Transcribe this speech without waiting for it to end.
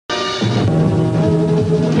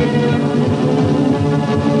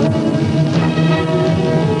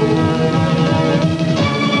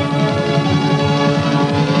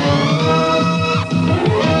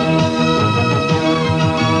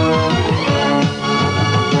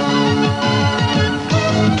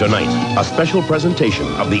Tonight, a special presentation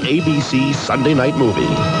of the ABC Sunday Night Movie.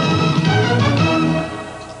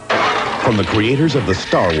 From the creators of the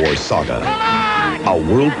Star Wars saga, a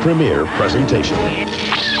world premiere presentation.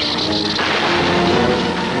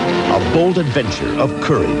 A bold adventure of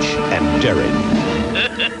courage and daring.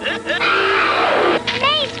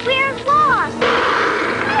 Mace, we're lost!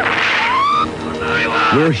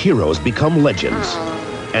 Where heroes become legends,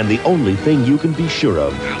 and the only thing you can be sure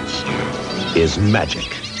of is magic.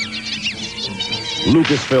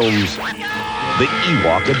 Lucasfilm's The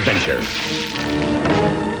Ewok Adventure.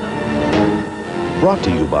 Brought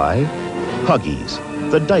to you by Huggies,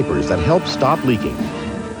 the diapers that help stop leaking.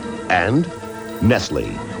 And Nestle.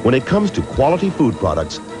 When it comes to quality food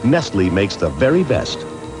products, Nestle makes the very best.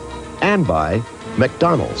 And by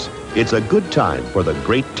McDonald's. It's a good time for the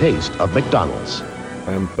great taste of McDonald's.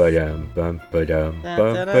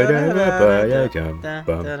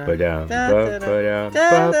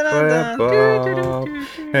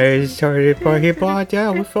 Hey, sorry for he bought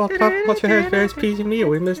down. We fucked up. What's your first piece of meat?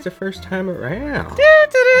 We missed the first time around.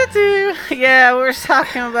 Yeah, we're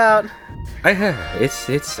talking about.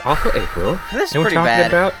 It's awful April. This is and we're pretty talking bad.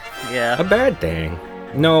 about Yeah. a bad thing.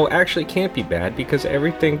 No, actually can't be bad because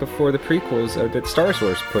everything before the prequels that Star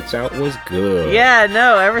Wars puts out was good. Yeah,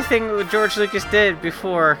 no, everything George Lucas did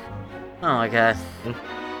before. Oh my god.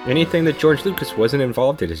 Anything that George Lucas wasn't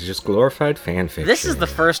involved in is just glorified fan fiction. This is the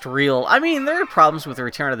first real. I mean, there are problems with the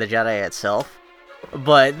Return of the Jedi itself,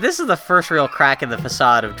 but this is the first real crack in the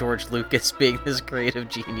facade of George Lucas being this creative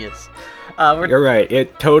genius. You're right.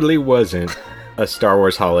 It totally wasn't a Star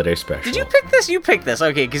Wars holiday special. Did you pick this? You picked this,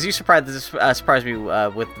 okay? Because you surprised me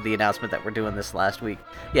with the announcement that we're doing this last week.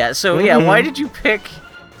 Yeah. So yeah, why did you pick?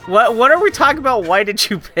 What are we talking about? Why did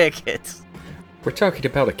you pick it? We're talking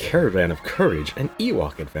about a caravan of courage, an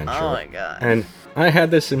Ewok adventure. Oh my god. And I had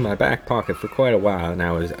this in my back pocket for quite a while, and I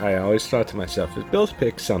always thought to myself, if Bill's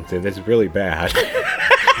picked something that's really bad,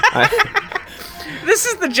 This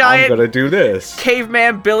is the I'm giant gonna do this.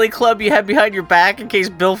 caveman billy club you had behind your back in case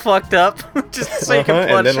Bill fucked up, just so you can And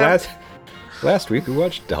punch then him. last week we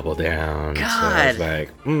watched Double Down. So I was God.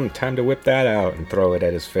 like, time to whip that out and throw it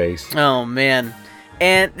at his face. Oh man.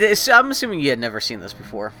 And this, I'm assuming you had never seen this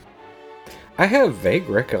before. I have vague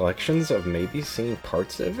recollections of maybe seeing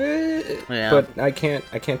parts of it, Yeah. but I can't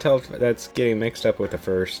tell if that's getting mixed up with the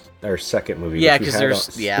first or second movie. Yeah, which we 'cause had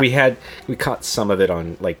there's- on- yeah. we caught some of it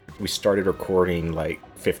on, like, we started recording like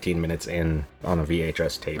 15 minutes in on a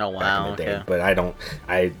VHS tape Oh, back wow, in the day. okay.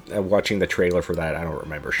 But watching the trailer for that, I don't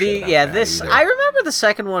remember shit about that This either. I remember the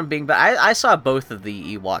second one being, but I saw both of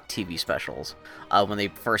the Ewok TV specials when they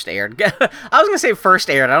first aired. I was gonna say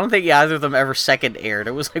first aired. I don't think either of them ever second aired.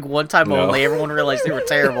 It was like one time No. only. Everyone realized they were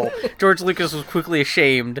terrible. George Lucas was quickly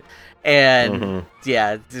ashamed, and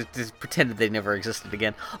yeah, just pretended they never existed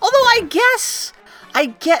again. Although I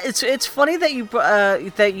get it's funny that you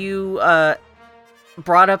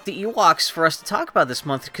brought up the Ewoks for us to talk about this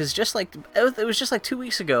month, because just like it was just like 2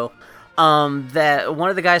 weeks ago, that one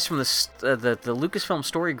of the guys from the Lucasfilm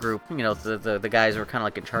Story Group, you know, the guys who are kind of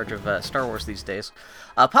like in charge of Star Wars these days,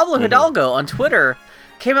 Pablo Hidalgo on Twitter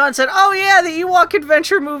came out and said, "Oh yeah, the Ewok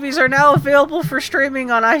adventure movies are now available for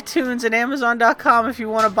streaming on iTunes and Amazon.com if you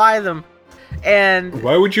want to buy them." And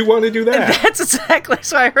Why would you want to do that? that's exactly,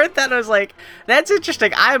 so I heard that and I was like, that's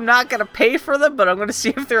interesting. I'm not going to pay for them, but I'm going to see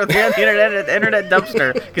if they're on the internet at the internet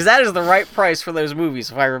dumpster, because that is the right price for those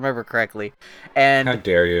movies, if I remember correctly. And, How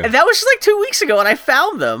dare you? and that was just like 2 weeks ago, and I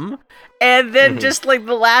found them. And then just like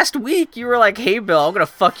the last week, you were like, "Hey Bill, I'm going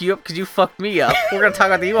to fuck you up because you fucked me up. We're going to talk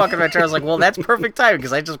about the Ewok Adventure." I was like, well, that's perfect timing,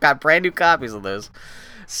 because I just got brand new copies of those.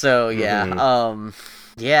 So yeah,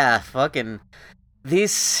 yeah, fucking... Do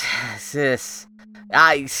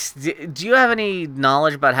you have any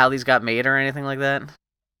knowledge about how these got made or anything like that?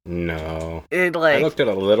 No. It I like looked at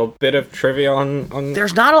a little bit of trivia on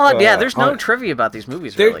there's not a lot. Yeah, there's no on- trivia about these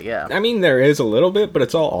movies there- really. Yeah, I mean, there is a little bit, but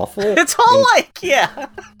it's all awful. it's all like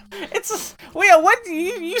it's well, yeah. What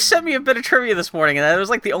you sent me a bit of trivia this morning, and that was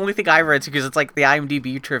like the only thing I read because it's like the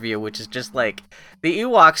IMDb trivia, which is just like the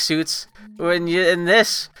Ewok suits. When you in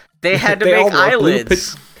this, they had to They all make wore blue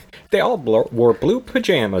eyelids. They all wore blue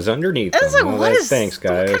pajamas underneath And it's them. like, Well, what is thanks, what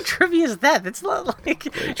kind guys. of trivia is that? It's not like.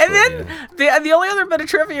 And then the only other bit of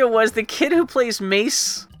trivia was the kid who plays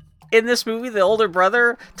Mace in this movie, the older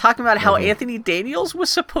brother, talking about how Anthony Daniels was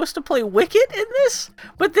supposed to play Wicket in this,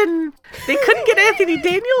 but then they couldn't get Anthony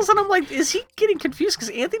Daniels, and I'm like, is he getting confused?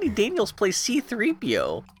 Because Anthony Daniels plays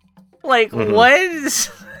C-3PO. Like, what is...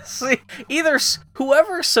 See, either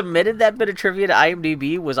whoever submitted that bit of trivia to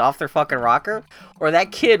IMDb was off their fucking rocker, or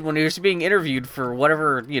that kid, when he was being interviewed for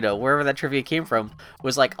whatever, wherever that trivia came from,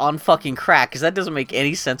 was like on fucking crack, because that doesn't make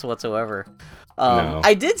any sense whatsoever. No.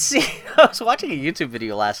 I did see, I was watching a YouTube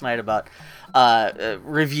video last night about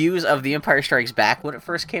reviews of The Empire Strikes Back when it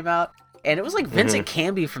first came out. And it was like Vincent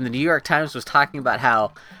Canby from the New York Times was talking about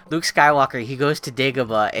how Luke Skywalker, he goes to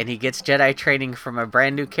Dagobah and he gets Jedi training from a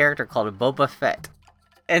brand new character called Boba Fett.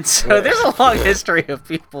 And so there's a long history of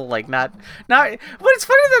people like not. But it's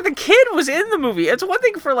funny that the kid was in the movie. It's one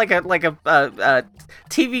thing for like a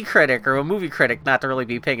TV critic or a movie critic not to really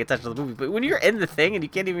be paying attention to the movie, but when you're in the thing and you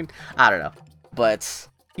can't even, I don't know. But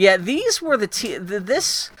yeah, these were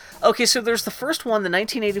this. Okay, so there's the first one, the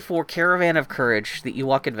 1984 Caravan of Courage, the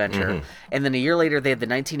Ewok Adventure, and then a year later they had the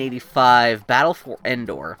 1985 Battle for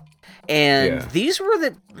Endor, and these were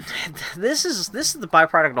this is the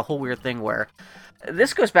byproduct of a whole weird thing where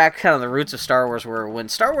this goes back kind of the roots of Star Wars, where when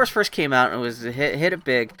Star Wars first came out and it was hit it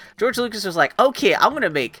big, George Lucas was like, okay, I'm gonna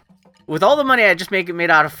make. With all the money I just made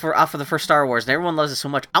off of the first Star Wars, and everyone loves it so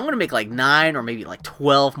much, I'm going to make like 9 or maybe like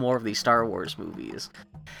 12 more of these Star Wars movies.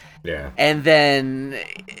 Yeah. And then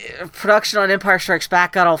production on Empire Strikes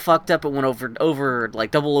Back got all fucked up. It went over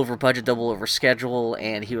like double over budget, double over schedule,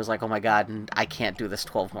 and he was like, "Oh my god, I can't do this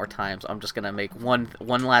 12 more times. I'm just going to make one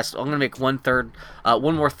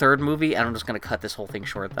more third movie, and I'm just going to cut this whole thing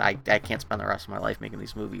short. I can't spend the rest of my life making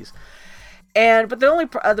these movies." But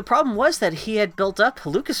the problem was that he had built up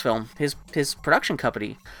Lucasfilm, his production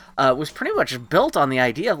company, was pretty much built on the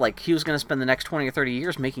idea of like he was going to spend the next 20 or 30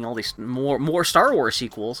 years making all these more Star Wars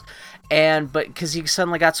sequels, but because he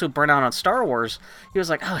suddenly got so burnt out on Star Wars, he was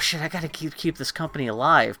like, oh shit, I got to keep this company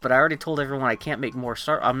alive. But I already told everyone I can't make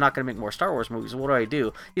I'm not going to make more Star Wars movies. What do I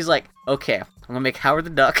do? He's like, okay, I'm going to make Howard the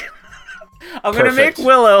Duck. I'm going to make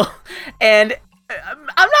Willow, and I'm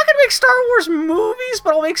not going to make Star Wars movies,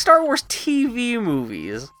 but I'll make Star Wars TV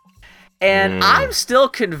movies. And I'm still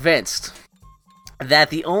convinced that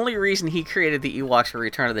the only reason he created the Ewoks for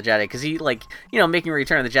Return of the Jedi, because he, making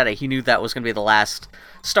Return of the Jedi, he knew that was going to be the last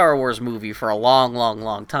Star Wars movie for a long, long,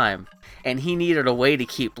 long time. And he needed a way to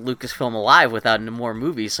keep Lucasfilm alive without any more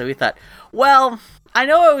movies. So he thought, well, I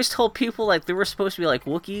know I always told people like they were supposed to be like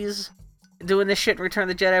Wookiees doing this shit in Return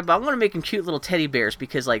of the Jedi, but I want to make them cute little teddy bears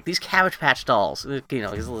because, like, these Cabbage Patch dolls, this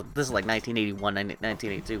is like 1981,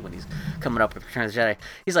 1982 when he's coming up with Return of the Jedi.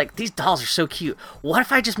 He's like, these dolls are so cute. What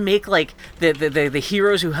if I just make, like, the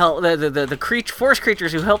heroes who help, the force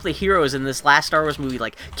creatures who help the heroes in this last Star Wars movie,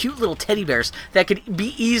 like, cute little teddy bears that could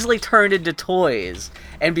be easily turned into toys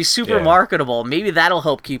and be super marketable. Maybe that'll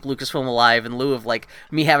help keep Lucasfilm alive in lieu of, like,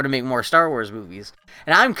 me having to make more Star Wars movies.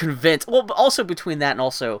 And I'm convinced, well, also between that and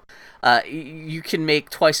also, you can make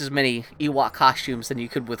twice as many Ewok costumes than you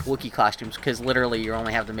could with Wookiee costumes, because literally you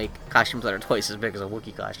only have to make costumes that are twice as big as a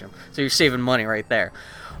Wookiee costume. So you're saving money right there.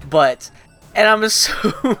 And I'm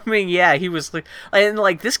assuming, he was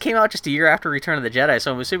like, this came out just a year after Return of the Jedi,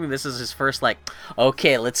 so I'm assuming this is his first, like,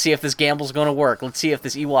 okay, let's see if this gamble's gonna work. Let's see if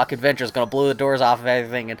this Ewok adventure is gonna blow the doors off of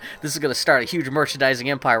everything, and this is gonna start a huge merchandising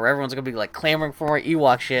empire where everyone's gonna be, like, clamoring for more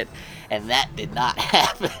Ewok shit, and that did not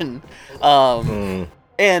happen.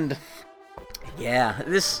 And, and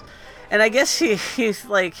I guess he's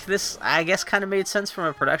like, this, I guess, kind of made sense from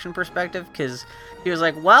a production perspective, because he was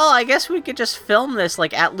like, well, I guess we could just film this,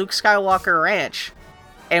 like, at Luke Skywalker Ranch.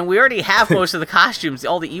 And we already have most of the costumes,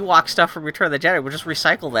 all the Ewok stuff from Return of the Jedi. We'll just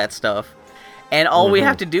recycle that stuff. And all we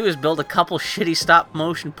have to do is build a couple shitty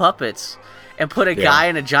stop-motion puppets and put a guy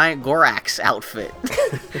in a giant Gorax outfit.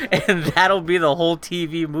 And that'll be the whole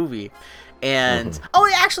TV movie. And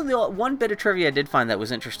actually, the one bit of trivia I did find that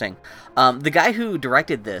was interesting. The guy who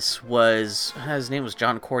directed this his name was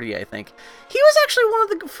John Cordy, I think. He was actually one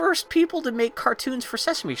of the first people to make cartoons for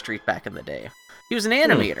Sesame Street back in the day. He was an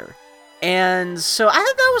animator. And so I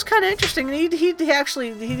thought that was kind of interesting. And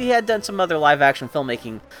he had done some other live action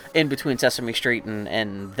filmmaking in between Sesame Street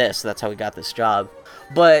and this. So that's how he got this job.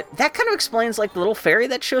 But that kind of explains, like, the little fairy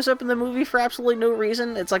that shows up in the movie for absolutely no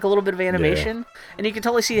reason. It's like a little bit of animation. And you can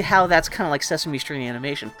totally see how that's kind of like Sesame Street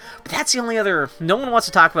animation. But that's the only other... No one wants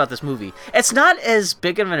to talk about this movie. It's not as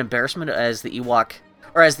big of an embarrassment as the Ewok...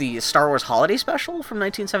 Or as the Star Wars Holiday Special from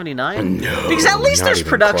 1979. No, because at least there's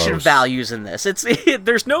production close. Values in this.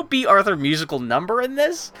 There's no B. Arthur musical number in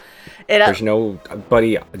this. There's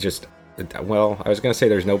nobody just... Well, I was going to say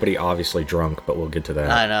there's nobody obviously drunk, but we'll get to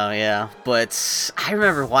that. I know, yeah. But I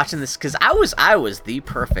remember watching this because I was the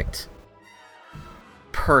perfect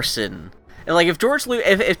person. And, like, if George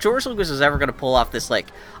Lucas was ever going to pull off this, like,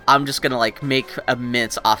 I'm just going to, like, make a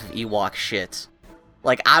mince off of Ewok shit,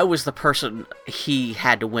 like, I was the person he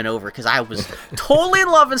had to win over, because I was totally in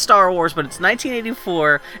love in Star Wars, but it's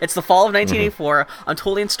 1984. It's the fall of 1984. I'm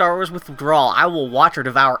totally in Star Wars withdrawal. I will watch or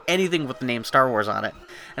devour anything with the name Star Wars on it.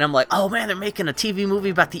 And I'm like, oh man, they're making a TV movie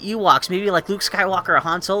about the Ewoks. Maybe like Luke Skywalker or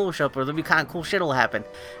Han Solo show up, or there'll be kind of cool shit will happen.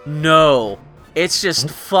 No. It's just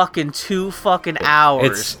fucking 2 fucking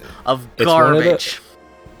hours of garbage.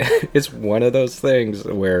 It's one of those things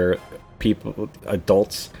where people,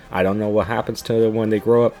 adults, I don't know what happens to them when they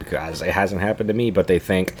grow up, because it hasn't happened to me, but they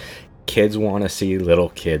think kids want to see little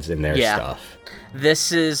kids in their stuff.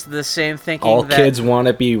 This is the same thinking. All kids want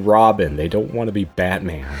to be Robin. They don't want to be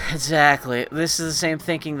Batman. Exactly. This is the same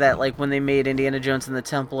thinking that, like, when they made Indiana Jones and the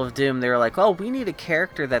Temple of Doom, they were like, oh, we need a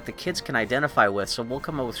character that the kids can identify with, so we'll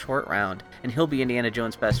come up with Short Round, and he'll be Indiana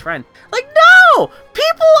Jones' best friend. Like, no!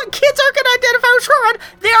 Kids aren't going to identify with Short Round.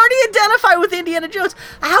 They already identify with Indiana Jones.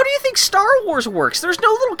 How do you think Star Wars works? There's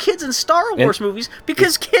no little kids in Star Wars movies,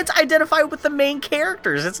 because kids identify with the main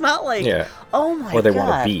characters. It's not like, oh my god. Or they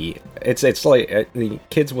want to be. It's like, the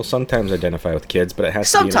kids will sometimes identify with kids, but it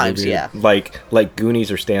has to be sometimes, like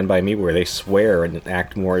Goonies or Stand By Me, where they swear and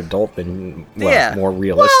act more adult than, more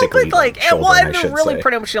realistically. Well, but like, children, and I should really say.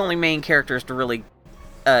 pretty much the only main characters to really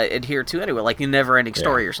adhere to anyway, like the Never-Ending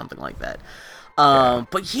Story or something like that.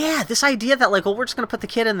 But yeah, this idea that like, well, we're just gonna put the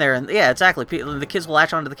kid in there, and exactly, the kids will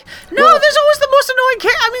latch onto the kid. No, there's always the most annoying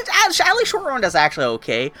character. I mean, at least Short Round is actually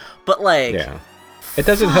okay, but like, it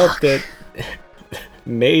doesn't help that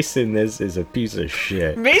Mason is a piece of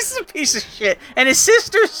shit. Mason's a piece of shit, and his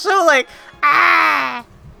sister's so like, I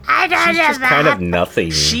don't know. She's just kind of nothing.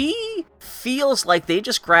 She feels like they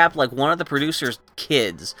just grabbed like one of the producer's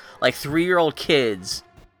kids, like 3-year-old kids,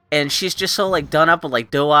 and she's just so like done up with like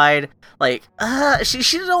doe-eyed, like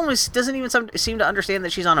she almost doesn't even seem to understand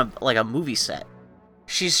that she's on a movie set.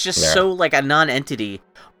 She's just so like a non-entity,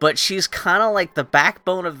 but she's kind of like the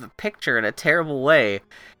backbone of the picture in a terrible way,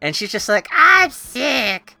 and she's just like, I'm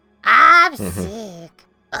sick.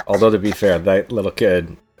 Although to be fair, that little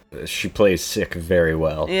kid, she plays sick very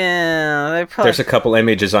well. Yeah, they probably... There's a couple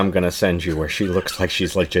images I'm gonna send you where she looks like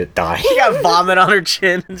she's legit dying. She got vomit on her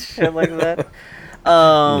chin and shit like that.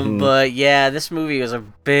 But yeah, this movie was a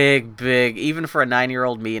big, even for a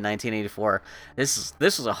 9-year-old me in 1984. This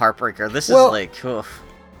was a heartbreaker. This is like, oof.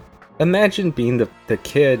 Imagine being the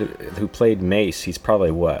kid who played Mace. He's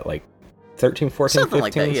probably what, like 13, 14, something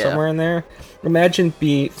 15, like that, somewhere in there. Imagine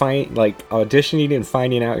auditioning and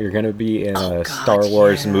finding out you're going to be in a Star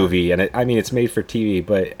Wars movie, and it's made for TV,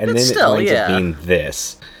 but then it winds up being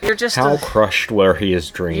this. You're just how crushed were his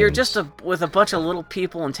dreams. You're just with a bunch of little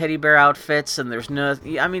people in teddy bear outfits, and there's no.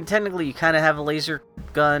 I mean, technically, you kind of have a laser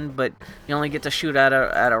gun, but you only get to shoot at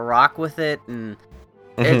a rock with it, and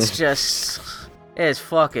it's just it's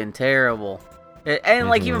fucking terrible. And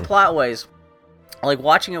like even plot wise. Like,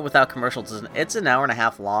 watching it without commercials, it's an hour and a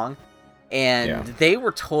half long, and they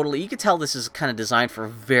were totally... You could tell this is kind of designed for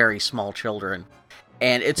very small children,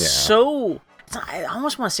 and it's so... I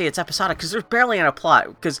almost want to say it's episodic, because there's barely any plot,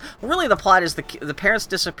 because really the plot is the parents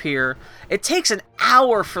disappear. It takes an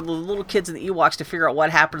hour for the little kids and the Ewoks to figure out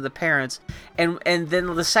what happened to the parents, and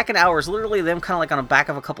then the second hour is literally them kind of like on the back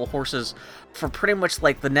of a couple horses for pretty much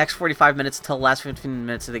like the next 45 minutes until the last 15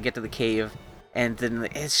 minutes till they get to the cave, and then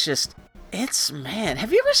it's just... man,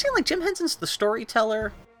 have you ever seen like Jim Henson's The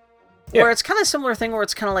Storyteller? Yeah. Where it's kind of a similar thing where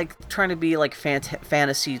it's kind of like trying to be like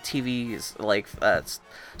fantasy TV's like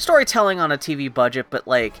storytelling on a TV budget, but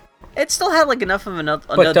like it still had like enough of an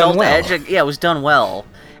adult edge. Yeah, it was done well.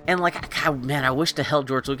 And like, God, man, I wish to hell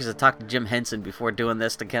George Lucas had talked to Jim Henson before doing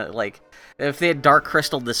this to kind of like, if they had Dark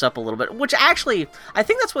Crystal'd this up a little bit, which actually, I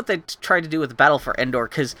think that's what they tried to do with Battle for Endor,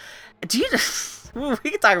 because we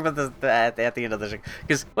can talk about this at the end of this,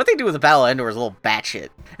 because what they do with the Battle of Endor is a little batshit,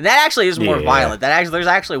 and that actually is more violent. There's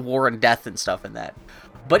actually war and death and stuff in that.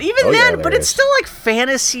 But even it's still like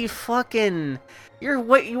fantasy fucking. You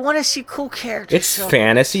want to see cool characters. It's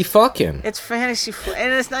fantasy fucking. It's fantasy,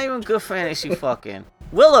 and it's not even good fantasy fucking.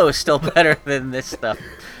 Willow is still better than this stuff.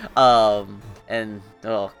 And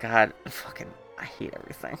oh god, fucking, I hate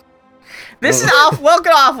everything. This is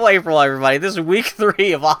welcome to Awful April, everybody. This is week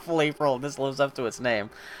 3 of Awful April, and this lives up to its name.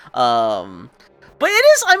 But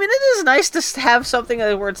it is nice to have something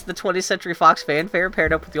where it's the 20th Century Fox fanfare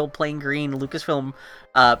paired up with the old plain green Lucasfilm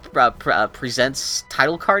presents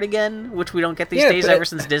title card again, which we don't get these days ever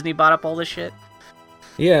since Disney bought up all this shit.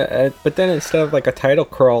 Yeah, but then instead of like a title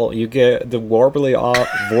crawl, you get the warbly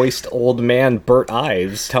voiced old man Bert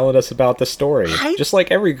Ives telling us about the story. Just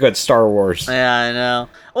like every good Star Wars. Yeah, I know.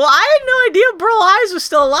 Well, I had no idea Burl Ives was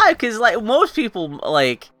still alive, because like most people,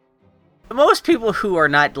 like, most people who are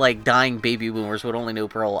not like dying baby boomers would only know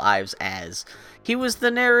Burl Ives as he was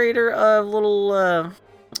the narrator of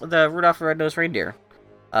the Rudolph the Red-Nosed Reindeer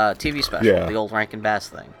TV special, the old Rankin Bass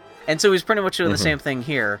thing. And so he's pretty much doing the same thing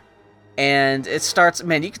here. And it starts,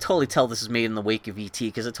 man, you can totally tell this is made in the wake of E.T.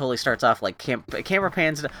 because it totally starts off like camera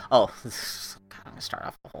pans. Oh, God, I'm gonna start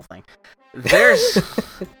off the whole thing.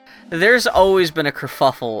 There's always been a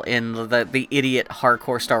kerfuffle in the idiot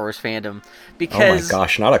hardcore Star Wars fandom because oh my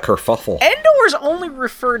gosh, not a kerfuffle. Endor is only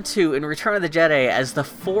referred to in Return of the Jedi as the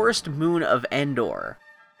forest moon of Endor,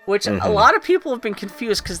 which a lot of people have been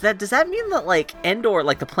confused because does that mean that like Endor,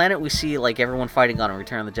 like the planet we see like everyone fighting on in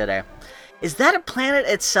Return of the Jedi, is that a planet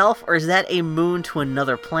itself or is that a moon to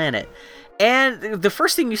another planet? And the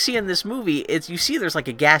first thing you see in this movie is you see there's like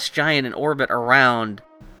a gas giant in orbit around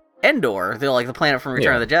Endor, like the planet from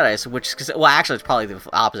Return of the Jedi, so actually it's probably the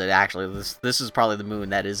opposite. Actually, this is probably the moon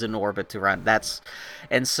that is in orbit around.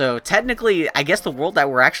 And so technically, I guess the world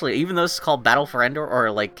that we're actually, even though it's called Battle for Endor,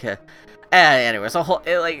 or like, anyways,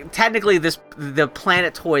 technically the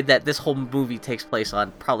planetoid that this whole movie takes place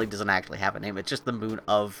on probably doesn't actually have a name. It's just the moon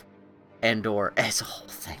of Endor. It's a whole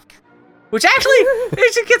thing. Which actually,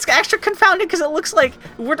 it gets extra confounding because it looks like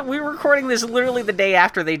we're recording this literally the day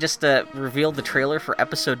after they just revealed the trailer for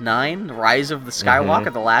Episode 9, The Rise of the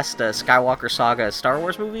Skywalker, the last Skywalker saga Star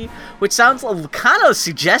Wars movie, which sounds kind of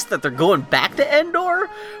suggests that they're going back to Endor,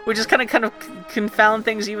 which is kind of confound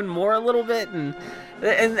things even more a little bit, and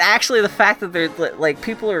actually the fact that they're like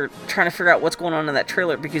people are trying to figure out what's going on in that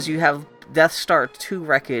trailer because you have Death Star 2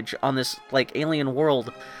 wreckage on this like alien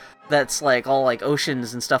world that's like all like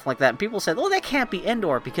oceans and stuff like that. And people said, "Oh, that can't be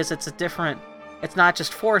Endor because it's not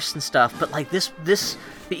just forest and stuff." But like the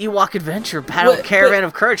Ewok Adventure Caravan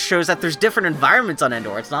of Courage shows that there's different environments on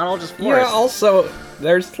Endor. It's not all just forest. Yeah. Also,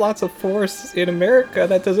 there's lots of forests in America.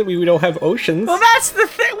 That doesn't mean we don't have oceans. Well, that's the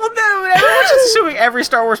thing. Well, no, everyone's just assuming every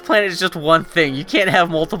Star Wars planet is just one thing. You can't have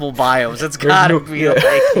multiple biomes. It's gotta be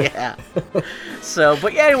like yeah. So,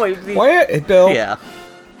 but yeah, anyway. Bill. Yeah.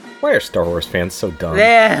 Why are Star Wars fans so dumb?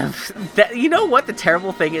 Yeah, you know what the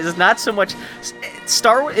terrible thing is? It's not so much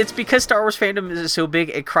Star Wars. It's because Star Wars fandom is so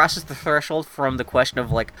big. It crosses the threshold from the question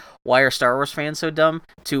of like, why are Star Wars fans so dumb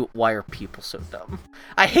to why are people so dumb?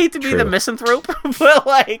 I hate to be the misanthrope, but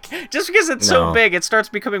like, just because it's so big, it starts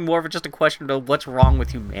becoming more of just a question of what's wrong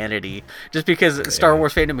with humanity. Just because Star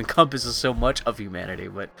Wars fandom encompasses so much of humanity,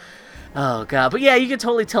 but. Oh, God. But yeah, you can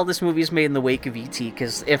totally tell this movie is made in the wake of E.T.,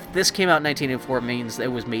 because if this came out in 1984, it means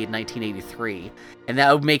it was made in 1983, and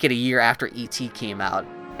that would make it a year after E.T. came out.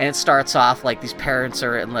 And it starts off like these parents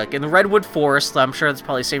are in the Redwood Forest. I'm sure it's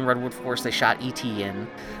probably the same Redwood Forest they shot E.T. in.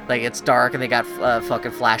 Like, it's dark, and they got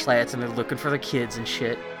fucking flashlights, and they're looking for their kids and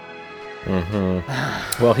shit.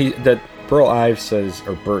 Well, Bert Ives says,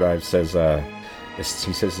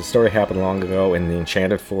 he says the story happened long ago in the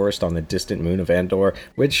Enchanted Forest on the distant moon of Endor,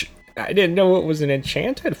 which I didn't know it was an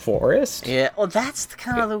enchanted forest. Yeah, well, that's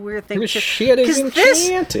kind of the weird thing. Shit is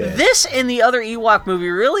enchanted. This and the other Ewok movie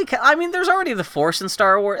really, I mean, there's already the Force in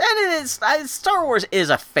Star Wars, and Star Wars is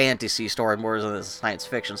a fantasy story more than a science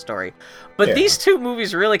fiction story. But these two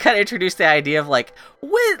movies really kind of introduced the idea of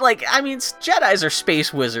Jedis are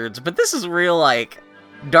space wizards, but this is real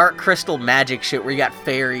dark crystal magic shit where you got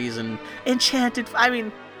fairies and enchanted. I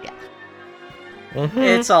mean, yeah,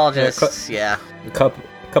 it's all just A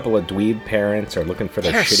couple of dweeb parents are looking for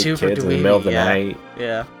their shitty kids in the middle of the night.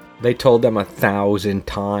 Yeah. They told them 1,000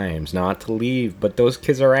 times not to leave, but those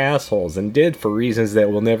kids are assholes and did for reasons that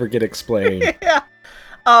will never get explained. Yeah.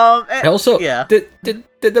 Did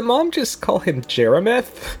the mom just call him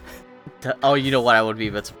Jeremeth? Oh, you know what? I would be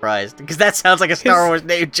a bit surprised because that sounds like a Star Wars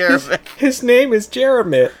name, Jeremeth. His name is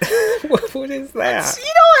Jeremeth. What is that?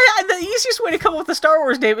 The easiest way to come up with a Star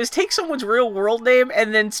Wars name is take someone's real world name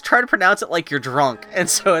and then try to pronounce it like you're drunk. And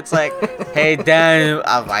so it's like, hey, Dan,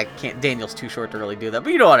 I can't. Daniel's too short to really do that,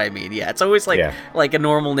 but you know what I mean. Yeah, it's always like a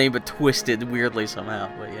normal name but twisted weirdly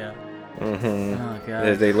somehow. But yeah. Oh,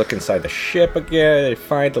 God. They look inside the ship again. They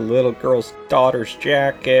find the little girl's daughter's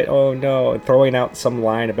jacket. Oh no! And throwing out some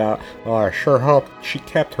line about, "Oh, I sure hope she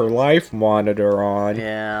kept her life monitor on."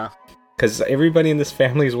 Yeah. Because everybody in this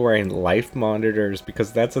family is wearing life monitors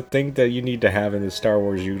because that's a thing that you need to have in the Star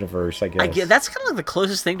Wars universe, I guess. That's kind of like the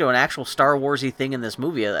closest thing to an actual Star Wars-y thing in this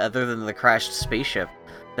movie, other than the crashed spaceship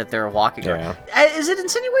that they're walking around. Is it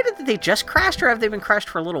insinuated that they just crashed, or have they been crashed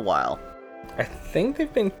for a little while? I think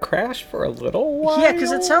they've been crashed for a little while. Yeah,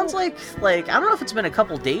 because it sounds like I don't know if it's been a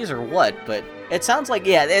couple days or what, but it sounds like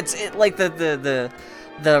the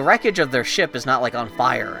wreckage of their ship is not on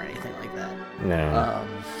fire or anything like that. No.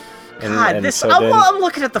 God, and this so I'm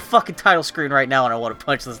looking at the fucking title screen right now and I want to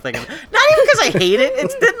punch this thing. Not even because I hate it.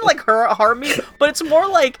 It didn't like harm me, but it's more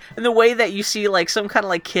like in the way that you see like some kind of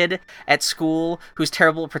like kid at school who's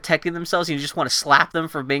terrible at protecting themselves and you just want to slap them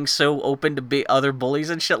for being so open to be other bullies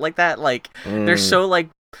and shit like that. Like they're so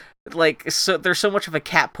so there's so much of a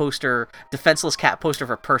cat poster, defenseless cat poster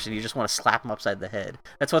of a person. You just want to slap them upside the head.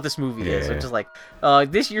 That's what this movie is. It's just like,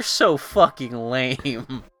 you're so fucking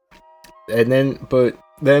lame. And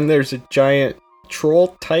then there's a giant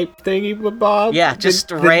troll type thingy with Bob. Yeah,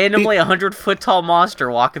 just randomly 100-foot tall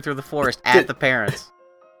monster walking through the forest at the parents.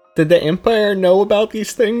 Did the Empire know about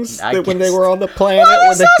these things when they guess. were on the planet,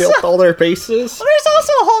 when they built all their bases? Well, there's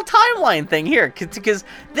also a whole timeline thing here, because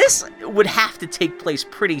this would have to take place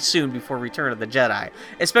pretty soon before Return of the Jedi,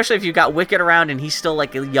 especially if you've got Wicket around and he's still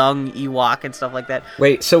like a young Ewok and stuff like that.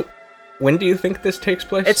 Wait, so when do you think this takes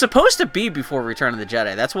place? It's supposed to be before Return of the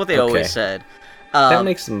Jedi. That's what they always said. That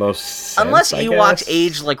makes the most sense. Unless I Ewoks guess.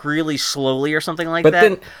 age like really slowly or something like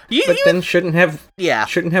that. Then shouldn't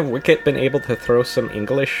have Wicket been able to throw some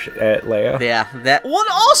English at Leia? Yeah, that. Well,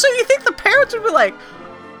 also you think the parents would be like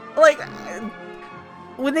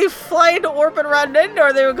when they fly into orbit around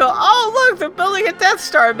Endor, they would go, "Oh, look, they're building a Death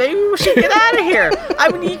Star. Maybe we should get out of here."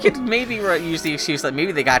 I mean, you could maybe use the excuse that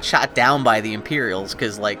maybe they got shot down by the Imperials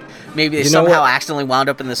because, like, maybe they somehow accidentally wound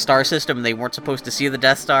up in the star system and they weren't supposed to see the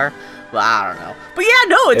Death Star. Well, I don't know. But yeah,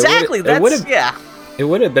 no, exactly. It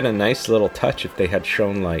would have been a nice little touch if they had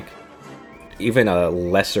shown, like, even a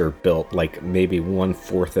lesser built, like maybe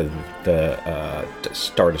 1/4 of the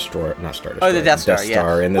Star Destroyer, not Star Destroyer, the Death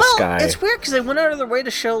Star, in the sky. It's weird because they went out of their way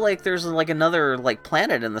to show like there's like another like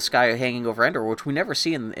planet in the sky hanging over Endor, which we never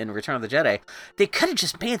see in Return of the Jedi. They could have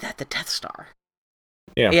just made that the Death Star.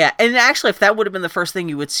 Yeah, and actually, if that would have been the first thing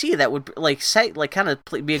you would see, that would like say like kind of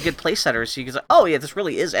be a good place setter, so you could say, oh yeah, this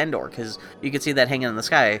really is Endor, because you could see that hanging in the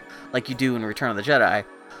sky like you do in Return of the Jedi.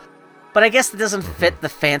 But I guess it doesn't fit the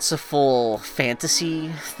fanciful fantasy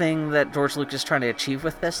thing that George Lucas is trying to achieve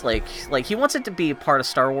with this. Like he wants it to be part of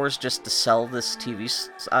Star Wars just to sell this TV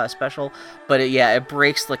special. But it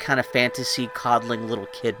breaks the kind of fantasy coddling little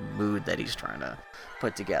kid mood that he's trying to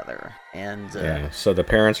put together. And so the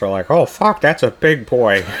parents are like, "Oh fuck, that's a big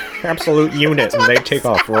boy, absolute unit," and they take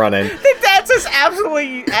off running. The dad says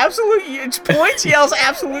absolute points, yells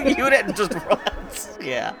absolute unit, and just runs.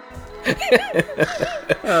 Yeah.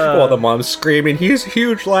 While the mom's screaming, "He's a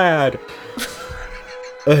huge lad!"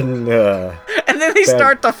 And then they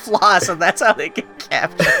start to floss, and that's how they get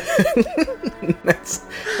captured.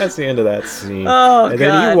 that's the end of that scene. Oh, and God.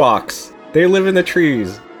 then Ewoks, they live in the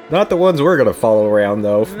trees. Not the ones we're gonna follow around,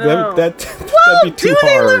 though. No. That'd be too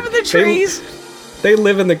hard. They live in the trees? They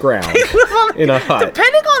live in the ground. They live in a hut.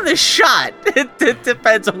 Depending on the shot, it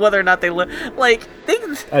depends on whether or not they live. Like,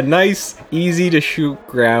 a nice, easy to shoot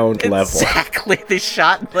ground level. Exactly, they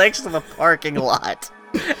shot next to the parking lot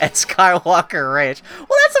at Skywalker Ranch.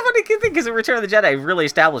 Well, that's a funny thing because in Return of the Jedi really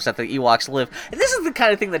established that the Ewoks live. And this is the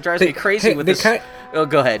kind of thing that drives me crazy with this. Oh,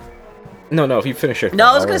 go ahead. No, if you finish it. No,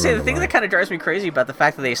 I was going to say, the thing that kind of drives me crazy about the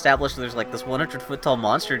fact that they established there's like this 100-foot tall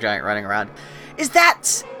monster giant running around is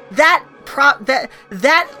that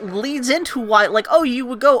leads into why, like, oh, you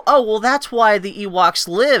would go, oh, well, that's why the Ewoks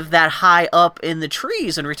live that high up in the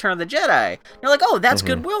trees in Return of the Jedi. You're like, oh, that's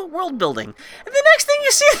good world building. And the next thing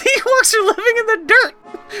you see, the Ewoks are living in the dirt.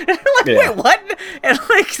 And you're like, wait, what? And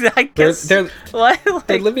like, I guess they're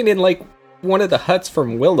living in like one of the huts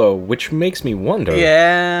from Willow, which makes me wonder.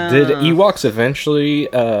 Yeah. Did Ewoks eventually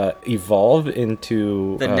evolve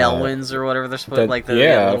into the Nelwins or whatever they're supposed to, like the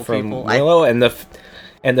little from people? Willow,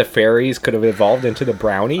 and the fairies could have evolved into the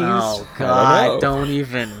brownies? Oh, God, don't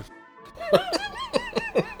even.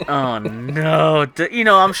 Oh, no. You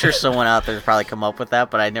know, I'm sure someone out there's probably come up with that,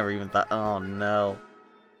 but I never even thought, oh, no.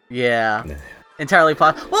 Yeah. Entirely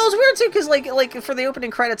possible. Well, it was weird, too, because, like, for the opening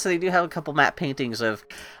credits, they do have a couple matte paintings of,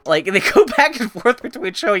 like, they go back and forth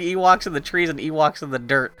between showing Ewoks in the trees and Ewoks in the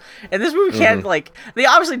dirt. And this movie can't, like, they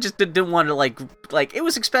obviously just didn't want to, like, it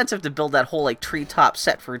was expensive to build that whole, like, treetop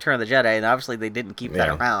set for Return of the Jedi, and obviously they didn't keep that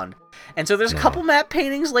around. And so there's a couple matte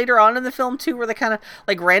paintings later on in the film, too, where they kind of,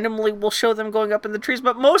 like, randomly will show them going up in the trees.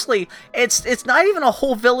 But mostly, it's not even a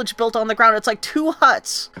whole village built on the ground. It's, like, 2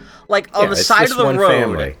 huts, like, on the side of the road.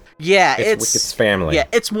 Family. Yeah, it's Wicket's family. Yeah,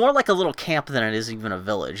 it's more like a little camp than it is even a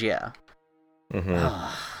village, yeah.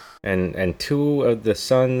 And 2 of the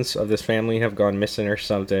sons of this family have gone missing or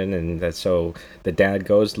something, and so the dad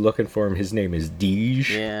goes looking for him. His name is Deej.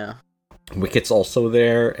 Yeah. Wicket's also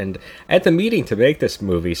there, and at the meeting to make this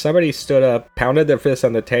movie, somebody stood up, pounded their fist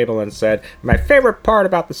on the table, and said, "My favorite part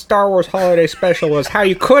about the Star Wars Holiday Special was how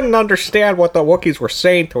you couldn't understand what the Wookiees were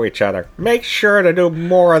saying to each other. Make sure to do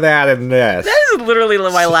more of that in this." That is literally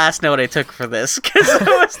my last note I took for this, because I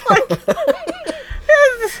was like...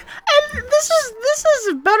 And this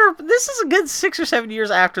is better. This is a good 6 or 7 years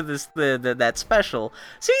after that special.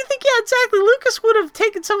 So you think, yeah, exactly. Lucas would have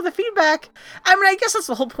taken some of the feedback. I mean, I guess that's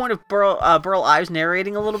the whole point of Burl Ives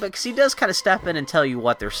narrating a little bit, because he does kind of step in and tell you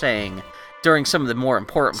what they're saying during some of the more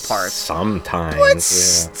important parts. Sometimes, but yeah.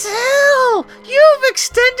 Still, you have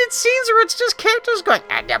extended scenes where it's just characters going.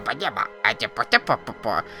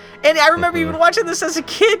 And I remember even watching this as a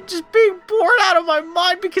kid, just being bored out of my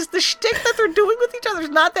mind, because the shtick that they're doing with each other is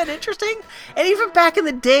not that interesting. And even back in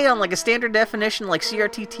the day on like a standard definition like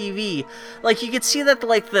CRT TV, like you could see that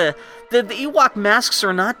like the Ewok masks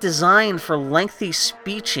are not designed for lengthy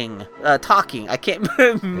talking. I can't.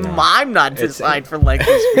 I'm not designed for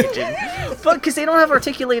lengthy speeching, but because they don't have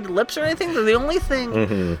articulated lips or anything. They're the only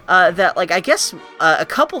thing that, like, I guess a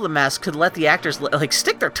couple of the masks could let the actors like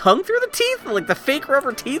stick their tongue through the teeth, like the fake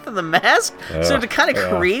rubber teeth of the mask, so to kind of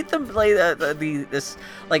create them like this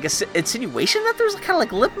like insinuation that there's kind of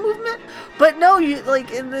like lip movement. But no, you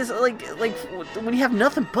like in this like when you have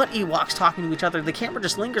nothing but Ewoks talking to each other, the camera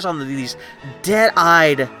just lingers on these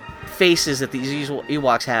dead-eyed faces that these usual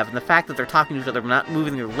Ewoks have, and the fact that they're talking to each other but not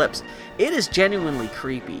moving their lips, it is genuinely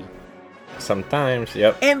creepy. Sometimes,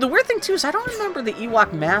 yep. And the weird thing too is I don't remember the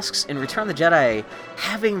Ewok masks in Return of the Jedi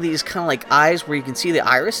having these kind of like eyes where you can see the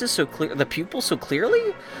irises so clear, the pupils so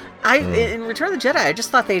clearly. In Return of the Jedi, I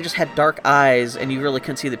just thought they just had dark eyes and you really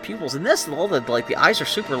couldn't see the pupils. In this, all the eyes are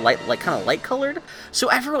super light, like kind of light colored. So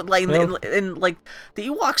everyone like and like the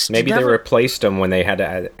Ewoks. Maybe they replaced them when they had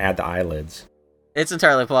to add the eyelids. It's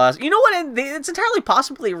entirely possible. You know what? It's entirely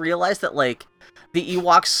possible they realized that like the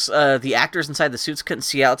Ewoks, the actors inside the suits couldn't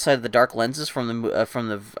see outside of the dark lenses from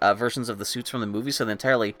the versions of the suits from the movie, so they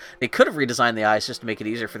could have redesigned the eyes just to make it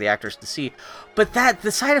easier for the actors to see. But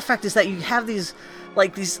the side effect is that you have these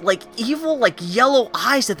evil like yellow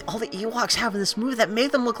eyes that all the Ewoks have in this movie that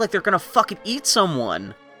made them look like they're gonna fucking eat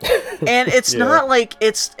someone. And it's not like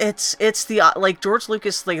it's the like George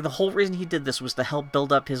Lucas, like the whole reason he did this was to help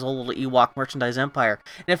build up his whole little Ewok merchandise empire.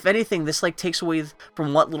 And if anything, this like takes away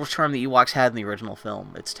from what little charm the Ewoks had in the original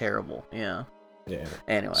film. It's terrible. Yeah.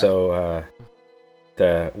 Anyway. So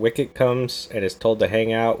the Wicket comes and is told to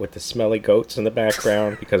hang out with the smelly goats in the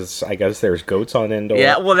background because I guess there's goats on Endor.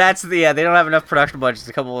 Yeah, well they don't have enough production budgets,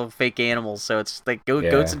 a couple of fake animals, so it's like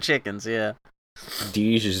goats and chickens, yeah.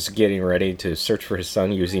 Deej is getting ready to search for his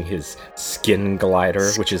son using his skin glider,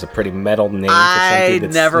 which is a pretty metal name for something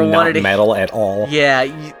that's never wanted not metal at all.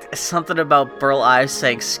 Yeah, something about Burl Ives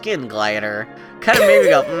saying skin glider kind of made me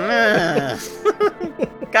go,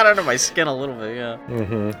 got under my skin a little bit, yeah.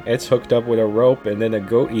 It's hooked up with a rope, and then a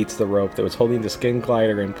goat eats the rope that was holding the skin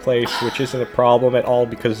glider in place, which isn't a problem at all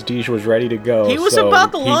because Deej was ready to go. He was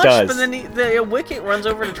about to launch, but then the Wicket runs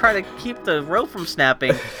over to try to keep the rope from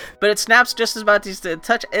snapping, but it snaps just as about to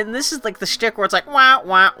touch, and this is like the shtick where it's like, wah,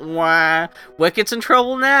 wah, wah, Wicket's in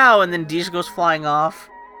trouble now, and then Deej goes flying off.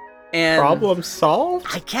 And problem solved?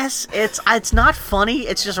 I guess it's not funny.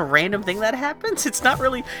 It's just a random thing that happens. It's not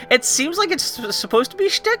really. It seems like it's supposed to be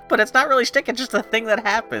shtick, but it's not really shtick. It's just a thing that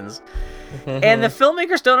happens. And the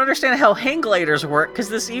filmmakers don't understand how hang gliders work because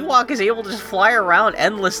this Ewok is able to just fly around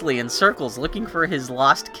endlessly in circles looking for his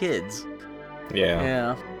lost kids.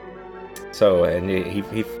 Yeah. So, and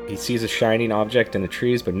he sees a shining object in the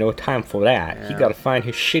trees, but no time for that. Yeah. He got to find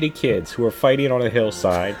his shitty kids who are fighting on a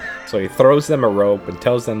hillside. So he throws them a rope and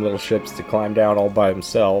tells them little ships to climb down all by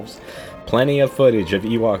themselves. Plenty of footage of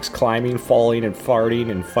Ewoks climbing, falling, and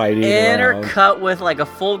farting and fighting around. Intercut with like a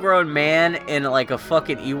full-grown man in like a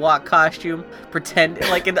fucking Ewok costume,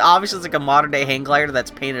 like obviously it's like a modern-day hang glider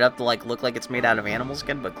that's painted up to like look like it's made out of animal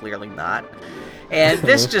skin, but clearly not. And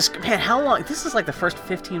this just, man, how long? This is like the first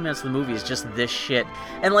 15 minutes of the movie is just this shit.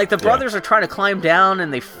 And like the brothers are trying to climb down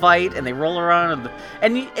and they fight and they roll around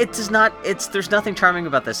and it does not. There's nothing charming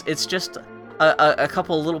about this. It's just a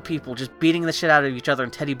couple of little people just beating the shit out of each other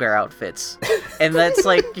in teddy bear outfits, and that's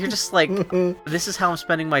like you're just like, this is how I'm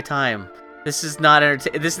spending my time. This is not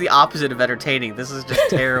This is the opposite of entertaining. This is just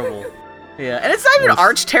terrible. Yeah, and it's not even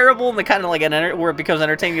arch terrible in the kind of like where it becomes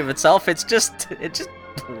entertaining of itself. It's just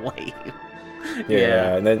lame.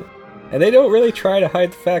 Yeah, and they don't really try to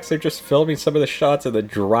hide the facts. They're just filming some of the shots of the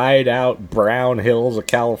dried out brown hills of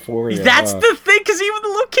California. That's the thing, because even the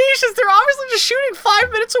locations, they're obviously just shooting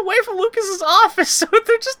 5 minutes away from Lucas's office, so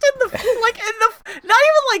they're just not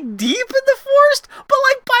even like deep in the forest, but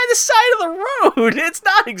like by the side of the road. It's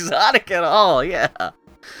not exotic at all. Yeah.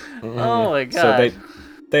 Oh my god. So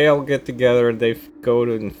they all get together and they go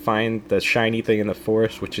to and find the shiny thing in the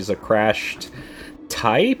forest, which is a crashed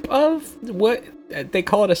type of what they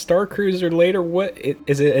call it, a Star Cruiser later. What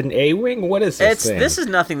is it? An A-wing? What is this thing? This is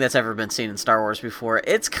nothing that's ever been seen in Star Wars before.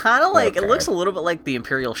 It's kind of like, Okay. it looks a little bit like the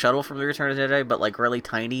Imperial Shuttle from the Return of the Jedi, but like really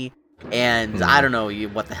tiny. And I don't know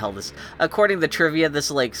what the hell this. According to the trivia, this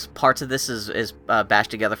like parts of this is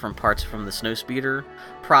bashed together from parts from the Snowspeeder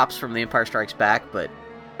props from The Empire Strikes Back, but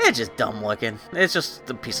it's just dumb looking. It's just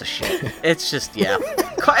a piece of shit. It's just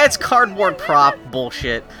it's cardboard prop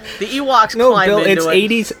bullshit. The Ewoks climb Bill, into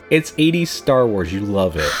it's 80s Star Wars. You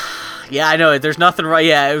love it. Yeah, I know. There's nothing right.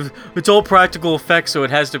 Yeah, it's all practical effects, so it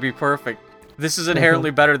has to be perfect. This is inherently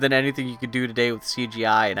better than anything you could do today with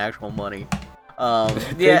CGI and actual money.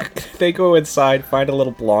 Yeah. They go inside, find a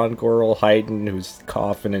little blonde girl hiding who's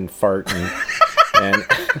coughing and farting, and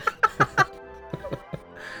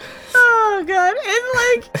Oh god, and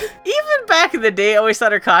like even back in the day, I always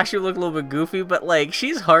thought her costume looked a little bit goofy, but like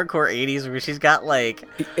she's hardcore 80s where she's got like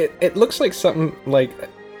it looks like something like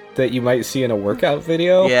that you might see in a workout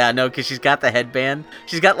video. yeah, no, because she's got the headband.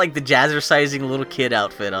 She's got like the jazzercising little kid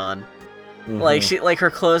outfit on. Like she, like her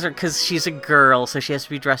clothes are, because she's a girl, so she has to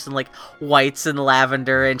be dressed in like whites and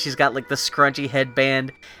lavender, and she's got like the scrunchy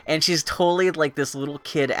headband, and she's totally like this little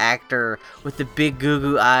kid actor with the big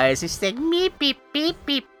goo eyes. And she's like meep beep beep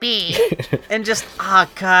beep beep, and just god,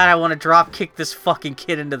 I want to drop kick this fucking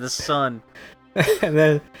kid into the sun. And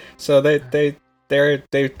then so they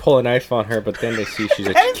pull a knife on her, but then they see she's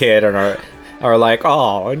a kid and are like,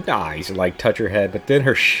 oh, nice, and like touch her head. But then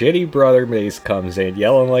her shitty brother Mace comes in,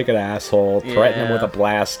 yelling like an asshole, threatening him with a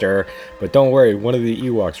blaster. But don't worry, one of the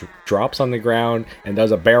Ewoks drops on the ground and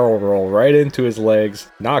does a barrel roll right into his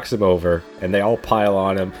legs, knocks him over, and they all pile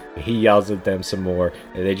on him. And he yells at them some more,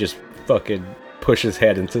 and they just fucking push his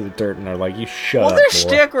head into the dirt and are like, you shut up. Well, their boy.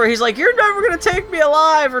 shtick where he's like, you're never gonna take me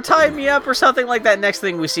alive or tie me up or something like that. Next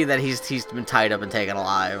thing we see that he's been tied up and taken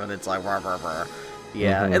alive, and it's like rah, rah, rah.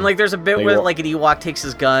 Yeah, and like there's a bit where like an Ewok takes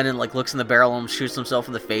his gun and like looks in the barrel and shoots himself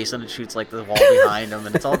in the face, and it shoots like the wall behind him,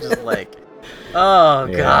 and it's all just like, oh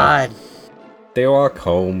god. They walk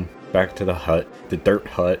home, back to the hut, the dirt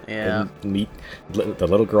hut, and meet the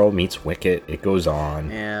little girl meets Wicket. It goes on,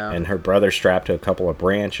 and her brother's strapped to a couple of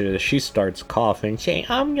branches. She starts coughing, saying,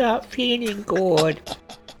 "I'm not feeling good."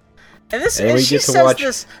 And she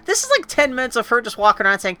says this is like 10 minutes of her just walking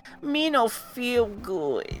around saying, "Me no feel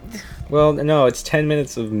good." Well, no, it's 10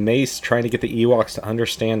 minutes of Mace trying to get the Ewoks to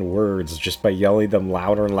understand words just by yelling them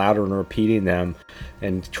louder and louder and repeating them,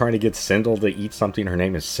 and trying to get Sindel to eat something. Her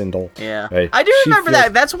name is Sindel. Yeah, I do remember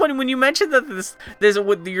that. That's when you mentioned that this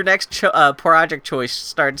with your next project choice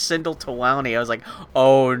starred Sindel Tawani. I was like,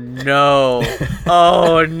 oh no,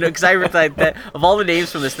 oh no, because I thought that of all the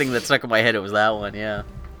names from this thing that stuck in my head, it was that one. Yeah.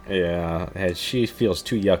 Yeah, and she feels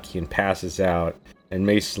too yucky and passes out. And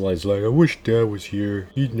Mace is like, I wish Dad was here.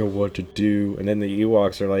 He'd know what to do. And then the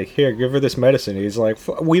Ewoks are like, here, give her this medicine. And he's like,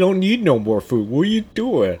 we don't need no more food. What are you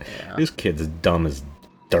doing? Yeah. This kid's dumb as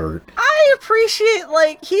dirt. I appreciate,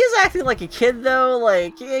 like, he is acting like a kid, though.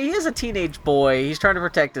 Like, yeah, he is a teenage boy. He's trying to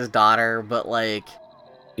protect his daughter, but, like...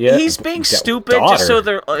 Yeah, he's being stupid just so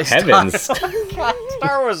they're... Heavens. God,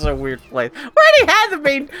 Star Wars is a weird place. We already had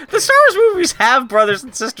the Star Wars movies have brothers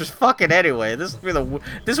and sisters fucking anyway. This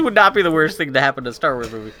would not be the worst thing to happen to Star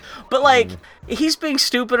Wars movies. But, like, he's being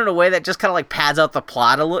stupid in a way that just kind of, like, pads out the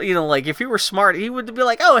plot a little. You know, like, if he were smart, he would be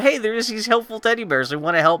like, oh, hey, there's these helpful teddy bears who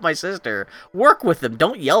want to help my sister. Work with them.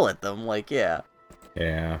 Don't yell at them. Like, yeah.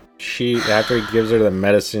 Yeah, after he gives her the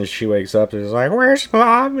medicine, she wakes up and is like, where's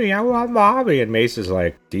Mommy? I want Mommy. And Mace is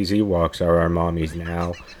like, these Ewoks are our mommies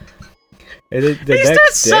now. And he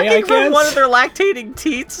starts sucking from one of their lactating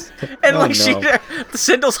teats, and the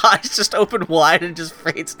Sindel's eyes just open wide and just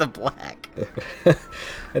fades to black.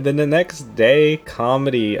 And then the next day,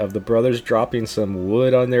 comedy of the brothers dropping some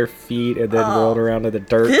wood on their feet and then rolling around in the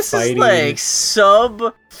dirt fighting. This is like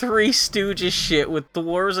sub Three Stooges shit with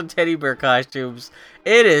dwarves and teddy bear costumes.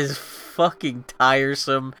 It is fucking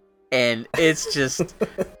tiresome, and it's just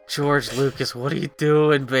George Lucas, what are you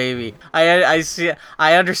doing, baby? I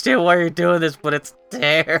understand why you're doing this, but it's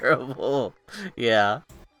terrible. Yeah.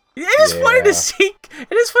 It is funny to see.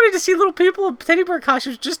 It is funny to see little people in teddy bear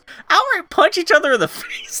costumes just outright punch each other in the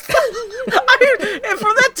face. I mean, and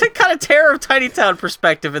from that kind of Terror of Tiny Town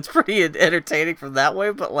perspective, it's pretty entertaining from that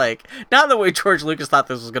way. But like, not the way George Lucas thought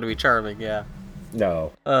this was going to be charming. Yeah.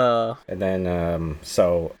 No. And then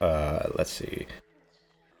let's see.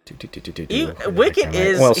 Wicket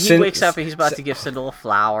is he wakes up and he's about to give Sindel a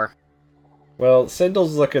flower. Well,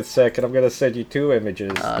 Sindel's looking sick, and I'm gonna send you 2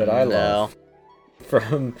 images that I love.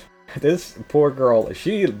 From this poor girl,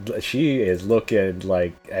 she is looking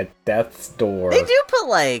like at death's door. They do put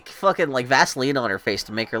like fucking like Vaseline on her face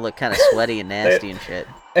to make her look kind of sweaty and nasty and shit.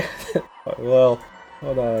 Well,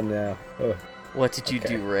 hold on now. Ugh. What did you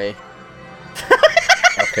do, Ray?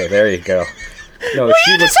 Okay, there you go. No, Well,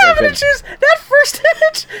 she you looks just happen like to choose that first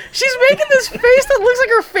image. She's making this face that looks like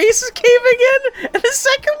her face is caving in, and the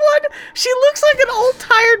second one, she looks like an old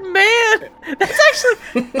tired man. That's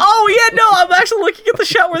actually. Oh yeah, no, I'm actually looking at the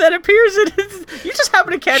shot where that appears. And you just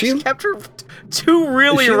happen to capture 2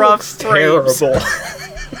 really rough frames. terrible.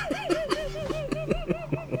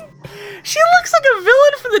 She looks like a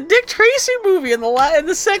villain from the Dick Tracy movie in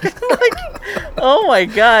the second, like, oh my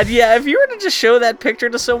god, yeah, if you were to just show that picture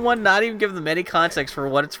to someone, not even give them any context for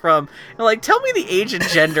what it's from, and like, tell me the age and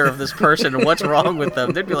gender of this person and what's wrong with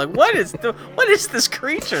them, they'd be like, what is this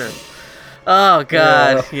creature? Oh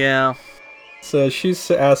god, yeah. So she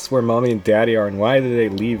asks where mommy and daddy are and why did they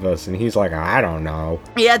leave us, and he's like, I don't know.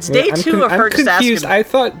 Yeah, it's day 2 of her I'm just confused.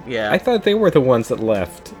 asking. I thought they were the ones that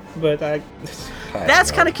left, but I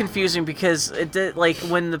That's kind of confusing because it did, like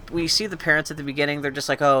when we see the parents at the beginning, they're just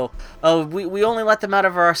like, oh, we only let them out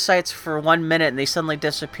of our sights for 1 minute and they suddenly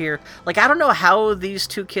disappear. Like, I don't know how these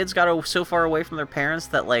 2 kids got so far away from their parents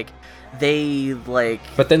that like they like.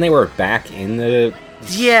 But then they were back in the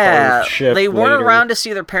ship they weren't later. around to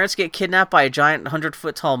see their parents get kidnapped by a giant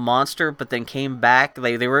 100-foot tall monster, but then came back.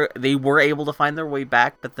 They were able to find their way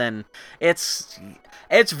back, but then it's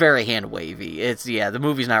very hand wavy. The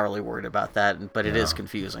movie's not really worried about that, but it is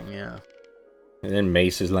confusing, yeah. And then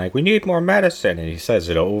Mace is like, we need more medicine, and he says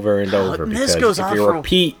it over and over this because goes if on you for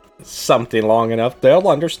repeat something long enough, they'll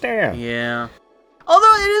understand. Yeah.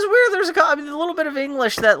 Although it is weird, there's a little bit of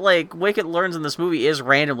English that like Wicket learns in this movie is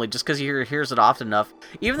randomly just because he hears it often enough.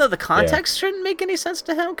 Even though the context shouldn't make any sense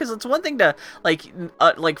to him, because it's one thing to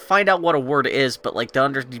like find out what a word is, but like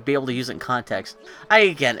to be able to use it in context.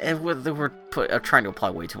 We're trying to apply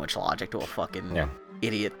way too much logic to a fucking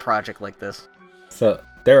idiot project like this. So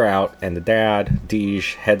they're out, and the dad,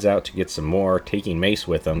 Deej, heads out to get some more, taking Mace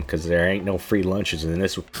with him because there ain't no free lunches in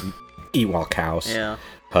this Ewok house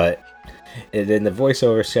hut. And then the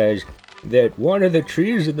voiceover says that one of the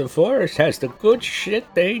trees in the forest has the good shit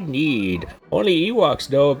they need. Only Ewoks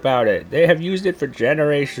know about it. They have used it for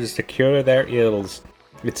generations to cure their ills.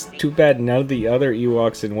 It's too bad none of the other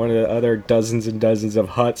Ewoks in one of the other dozens and dozens of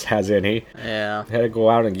huts has any. Yeah. They had to go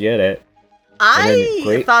out and get it.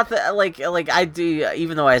 I thought that, like I do,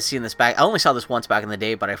 even though I had seen this back, I only saw this once back in the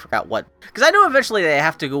day, but I forgot what, because I know eventually they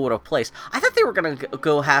have to go to a place. I thought they were going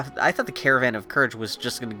to I thought the Caravan of Courage was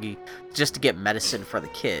just going to be, just to get medicine for the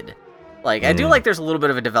kid. Like, I do like there's a little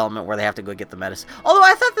bit of a development where they have to go get the medicine. Although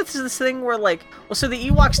I thought this thing where, like, well, so the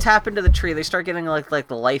Ewoks tap into the tree, they start getting, like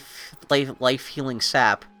the life-healing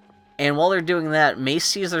sap. And while they're doing that, Mace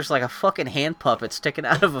sees there's, like, a fucking hand puppet sticking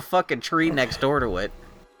out of a fucking tree next door to it.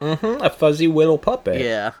 Mm-hmm, a fuzzy little puppet.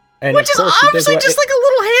 Yeah. And which is obviously just like a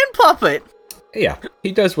little hand puppet. Yeah,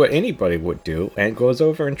 he does what anybody would do and goes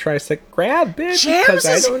over and tries to grab it Jams because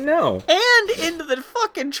I don't know. And into the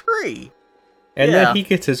fucking tree. And then he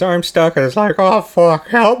gets his arm stuck and is like, oh fuck,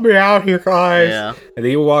 help me out here, guys. Yeah. And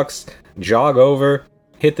the Ewoks jog over,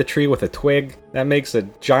 hit the tree with a twig. That makes a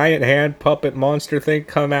giant hand puppet monster thing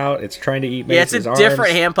come out. It's trying to eat Mace's arms. It's a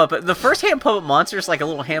different hand puppet. The first hand puppet monster is like a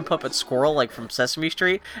little hand puppet squirrel, like from Sesame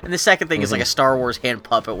Street. And the second thing is like a Star Wars hand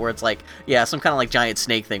puppet where it's like, some kind of like giant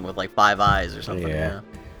snake thing with like 5 eyes or something. Yeah.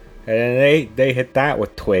 And then they hit that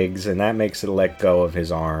with twigs, and that makes it let go of his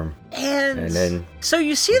arm. And then so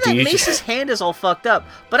you see that Mace's hand is all fucked up.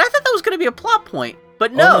 But I thought that was going to be a plot point.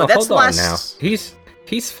 But no, that's the last... Hold on now.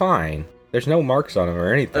 He's fine. There's no marks on him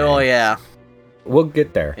or anything. Oh, yeah. We'll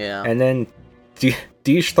get there. Yeah. And then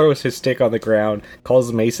Deej throws his stick on the ground,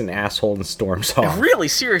 calls Mace an asshole, and storms off. Really,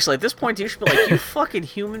 seriously, at this point, Deej should be like, you fucking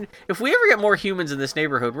human. If we ever get more humans in this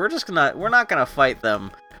neighborhood, we're not gonna fight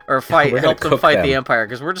them. Or help them fight the Empire,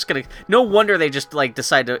 because we're just gonna... No wonder they just, like,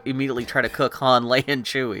 decide to immediately try to cook Han, Leia, and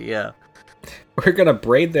Chewie, yeah. We're gonna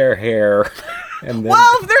braid their hair, and then...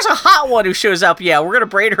 Well, if there's a hot one who shows up, we're gonna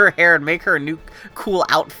braid her hair and make her a new cool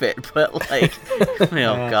outfit, but, like...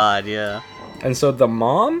 God, yeah. And so the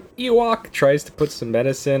mom Ewok tries to put some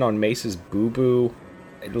medicine on Mace's boo-boo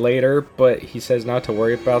later, but he says not to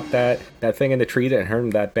worry about that. That thing in the tree didn't hurt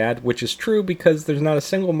him that bad, which is true because there's not a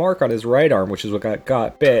single mark on his right arm, which is what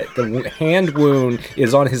got bit. The hand wound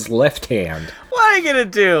is on his left hand. What are you gonna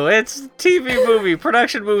do? It's a TV movie.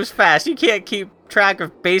 Production moves fast. You can't keep track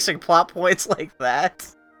of basic plot points like that.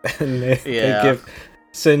 And they give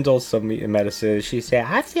Sindel some medicine. She said,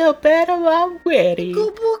 I feel better already.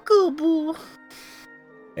 Gooble, gooble.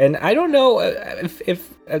 And I don't know if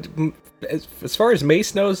as far as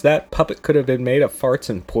Mace knows, that puppet could have been made of farts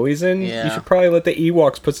and poison. Yeah. You should probably let the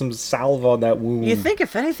Ewoks put some salve on that wound. You think,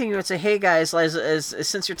 if anything, you would say, hey, guys,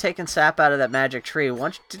 since you're taking sap out of that magic tree, why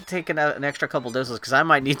don't you take an extra couple doses, because I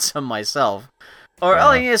might need some myself. Or,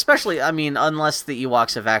 especially, I mean, unless the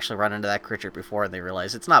Ewoks have actually run into that creature before and they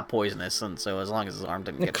realize it's not poisonous, and so as long as his arm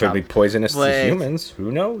didn't get It could be poisonous to humans.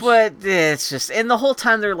 Who knows? But it's just... And the whole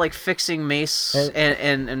time they're, like, fixing Mace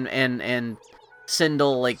and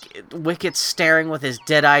Sindel, like, Wicket staring with his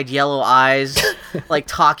dead-eyed yellow eyes, like,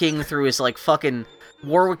 talking through his, like, fucking...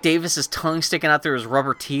 Warwick Davis's tongue sticking out through his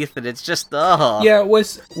rubber teeth, and it's just, ugh. Yeah,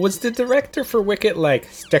 was the director for Wicket like,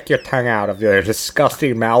 stick your tongue out of your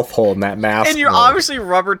disgusting mouth hole in that mask? And you're obviously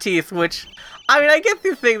rubber teeth, which, I mean, I get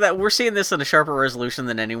the thing that we're seeing this in a sharper resolution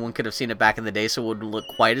than anyone could have seen it back in the day, so it wouldn't look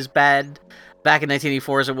quite as bad back in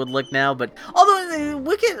 1984 as it would look now. But although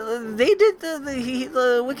Wicket, they did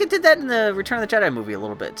the Wicket did that in the Return of the Jedi movie a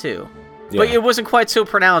little bit too. Yeah. But it wasn't quite so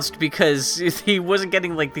pronounced because he wasn't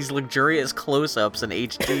getting, like, these luxurious close-ups in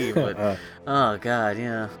HD, but... oh, God,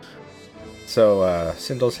 yeah. So,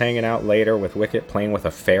 Sindel's hanging out later with Wicket playing with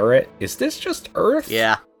a ferret. Is this just Earth?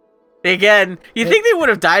 Yeah. Again, you'd think they would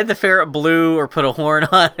have dyed the ferret blue or put a horn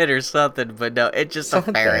on it or something, but no, it's just a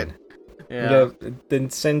ferret. Yeah. You know, then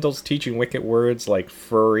Sindel's teaching Wicket words like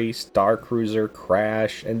furry, Star Cruiser,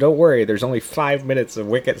 crash, and don't worry, there's only 5 minutes of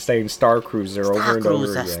Wicket saying Star Cruiser over and over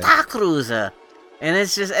again. Star Cruiser! And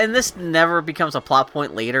it's just, and this never becomes a plot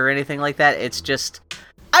point later or anything like that, it's just...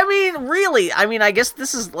 I mean, really, I guess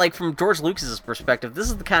this is, like, from George Lucas's perspective, this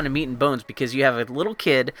is the kind of meat and bones, because you have a little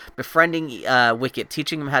kid befriending Wicket,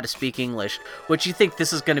 teaching him how to speak English, which you think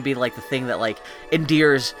this is going to be, like, the thing that, like,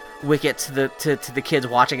 endears Wicket to the kids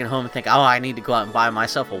watching at home and think, oh, I need to go out and buy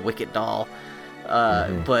myself a Wicket doll.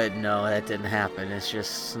 But no, that didn't happen. It's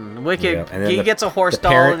just, Wicket, he gets a horse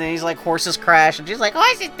doll, and then he's like, horses crash, and she's like,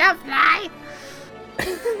 horses don't fly!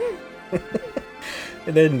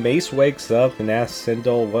 And then Mace wakes up and asks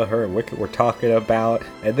Sindel what her and Wicket were talking about,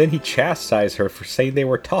 and then he chastises her for saying they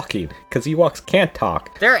were talking, because Ewoks can't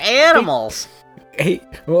talk. They're animals! Hey,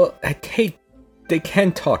 they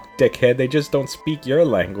can talk, dickhead, they just don't speak your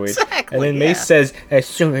language. Exactly, and then Mace says, as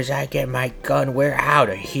soon as I get my gun, we're out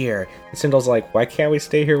of here. And Sindel's like, why can't we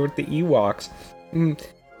stay here with the Ewoks?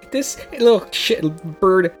 This little shit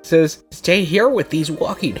bird says, stay here with these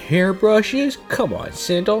walking hairbrushes? Come on,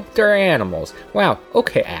 Sindel, they're animals. Wow,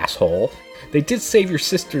 okay, asshole. They did save your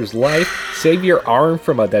sister's life, save your arm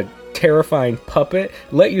from that terrifying puppet,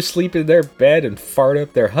 let you sleep in their bed and fart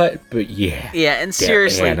up their hut, but yeah. Yeah, and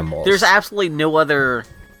seriously, animals. There's absolutely no other...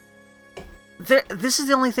 This is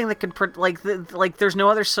the only thing that could... there's no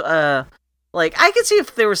other... I could see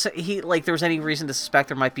if there was any reason to suspect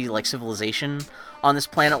there might be, like, civilization on this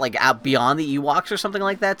planet, like, out beyond the Ewoks or something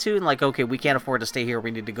like that, too. And, like, okay, we can't afford to stay here.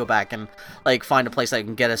 We need to go back and, like, find a place that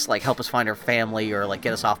can get us, like, help us find our family or, like,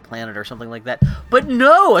 get us off planet or something like that. But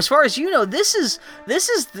no, as far as you know, this is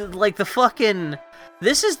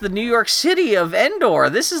the New York City of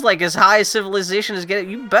Endor. This is, like, as high as civilization is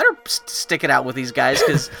getting. You better stick it out with these guys,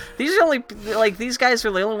 because these guys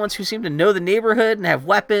are the only ones who seem to know the neighborhood and have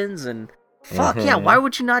weapons and... Fuck yeah! Why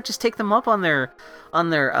would you not just take them up on their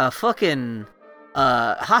fucking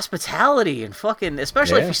hospitality and fucking,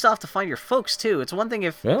 especially if you still have to find your folks too. It's one thing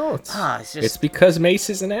if it's because Mace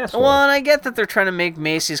is an asshole. Well, and I get that they're trying to make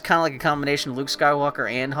Mace, he's kind of like a combination of Luke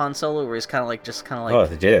Skywalker and Han Solo, where he's kind of like oh,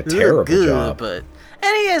 they did a terrible job. But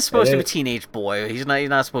and he is supposed to be a teenage boy. He's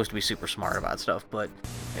not supposed to be super smart about stuff. But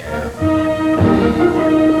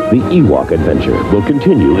the Ewok adventure will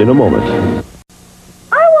continue in a moment.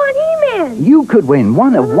 You could win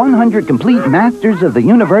one of 100 complete Masters of the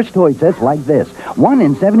Universe toy sets like this. 1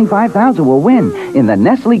 in 75,000 will win in the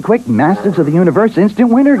Nestle Quick Masters of the Universe Instant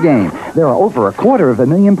Winner Game. There are over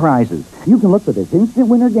 250,000 prizes. You can look for this Instant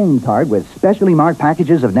Winner Game card with specially marked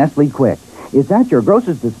packages of Nestle Quick. It's at your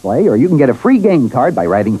grocer's display, or you can get a free game card by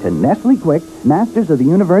writing to Nestle Quick Masters of the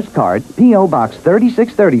Universe Card, P.O. Box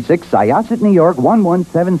 3636, Syosset, New York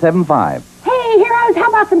 11775. Hey, heroes, how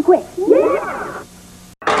about some Quick? Yeah!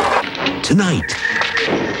 Tonight,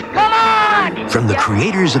 Come on! From the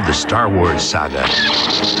creators of the Star Wars saga,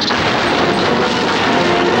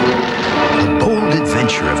 a bold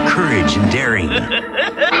adventure of courage and daring.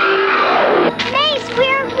 Mace,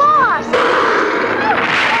 we're lost!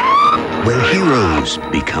 Where heroes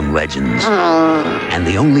become legends. And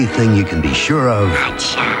the only thing you can be sure of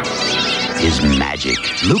is magic.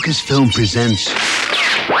 Lucasfilm presents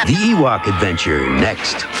The Ewok Adventure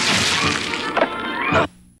next.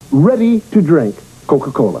 Ready to drink.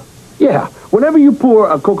 Coca-Cola. Yeah, whenever you pour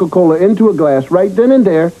a Coca-Cola into a glass right then and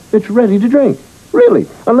there, it's ready to drink. Really,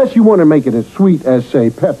 unless you want to make it as sweet as, say,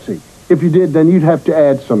 Pepsi. If you did, then you'd have to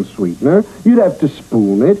add some sweetener. You'd have to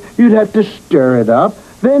spoon it. You'd have to stir it up,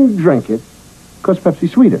 then drink it, because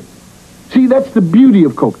Pepsi's sweeter. See, that's the beauty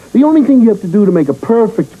of Coke. The only thing you have to do to make a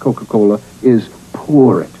perfect Coca-Cola is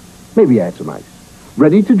pour it. Maybe add some ice.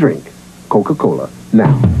 Ready to drink. Coca-Cola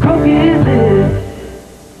now. Coke is it.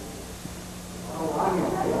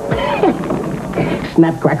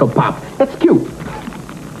 Snap, crackle, pop. That's cute.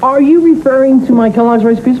 Are you referring to my Kellogg's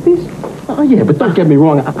Rice Krispies? Oh, yeah, but don't get me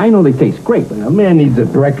wrong. I know they taste great, but a man needs a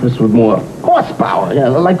breakfast with more horsepower,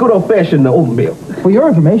 like good old-fashioned oatmeal. For your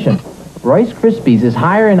information, Rice Krispies is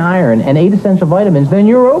higher in iron and 8 essential vitamins than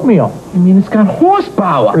your oatmeal. I mean, it's got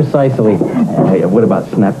horsepower. Precisely. Hey, what about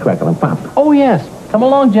Snap, crackle, and pop? Oh, yes. Come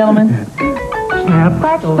along, gentlemen. Snap,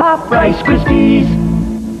 crackle, pop, Rice Krispies.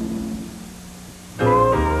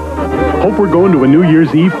 Hope we're going to a New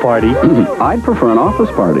Year's Eve party. I'd prefer an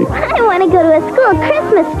office party. I want to go to a school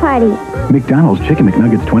Christmas party. McDonald's Chicken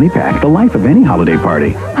McNuggets 20-pack, the life of any holiday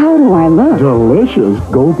party. How do I look? Delicious.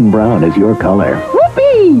 Golden brown is your color.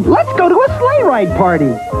 Whoopee! Let's go to a sleigh ride party.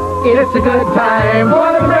 It's a good time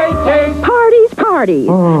for the great taste. Parties.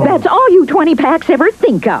 That's all you 20-packs ever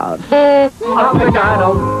think of. Of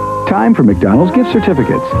McDonald's. Time for McDonald's gift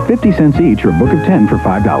certificates. 50 cents each or a book of 10 for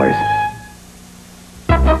 $5.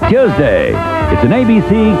 Tuesday, it's an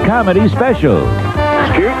ABC comedy special.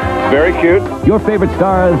 It's cute. Very cute. Your favorite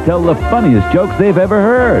stars tell the funniest jokes they've ever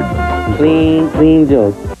heard. Clean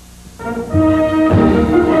joke.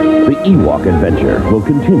 The Ewok adventure will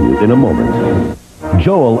continue in a moment.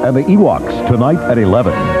 Joel and the Ewoks, tonight at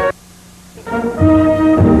 11.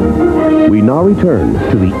 We now return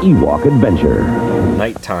to the Ewok adventure.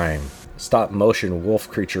 Nighttime. Stop motion wolf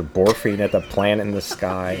creature morphing at the planet in the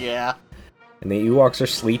sky. Yeah. And the Ewoks are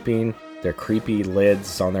sleeping, their creepy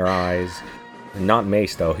lids on their eyes. Not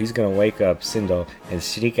Mace, though. He's gonna wake up Sindel and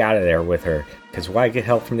sneak out of there with her. Because why get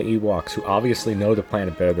help from the Ewoks, who obviously know the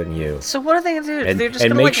planet better than you? So what are they gonna do? And, They're just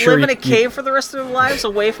gonna sure live in a cave for the rest of their lives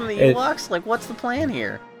away from the Ewoks? Like, what's the plan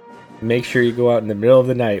here? Make sure you go out in the middle of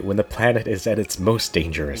the night when the planet is at its most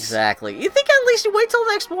dangerous. Exactly. You think at least you wait till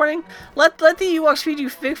the next morning, let the Ewoks feed you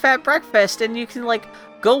big fat breakfast, and you can, like,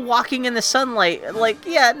 go walking in the sunlight. Like,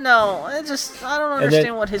 yeah, no. I don't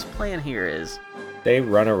understand what his plan here is. They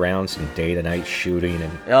run around some day-to-night shooting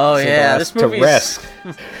and this movie's to rest.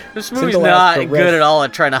 This movie's not good at all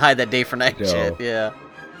at trying to hide that day-for-night shit. Yeah.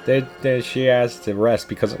 She asked to rest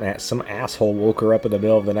because some asshole woke her up in the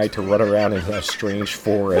middle of the night to run around in a strange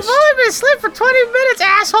forest. I've only been asleep for 20 minutes,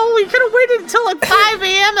 asshole. You could have waited until like 5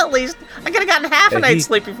 a.m. at least. I could have gotten half a night's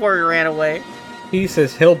sleep before we ran away. He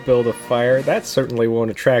says he'll build a fire. That certainly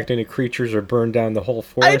won't attract any creatures or burn down the whole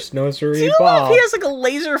forest. No siree, do you know Bob. if he has like a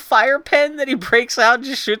laser fire pen that he breaks out and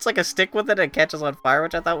just shoots like a stick with it and catches on fire,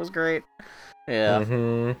 which I thought was great. Yeah.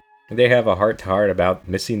 Mm-hmm. They have a heart-to-heart about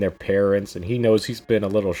missing their parents, and he knows he's been a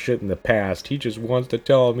little shit in the past. He just wants to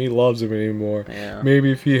tell him he loves him anymore. Yeah.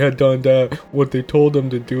 Maybe if he had done that, what they told him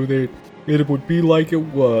to do, it would be like it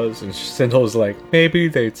was. And Sindel's like, maybe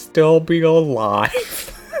they'd still be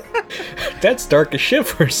alive. That's dark as shit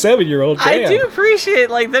for a 7-year-old. I do appreciate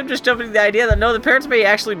like them just jumping to the idea that no, the parents may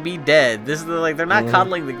actually be dead. This is like they're not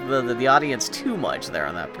coddling the audience too much there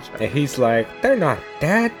on that perspective. And he's like, they're not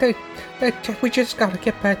dead. We just gotta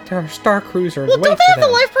get back to our Star Cruiser. Well, don't they have the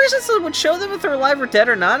life bracelets that would show them if they're alive or dead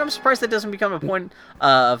or not? I'm surprised that doesn't become a point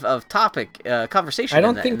of topic conversation. I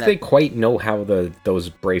don't think they quite know how those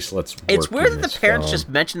bracelets work. It's weird that the parents just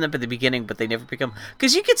mention them at the beginning, but they never become,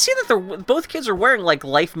 because you can see that both kids are wearing like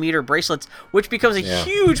life meter bracelets, which becomes a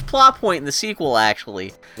huge plot point in the sequel,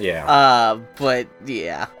 actually. Yeah. But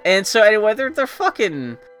yeah, and so anyway, they're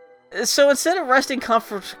fucking. So instead of resting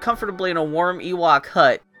comfortably in a warm Ewok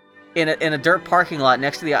hut in a dirt parking lot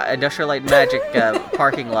next to the Industrial Light and Magic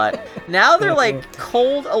parking lot, now they're like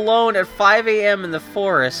cold alone at 5 a.m. in the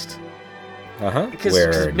forest.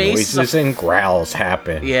 Where noises and growls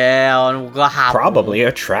happen. Yeah, and probably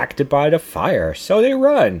attracted by the fire, so they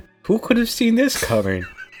run. Who could have seen this coming?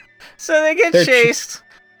 So they get chased.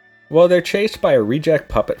 Well, they're chased by a reject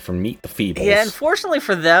puppet from Meet the Feebles. Yeah, unfortunately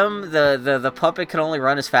for them, the puppet can only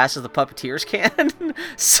run as fast as the puppeteers can.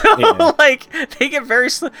 So, like, they get very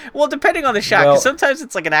well, depending on the shot, because sometimes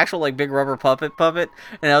it's like an actual, like, big rubber puppet,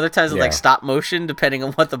 and other times it's, like, stop motion, depending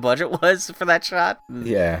on what the budget was for that shot.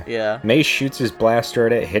 Yeah. Mace shoots his blaster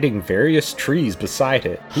at it, hitting various trees beside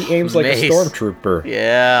it. He aims like a stormtrooper.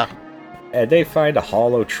 Yeah. And they find a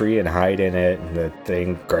hollow tree and hide in it, and the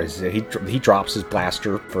thing, he drops his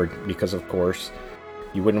blaster because of course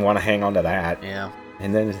you wouldn't want to hang on to that. Yeah.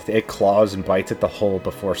 And then it claws and bites at the hole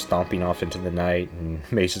before stomping off into the night. And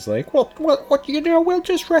Mace is like, well, what you know, we'll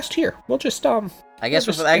just rest here. We'll just I guess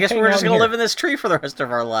we're just gonna live in this tree for the rest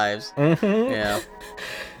of our lives. Mm-hmm. Yeah.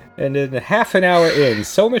 And then half an hour in,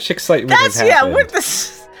 so much excitement has happened. Yeah. What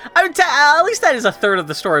this? I mean, at least that is a third of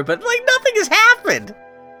the story, but like nothing has happened.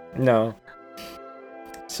 No.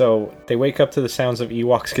 So they wake up to the sounds of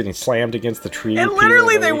Ewoks getting slammed against the tree. And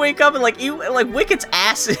literally, they wake up and like Wicket's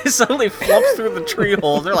ass suddenly flumps through the tree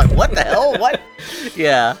hole. They're like, "What the hell? What?"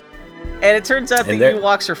 Yeah. And it turns out the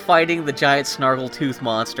Ewoks are fighting the giant Snargletooth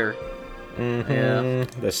monster. Mm-hmm. Yeah.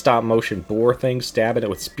 The stop motion boar thing, stabbing it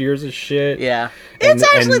with spears and shit. Yeah.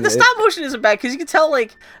 The stop motion isn't bad because you can tell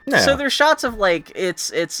so there's shots of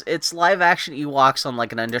it's live action Ewoks on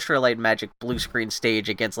like an Industrial Light and Magic blue screen stage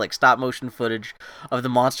against like stop motion footage of the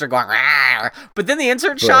monster going rawr. But then the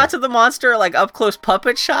insert shots of the monster are like up close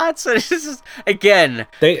puppet shots. And it's just again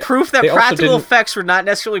proof that practical effects were not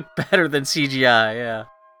necessarily better than CGI. Yeah.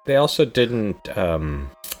 They also didn't.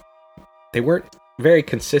 They weren't very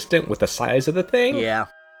consistent with the size of the thing. Yeah.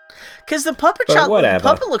 Because the puppet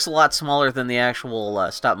looks a lot smaller than the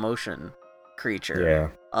actual stop motion creature. Yeah.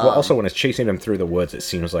 Well, also when it's chasing them through the woods, it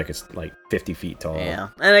seems like it's like 50 feet tall. Yeah.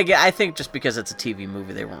 And again, I think just because it's a TV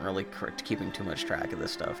movie, they weren't really keeping too much track of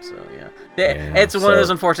this stuff. So yeah, it's one of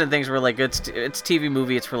those unfortunate things where like it's TV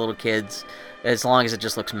movie, it's for little kids. As long as it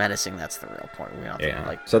just looks menacing, that's the real point.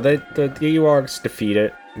 So the Ewoks defeat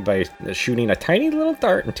it by shooting a tiny little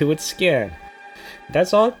dart into its skin.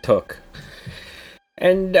 That's all it took.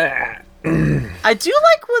 And I do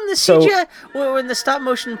like when the CGI, when the stop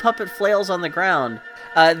motion puppet flails on the ground.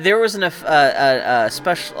 There was a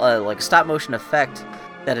special like stop motion effect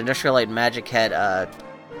that Industrial Light and Magic had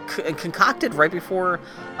concocted right before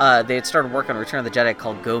they had started work on Return of the Jedi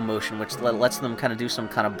called Go Motion, which lets them kind of do some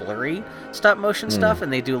kind of blurry stop motion stuff,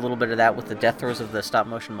 and they do a little bit of that with the death throes of the stop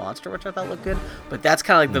motion monster, which I thought looked good. But that's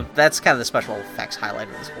kind of the special effects highlight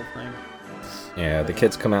of this whole thing. Yeah, the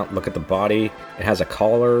kids come out and look at the body. It has a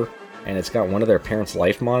collar, and it's got one of their parents'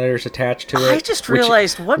 life monitors attached to it. I just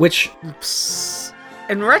realized how? Which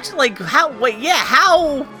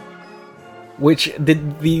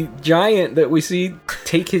the giant that we see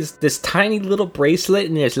take this tiny little bracelet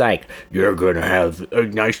and is like, you're gonna have a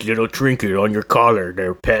nice little trinket on your collar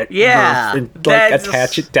there, pet. Yeah. And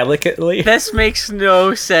attach it delicately. This makes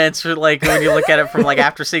no sense for like when you look at it from like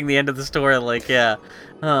after seeing the end of the story, like, yeah.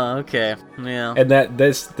 Oh, okay. Yeah. And that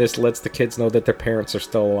this lets the kids know that their parents are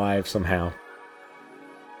still alive somehow.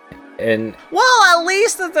 And well, at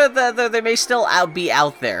least they may still be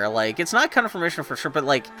out there. Like, it's not confirmation for sure, but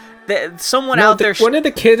like someone out there. One of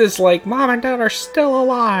the kids is like, "Mom and Dad are still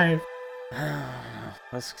alive."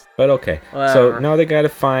 But okay, so now they gotta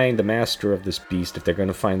find the master of this beast if they're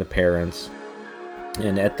gonna find the parents.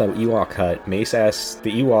 And at the Ewok hut, Mace asks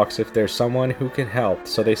the Ewoks if there's someone who can help.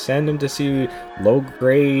 So they send him to see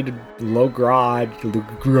Lograd,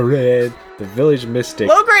 the village mystic.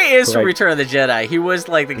 Lograd is from Return of the Jedi. He was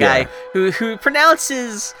like the guy who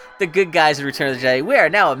pronounces the good guys in Return of the Jedi. We are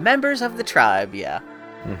now members of the tribe. Yeah.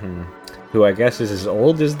 Mm-hmm. Who I guess is as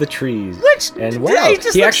old as the trees.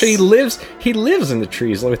 He actually lives. He lives in the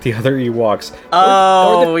trees with the other Ewoks.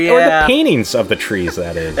 Or the paintings of the trees.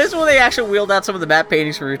 That is. This is when they actually wheeled out some of the map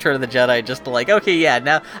paintings from Return of the Jedi, just to like, okay, yeah,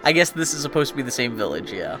 now I guess this is supposed to be the same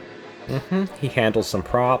village, yeah. Mm-hmm. He handles some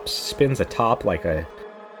props, spins a top like a,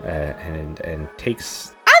 and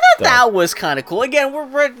takes. I thought that was kind of cool. Again,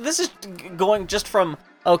 this is going just from.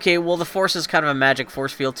 Okay, well, the Force is kind of a magic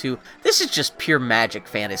force field, too. This is just pure magic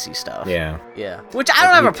fantasy stuff. Yeah. Yeah. Which I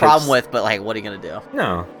don't have a problem with, but, like, what are you going to do?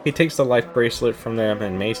 No. He takes the life bracelet from them,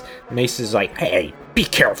 and Mace is like, hey, be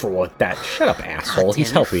careful with that. Shut up, asshole.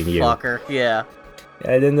 He's helping you. Fucker. Yeah.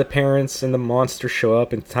 And then the parents and the monster show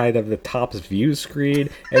up inside of the top's view screen,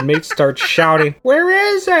 and Mace starts shouting, "Where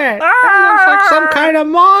is it? It looks like some kind of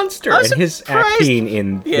monster!" And his acting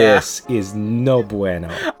in this is no bueno.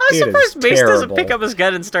 I'm surprised Mace doesn't pick up his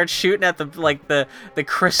gun and start shooting at the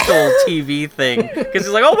crystal TV thing, because he's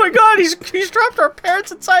like, "Oh my god, he's trapped our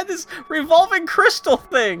parents inside this revolving crystal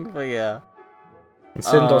thing." But yeah. And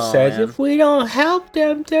Cindel says, "If we don't help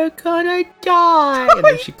them, they're gonna die." And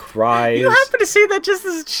then she cries. You happen to see that just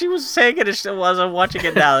as she was saying it as I'm watching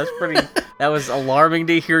it now. That was alarming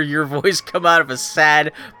to hear your voice come out of a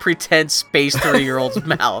sad, pretend space 30-year-old's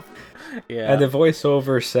mouth. Yeah. And the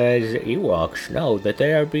voiceover says, "Ewoks know that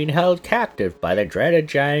they are being held captive by the dreaded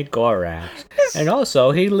giant Gorax. And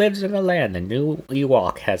also, he lives in a land the new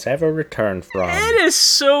Ewok has ever returned from. It is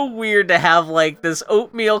so weird to have, like, this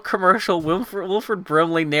oatmeal commercial Wilford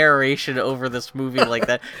Brimley narration over this movie like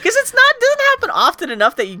that. Because it doesn't happen often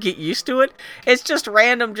enough that you get used to it. It's just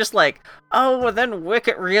random, just like, oh, and then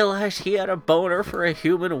Wicket realized he had a boner for a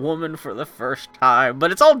human woman for the first time.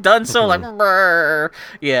 But it's all done so, like, brrr.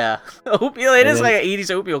 Yeah. Oatmeal, it is like an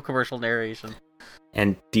 80s oatmeal commercial narration.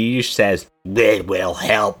 And Deej says, "They will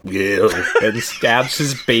help you," and stabs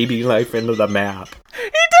his baby knife into the map. He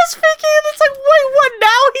does speak it. It's like, wait, what? Now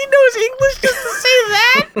he knows English just to say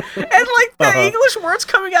that? And like the English words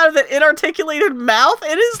coming out of that inarticulated mouth,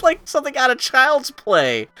 it is like something out of Child's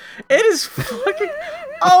Play. It is fucking.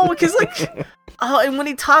 Oh, because like, and when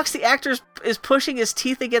he talks, the actor is pushing his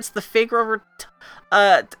teeth against the fake rubber.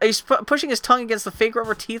 He's pushing his tongue against the fake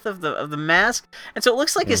rubber teeth of the mask, and so it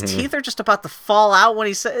looks like his teeth are just about to fall out when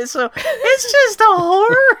he says. So it's just a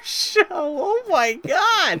horror show. Oh my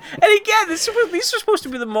god! And again, these are supposed to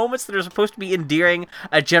be the moments that are supposed to be endearing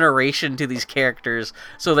a generation to these characters,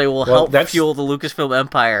 so they will help fuel the Lucasfilm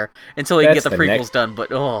empire until they can get the prequels done. But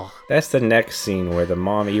that's the next scene where the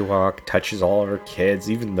mom Ewok touches all of her kids,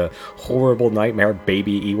 even the horrible nightmare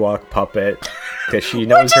baby Ewok puppet, because she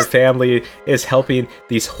knows her family is helping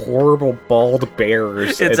these horrible bald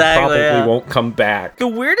bears and probably won't come back. The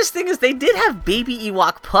weirdest thing is they did have baby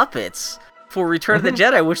Ewok puppets for Return of the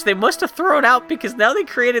Jedi, which they must have thrown out because now they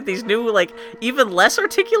created these new, like, even less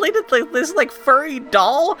articulated, like, this, like, furry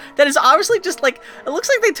doll that is obviously just, like, it looks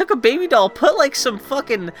like they took a baby doll, put, like, some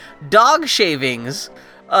fucking dog shavings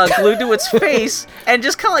glued to its face, and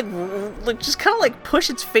just kind of like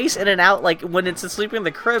push its face in and out, like, when it's sleeping in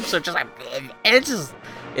the crib, so just like, and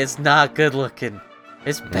it's not good looking.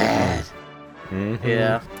 It's bad. Mm-hmm.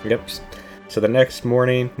 Yeah. Yep. So the next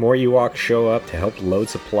morning, more Ewoks show up to help load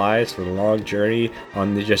supplies for the long journey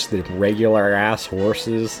on just the regular ass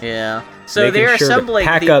horses. Yeah. So they're assembling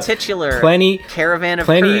the titular caravan of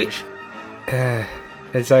courage.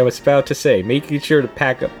 As I was about to say, making sure to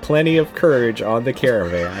pack up plenty of courage on the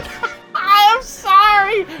caravan. I'm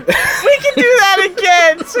sorry. We can do that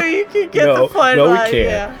again, so you can get the fun. No, we can't.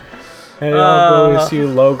 Yeah. And I'll go see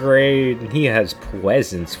Lograde, and he has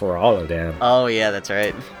presents for all of them. Oh yeah, that's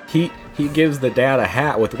right. He gives the dad a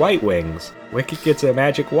hat with white wings. Wicket gets a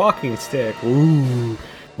magic walking stick. Ooh.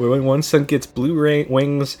 When one son gets blue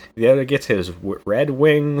wings, the other gets his red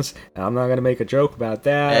wings. I'm not going to make a joke about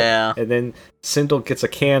that. Yeah. And then Sindel gets a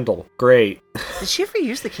candle. Great. Did she ever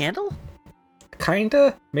use the candle?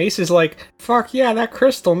 Kinda. Mace is like, fuck yeah, that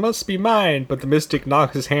crystal must be mine. But the Mystic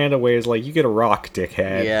knocks his hand away. Is like, you get a rock,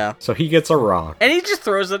 dickhead. Yeah. So he gets a rock. And he just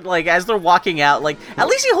throws it, like, as they're walking out. Like, at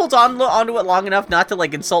least he holds onto it long enough not to,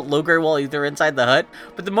 like, insult Logray while they're inside the hut.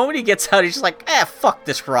 But the moment he gets out, he's just like, fuck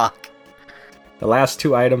this rock. The last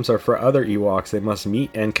two items are for other Ewoks they must meet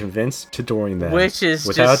and convince to join them. Which is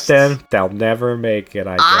without them, they'll never make it,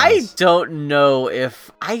 I guess. I don't know if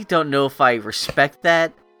I respect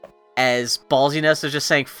that as ballsiness of just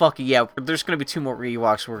saying, fuck it, yeah, there's going to be two more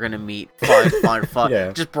Ewoks we're going to meet. Fine.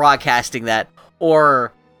 Yeah. Just broadcasting that.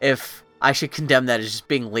 Or if I should condemn that as just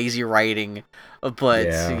being lazy writing. But,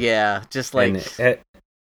 yeah just like...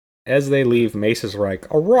 As they leave, Mace is like,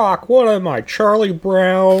 a rock? What am I, Charlie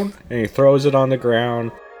Brown? And he throws it on the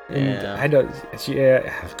ground. And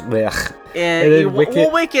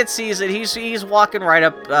Wicket sees it. He's walking right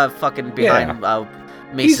up fucking behind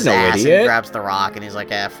Mace's ass idiot. And grabs the rock, and he's like,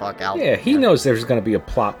 fuck out. Yeah, he knows there's going to be a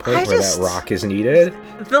plot point where that rock is needed.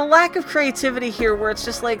 The lack of creativity here, where it's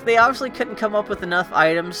just like, they obviously couldn't come up with enough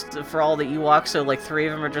items for all the Ewoks, so like 3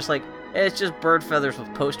 of them are just like, it's just bird feathers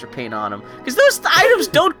with poster paint on them. Because those items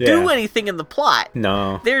don't do anything in the plot.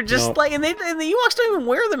 No. They're just like, and the Ewoks don't even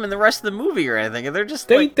wear them in the rest of the movie or anything. They're just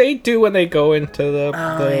they do when they go into the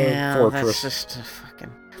fortress. That's just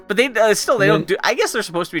fucking... But they don't do... I guess they're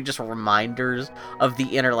supposed to be just reminders of the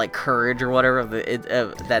inner, like, courage or whatever of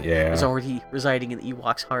that is already residing in the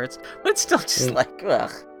Ewoks' hearts. But it's still just like,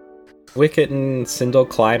 ugh. Wicket and Sindel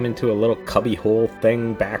climb into a little cubby hole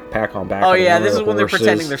thing, backpack on back. Oh yeah, this is when they're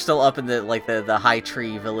pretending they're still up in the high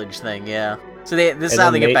tree village thing. Yeah. So this is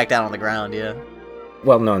how they get back down on the ground. Yeah.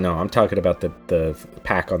 Well, no, I'm talking about the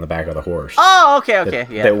pack on the back of the horse. Oh, okay,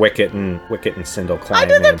 yeah. That Wicket and Sindel climb. I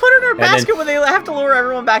did they put it in a basket when they have to lower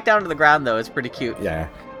everyone back down to the ground though. It's pretty cute. Yeah.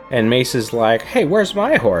 And Mace is like, "Hey, where's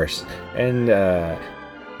my horse?" And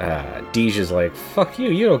Deej is like, fuck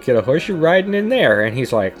you don't get a horse, you're riding in there. And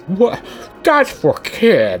he's like, what? That's for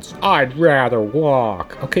kids. I'd rather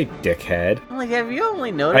walk. Okay, dickhead. I'm like, have you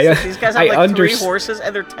only noticed that these guys have 3 horses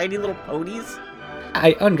and they're tiny little ponies?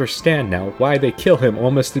 I understand now why they kill him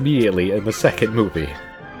almost immediately in the second movie.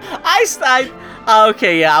 I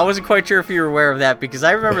Okay, yeah, I wasn't quite sure if you were aware of that, because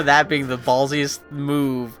I remember that being the ballsiest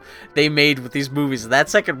move they made with these movies. In that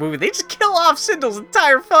second movie, they just kill off Sindel's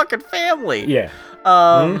entire fucking family. Yeah.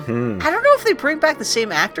 I don't know if they bring back the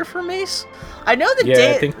same actor for Mace. I know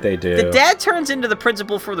the I think they do. The dad turns into the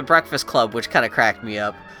principal from the Breakfast Club, which kind of cracked me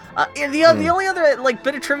up. The only other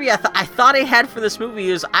bit of trivia I thought I had for this movie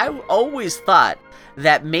is I always thought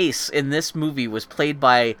that Mace in this movie was played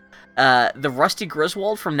by the Rusty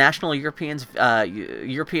Griswold from National Lampoon's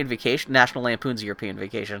European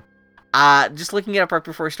Vacation. Just looking it up right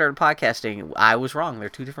before we started podcasting, I was wrong. They're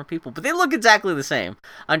two different people, but they look exactly the same.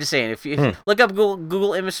 I'm just saying, if you look up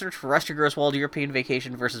Google image search for Rusty Griswold European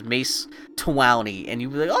Vacation versus Mace Townley, and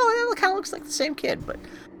you'll be like, oh, it kind of looks like the same kid, but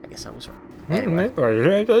I guess I was wrong. Anyway.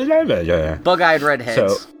 Bug-eyed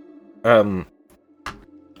redheads. So,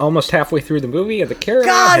 almost halfway through the movie, and the caravan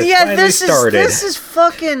God, has finally started. This is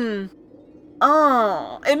fucking...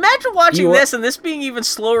 Oh, imagine watching this and this being even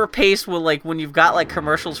slower paced with when you've got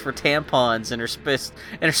commercials for tampons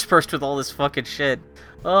interspersed with all this fucking shit.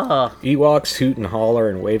 Oh. Ewoks hoot and holler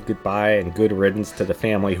and wave goodbye and good riddance to the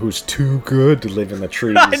family who's too good to live in the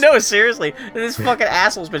trees. I know, seriously. This fucking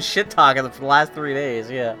asshole's been shit talking for the last 3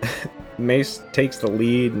 days, yeah. Mace takes the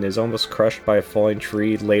lead and is almost crushed by a falling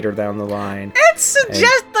tree later down the line. It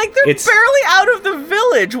suggests they're barely out of the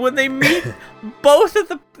village when they meet both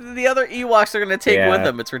of the other Ewoks they're going to take with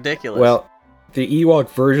them. It's ridiculous. Well, the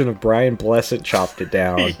Ewok version of Brian Blessed chopped it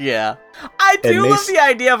down. Yeah. I do love the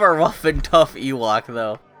idea of a rough and tough Ewok,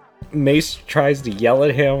 though. Mace tries to yell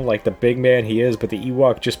at him like the big man he is, but the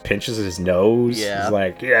Ewok just pinches his nose. Yeah. He's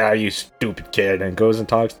like, yeah, you stupid kid, and goes and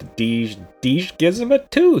talks to Deej. Deej gives him a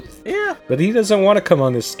tooth. Yeah. But he doesn't want to come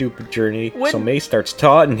on this stupid journey, so Mace starts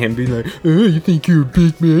taunting him, being like, oh, you think you're a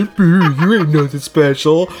big man? You ain't nothing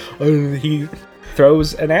special. He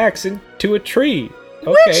throws an axe into a tree.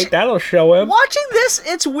 Okay, that'll show him. Watching this,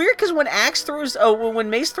 it's weird because when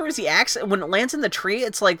Mace throws the axe, when it lands in the tree,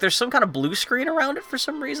 it's like there's some kind of blue screen around it for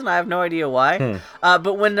some reason. I have no idea why.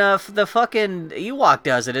 But when the fucking Ewok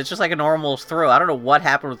does it, it's just like a normal throw. I don't know what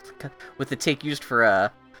happened with the take used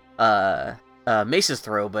for Mace's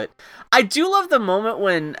throw, but I do love the moment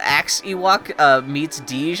when Axe Ewok meets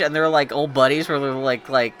Deej and they're like old buddies, where they're like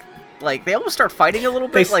they almost start fighting a little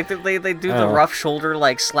bit. They do the rough shoulder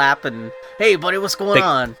slap and, hey buddy, what's going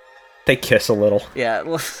on? They kiss a little.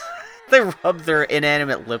 Yeah, they rub their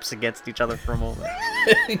inanimate lips against each other for a moment.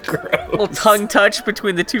 Gross. A little tongue touch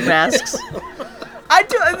between the two masks. I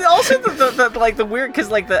do. Also, the weird, because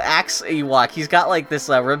the Axe Ewok, he's got this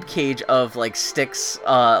rib cage of sticks,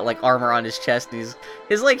 armor on his chest. And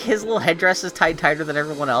his little headdress is tied tighter than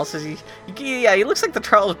everyone else's. He looks like the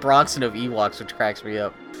Charles Bronson of Ewoks, which cracks me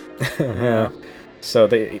up. Yeah. So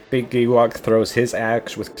the big Ewok throws his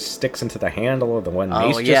axe with sticks into the handle of the one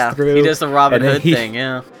Mace just threw. He does the Robin Hood thing,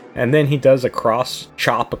 yeah. And then he does a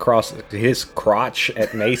chop across his crotch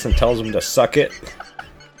at Mace and tells him to suck it.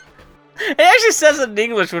 It actually says it in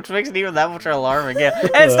English, which makes it even that much alarming, yeah.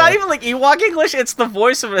 And it's not even Ewok English, it's the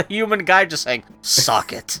voice of a human guy just saying,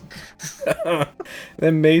 suck it.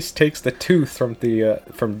 Then Mace takes the tooth from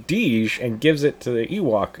Deej and gives it to the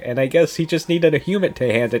Ewok, and I guess he just needed a human to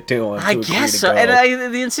hand it to him. I guess so,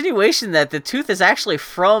 and the insinuation that the tooth is actually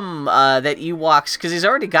from that Ewok's, because he's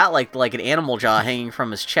already got like an animal jaw hanging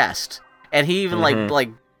from his chest, and he even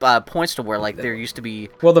points to where there used to be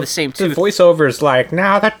the same tooth. The voiceover is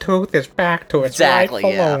now the tooth is back to its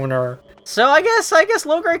rightful owner. So I guess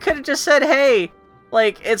Logray could have just said, hey,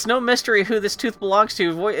 it's no mystery who this tooth belongs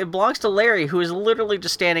to. It belongs to Larry, who is literally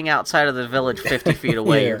just standing outside of the village 50 feet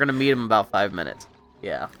away. You're gonna meet him in about 5 minutes.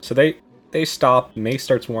 Yeah. So they stop. Mace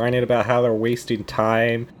starts whining about how they're wasting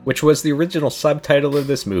time, which was the original subtitle of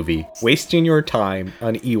this movie, Wasting Your Time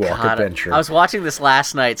on Ewok Adventure. I was watching this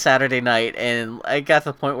last night, Saturday night, and I got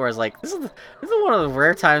to the point where I was like, this is one of the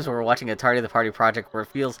rare times where we're watching a Tardy the Party project where it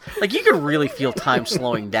feels like you can really feel time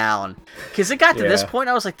slowing down. Because it got to this point,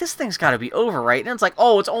 I was like, this thing's got to be over, right? And it's like,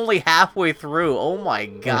 oh, it's only halfway through. Oh my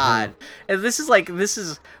god. And this is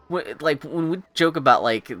when we joke about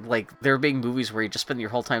there being movies where you just spend your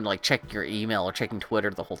whole time checking your email or checking Twitter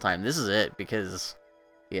the whole time. This is it, because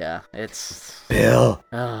it's Bill.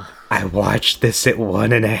 I watched this at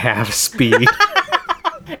 1.5 speed.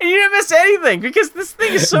 And you didn't miss anything because this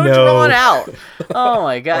thing is so drawn out. Oh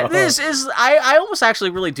my god. This is I almost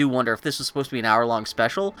actually really do wonder if this was supposed to be an hour-long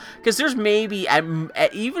special, because there's maybe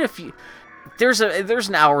even if you there's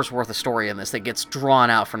an hour's worth of story in this that gets drawn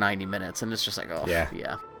out for 90 minutes, and it's just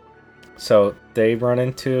yeah. So they run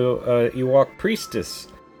into a Ewok priestess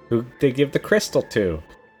who they give the crystal to.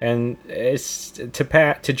 And it's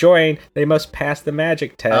to join, they must pass the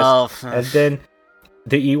magic test. And then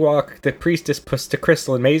the Ewok, the priestess, puts the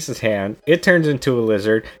crystal in Mace's hand. It turns into a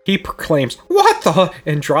lizard. He proclaims, "What the?"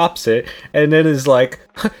 and drops it. And then is like,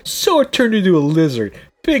 "So it turned into a lizard.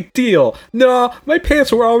 Big deal. No, my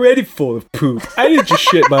pants were already full of poop. I didn't just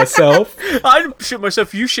shit myself." I didn't shit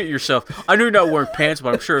myself. You shit yourself. I know you're not wearing pants,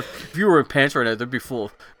 but I'm sure if you were wearing pants right now, they'd be full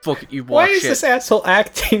of fucking Ewok shit. Why is this asshole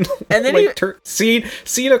acting and then like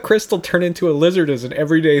seeing a crystal turn into a lizard is an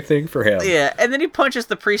everyday thing for him? Yeah, and then he punches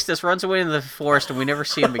the priestess, runs away into the forest, and we never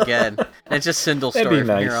see him again. And it's just Sindel's That'd story be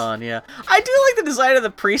from nice. here on, yeah. I do like the design of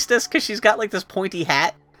the priestess, because she's got, like, this pointy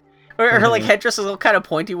hat. Her like, headdress is all kind of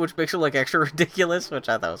pointy, which makes her, like, extra ridiculous, which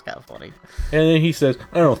I thought was kind of funny. And then he says,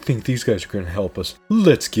 "I don't think these guys are going to help us.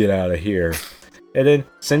 Let's get out of here." And then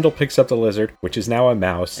Sindel picks up the lizard, which is now a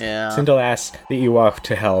mouse. Yeah. Sindel asks the Ewok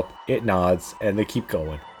to help. It nods, and they keep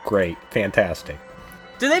going. Great. Fantastic.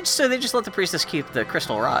 So they just let the priestess keep the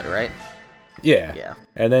crystal rod, right? Yeah. Yeah.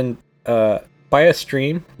 And then, by a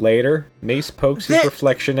stream, later, Mace pokes his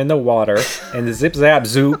reflection in the water, and the Zip Zap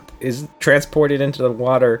Zoop is transported into the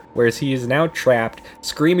water, whereas he is now trapped,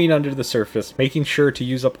 screaming under the surface, making sure to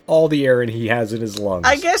use up all the air he has in his lungs.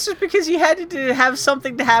 I guess it's because you had to have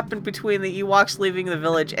something to happen between the Ewoks leaving the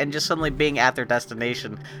village and just suddenly being at their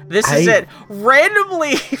destination. This is it.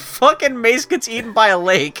 Randomly, fucking Mace gets eaten by a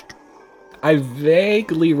lake. I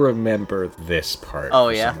vaguely remember this part. Oh,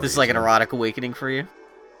 yeah? This is like an erotic awakening for you?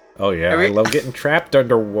 Oh, yeah. I love getting trapped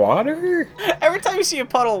underwater. Every time you see a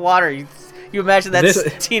puddle of water, you imagine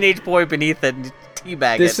that teenage boy beneath it and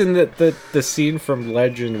teabag This it. in the scene from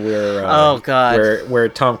Legend where oh god, where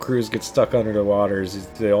Tom Cruise gets stuck under the waters is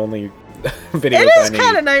the only video. It is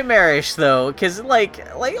kind of nightmarish though, because like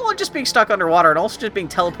just being stuck underwater and also just being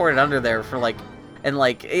teleported under there for like. And,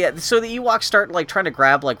 like, yeah, so the Ewoks start, like, trying to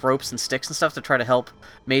grab, like, ropes and sticks and stuff to try to help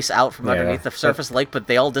Mace out from underneath the surface lake, but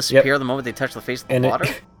they all disappear the moment they touch the face of the water.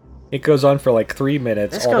 It goes on for, like, 3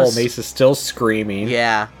 minutes, although Mace is still screaming.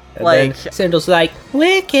 Yeah. And then Sindel's like,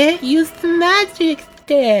 "Wicket, use the magic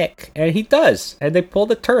stick!" And he does. And they pull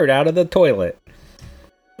the turd out of the toilet.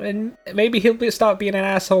 And maybe he'll stop being an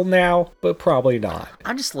asshole now, but probably not.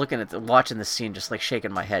 I'm just looking at watching the scene, just, like,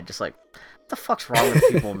 shaking my head, just like... What the fuck's wrong with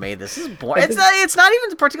people who made this? This is boring. It's not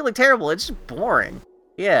even particularly terrible. It's just boring.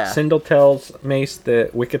 Yeah. Sindel tells Mace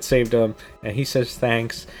that Wicket saved him, and he says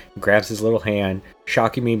thanks, grabs his little hand,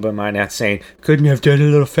 shocking me by not saying, "Couldn't you have done it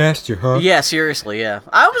a little faster, huh?" Yeah, seriously, yeah.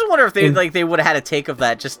 I always wonder if they would have had a take of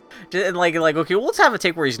that, just like okay, well, let's have a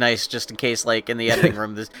take where he's nice, just in case, like, in the editing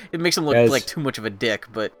room, it makes him look like too much of a dick,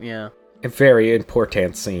 but yeah. A very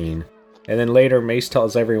important scene. And then later, Mace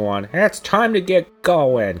tells everyone, "It's time to get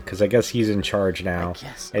going," because I guess he's in charge now.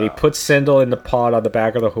 And he puts Sindel in the pod on the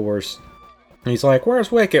back of the horse. And he's like,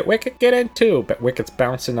 "Where's Wicket? Wicket, get in too!" But Wicket's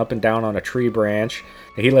bouncing up and down on a tree branch.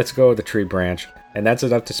 And he lets go of the tree branch. And that's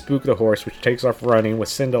enough to spook the horse, which takes off running with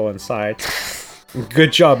Sindel inside.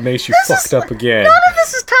 Good job, Mace, you fucked up again. None of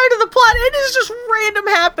this is tied to the plot. It is just random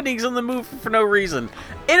happenings in the movie for no reason.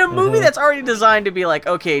 In a movie that's already designed to be like,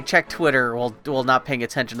 okay, check Twitter while not paying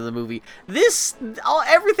attention to the movie.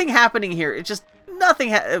 Everything happening here, it's just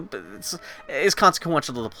nothing is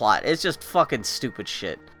consequential to the plot. It's just fucking stupid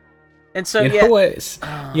shit. And so you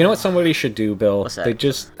know what somebody should do, Bill? What's that? They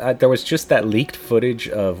just there was just that leaked footage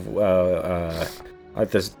of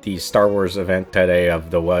the Star Wars event today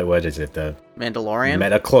of the what is it, the Mandalorian?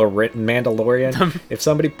 Mandalorian. If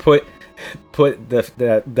somebody put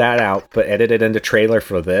that out, but edited in the trailer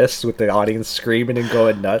for this with the audience screaming and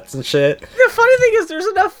going nuts and shit. The funny thing is, there's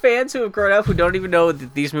enough fans who have grown up who don't even know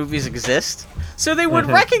that these movies exist, so they would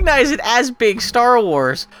recognize it as being Star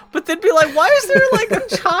Wars, but they'd be like, "Why is there like a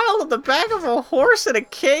child on the back of a horse in a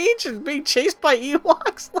cage and being chased by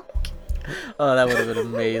Ewoks?" Like, oh, that would have been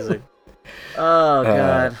amazing. Oh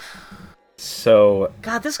god. So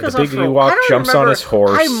God, this goes the big on for. Ewok jumps on his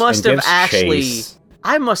horse. I must and have gives actually. chase.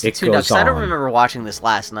 I must have tuned out because I don't remember watching this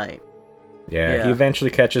last night. Yeah, he eventually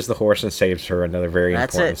catches the horse and saves her. Another very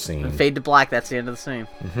important scene. And fade to black. That's the end of the scene.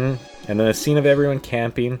 And then a scene of everyone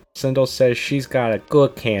camping. Sindel says she's got a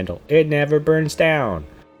good candle. It never burns down.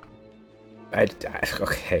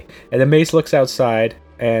 Okay. And then Mace looks outside,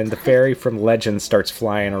 and the fairy from Legend starts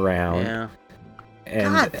flying around. Yeah.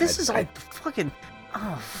 And God, this is all fucking.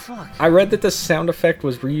 Oh fuck. I read that the sound effect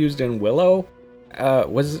was reused in Willow.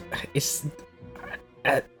 Was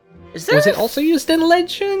it also used in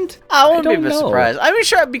Legend? I wouldn't be surprised. I mean,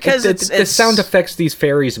 sure, because it's the sound effects these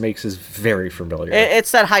fairies makes is very familiar.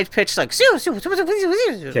 It's that high pitched like.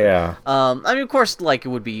 Yeah. I mean, of course, like it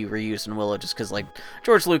would be reused in Willow, just because like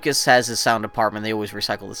George Lucas has his sound department. They always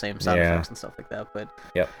recycle the same sound effects and stuff like that. But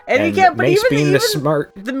and again, but even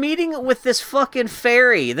the meeting with this fucking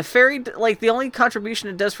fairy, the fairy, like the only contribution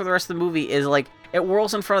it does for the rest of the movie is like It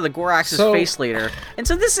whirls in front of the Gorax's face later. And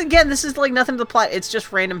so this is like nothing to the plot. It's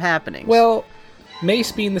just random happenings. Well,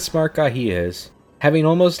 Mace, being the smart guy he is, having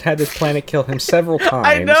almost had this planet kill him several times,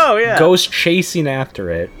 I know, yeah. goes chasing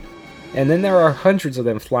after it. And then there are hundreds of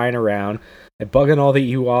them flying around and bugging all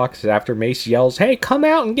the Ewoks after Mace yells, "Hey, come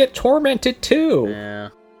out and get tormented too!" Yeah.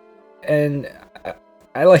 And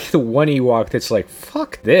I like the one Ewok that's like,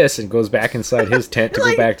 "Fuck this," and goes back inside his tent to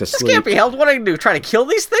go back to sleep. This can't be helped. What are I gonna do? Try to kill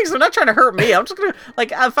these things? They're not trying to hurt me. I'm just gonna,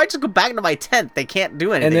 like, if I just go back into my tent, they can't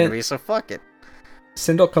do anything to me, so fuck it.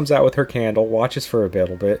 Sindel comes out with her candle, watches for a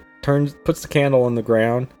little bit, puts the candle on the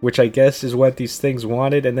ground, which I guess is what these things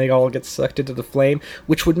wanted, and they all get sucked into the flame,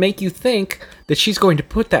 which would make you think that she's going to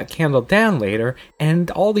put that candle down later, and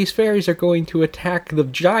all these fairies are going to attack the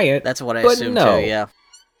giant. That's what I assumed too, yeah.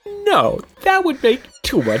 No, that would make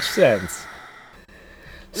too much sense.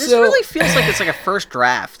 This really feels like it's like a first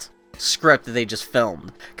draft script that they just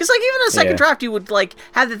filmed. Because, like, even in a second draft, you would, like,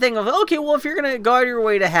 have the thing of, okay, well, if you're going to go out of your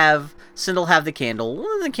way to have Sindel have the candle, well,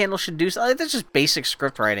 then the candle should do something. That's just basic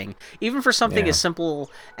script writing. Even for something as simple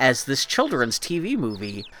as this children's TV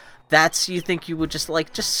movie, you think you would just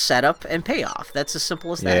set up and pay off. That's as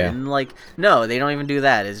simple as that. Yeah. And, like, no, they don't even do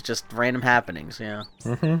that. It's just random happenings, yeah.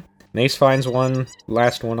 Mm-hmm. Mace finds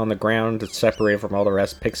last one on the ground that's separated from all the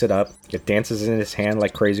rest, picks it up, it dances in his hand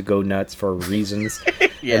like crazy go nuts for reasons.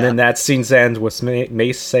 Yeah. And then that scene ends with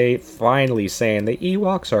Mace finally saying the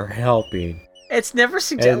Ewoks are helping. It's never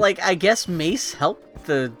suggested, like, I guess Mace helped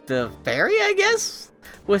the fairy, I guess?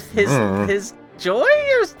 With his joy?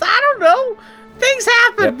 Or I don't know. Things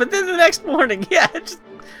happen, but then the next morning,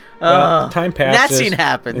 time passes. That scene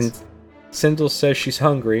happens. And Sindel says she's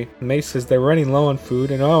hungry. Mace says they're running low on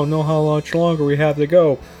food, and I don't know how much longer we have to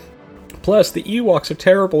go. Plus, the Ewoks are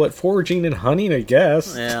terrible at foraging and hunting, I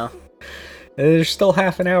guess. Yeah. And there's still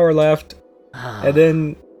half an hour left. And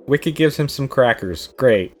then Wicket gives him some crackers.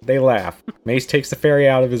 Great. They laugh. Mace takes the fairy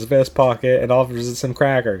out of his vest pocket and offers it some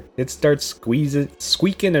cracker. It starts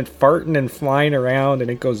squeaking and farting and flying around,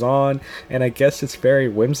 and it goes on. And I guess it's very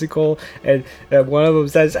whimsical. And one of them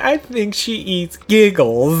says, "I think she eats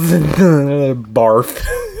giggles." Barf.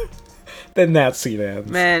 Then that scene ends.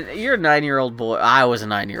 Man, you're a 9-year-old boy. I was a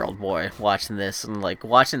 9-year-old boy watching this, and like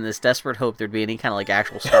watching this desperate hope there'd be any kind of like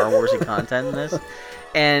actual Star Warsy content in this.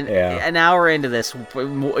 And an hour into this,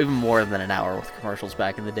 even more than an hour with commercials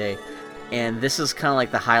back in the day, and this is kind of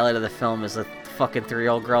like the highlight of the film is the fucking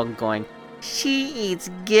 3-year-old girl going, "She eats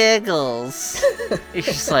giggles." It's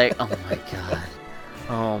just like, oh my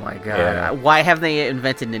god. Yeah. Why haven't they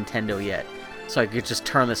invented Nintendo yet? So I could just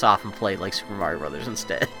turn this off and play like Super Mario Brothers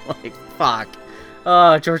instead. Like, fuck.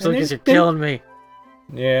 Oh, George Lucas, you're killing me.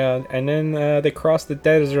 Yeah, and then they cross the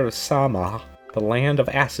desert of Sama, the land of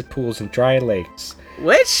acid pools and dry lakes.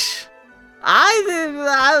 Which,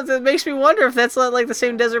 that makes me wonder if that's not like the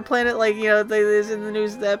same desert planet, like, you know, is in the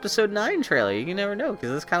news, the episode 9 trailer. You can never know, because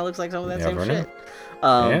this kind of looks like some of that same shit.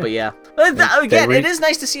 But yeah. Again, it is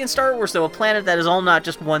nice to see in Star Wars, though, a planet that is all not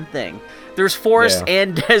just one thing. There's forests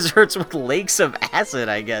and deserts with lakes of acid,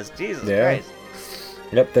 I guess. Jesus Christ.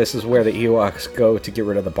 Yep, this is where the Ewoks go to get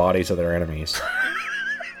rid of the bodies of their enemies.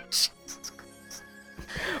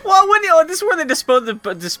 Well, this is where they dispose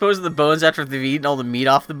of the bones after they've eaten all the meat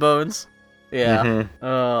off the bones. Yeah.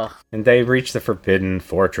 Mm-hmm. And they reach the forbidden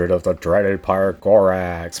fortress of the dreaded pirate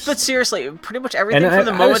Gorax. But seriously, pretty much everything from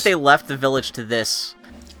the moment they left the village to this,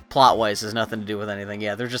 plot-wise, has nothing to do with anything.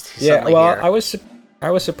 Yeah, they're just suddenly here. I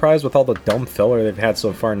was surprised with all the dumb filler they've had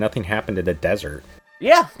so far. Nothing happened in the desert.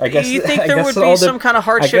 Yeah, I guess you think there would be some kind of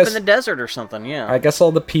hardship in the desert or something, yeah. I guess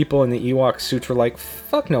all the people in the Ewok suits were like,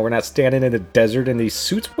 fuck no, we're not standing in the desert in these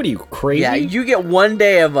suits. What are you, crazy? Yeah, you get one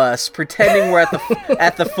day of us pretending we're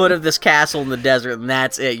at the foot of this castle in the desert, and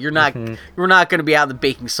that's it. You're not going to be out in the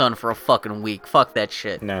baking sun for a fucking week. Fuck that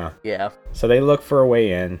shit. No. Yeah. So they look for a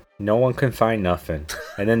way in. No one can find nothing.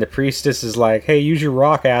 And then the priestess is like, hey, use your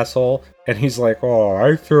rock, asshole. And he's like, oh,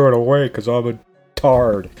 I threw it away because I'm a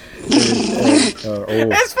tard.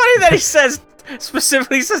 It's funny that he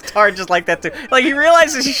specifically says tard just like that too. Like, he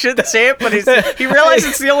realizes he shouldn't say it, but he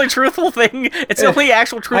realizes it's the only truthful thing. It's the only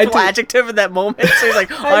actual truthful adjective in that moment. So he's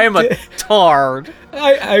like, I am a tard.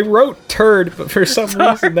 I wrote turd, but for some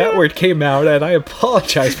reason that word came out, and I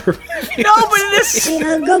apologize for refusing. No,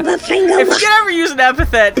 but if you can ever use an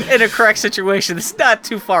epithet in a correct situation, it's not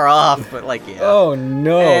too far off. But like, yeah. Oh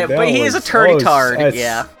no! But he is a turdy tard.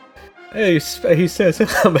 Yeah. He says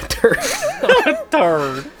I'm a turd.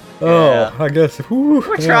 Turd. Oh, yeah. I guess.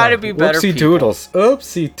 We're trying to be better Oopsie people. doodles.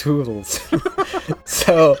 Oopsie doodles.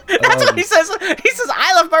 So that's what he says. He says,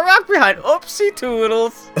 "I left my rock behind." Oopsie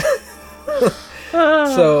doodles.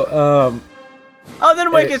 So Oh,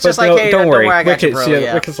 then Wicket's just like, hey, don't worry, I got you, bro.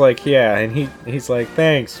 Wicket's like, yeah, and he's like,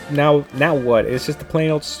 thanks. Now what? It's just a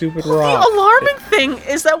plain old stupid rock. The alarming thing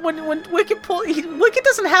is that when Wicket Wicket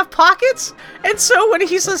doesn't have pockets, and so when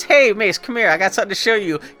he says, hey, Mace, come here, I got something to show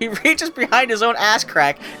you, he reaches behind his own ass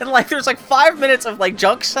crack, and like there's like 5 minutes of like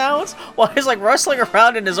junk sounds while he's like rustling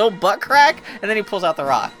around in his own butt crack, and then he pulls out the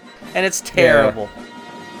rock, and it's terrible. Yeah.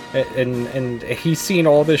 And he's seen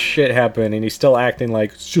all this shit happen, and he's still acting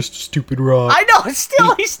like it's just a stupid rock. I know, he's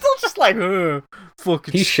still just like,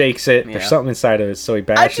 fucking. He shakes it. Yeah. There's something inside of it, so he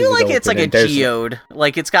bashes it. I do like it's like a geode,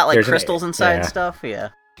 like it's got like crystals inside and stuff. Yeah.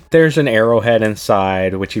 There's an arrowhead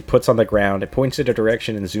inside, which he puts on the ground. It points in a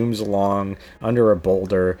direction and zooms along under a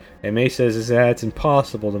boulder. And Mace says it's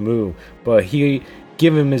impossible to move, but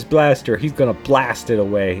give him his blaster, he's gonna blast it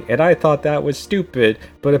away. And I thought that was stupid,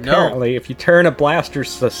 but apparently if you turn a blaster's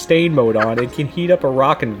sustain mode on, it can heat up a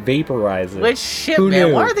rock and vaporize it. Which shit, Who man,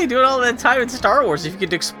 knew? Why are they doing all that time in Star Wars if you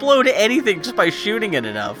could explode anything just by shooting it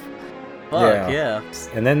enough? Fuck, yeah.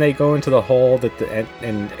 And then they go into the hole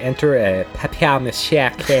and enter a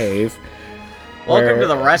papier-mâché cave. Welcome to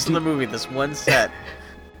the rest of the movie, this one set.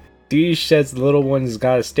 Deej says the little one's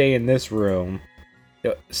gotta stay in this room.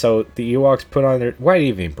 So the Ewoks put on their... Why did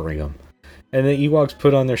you even bring them? And the Ewoks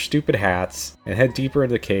put on their stupid hats and head deeper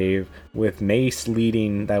into the cave, with Mace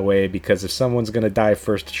leading that way because if someone's going to die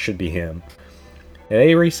first, it should be him. And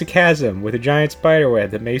they reach the chasm with a giant spiderweb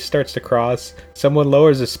that Mace starts to cross. Someone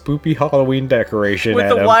lowers a spoopy Halloween decoration at him.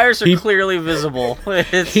 With the wires are clearly visible.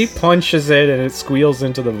 He punches it and it squeals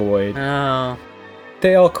into the void. Oh.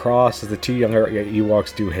 They all cross as the two younger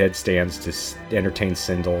Ewoks do headstands to entertain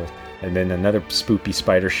Sindel. And then another spoopy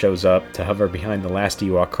spider shows up to hover behind the last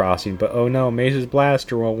Ewok crossing, but oh no, Mace's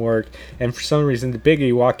blaster won't work, and for some reason the big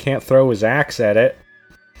Ewok can't throw his axe at it.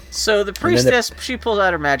 So the priestess, she pulls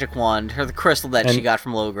out her magic wand, or the crystal that she got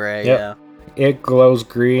from Logray, yeah. It glows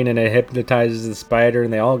green and it hypnotizes the spider,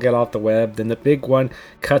 and they all get off the web. Then the big one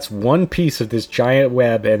cuts one piece of this giant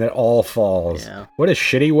web and it all falls. Yeah. What a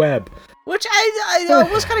shitty web. Which I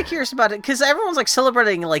was kind of curious about it, because everyone's like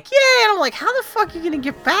celebrating, like, yeah, and I'm like, how the fuck are you gonna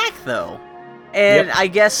get back, though? And I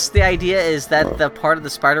guess the idea is that the part of the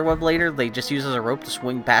spider web later, they just use as a rope to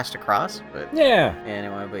swing past across. But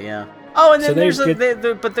anyway, but yeah. Oh, and then there's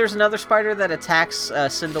another spider that attacks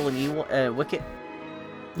Sindel and Wicket.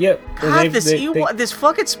 Yep. God, this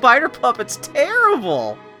fucking spider puppet's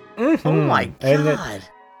terrible. Mm-hmm. Oh my god.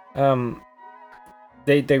 And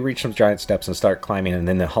They reach some giant steps and start climbing, and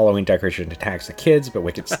then the Halloween decoration attacks the kids, but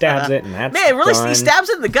Wicket stabs it, and that's he stabs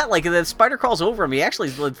it in the gut, like the spider crawls over him. He actually,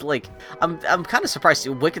 like, I'm kind of surprised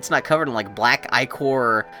Wicket's not covered in like black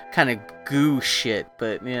ichor kind of goo shit,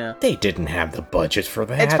 but yeah. They didn't have the budget for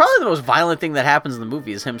that. It's probably the most violent thing that happens in the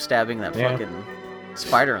movie is him stabbing that fucking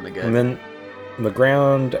spider in the gut. And then on the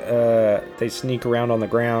ground, they sneak around on the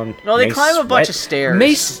ground. No, they climb a bunch of stairs.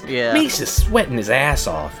 Mace is sweating his ass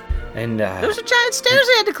off. And those are giant stairs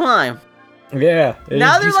they had to climb. Yeah.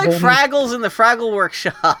 Now they're like Fraggles in the Fraggle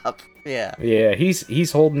workshop. Yeah. Yeah,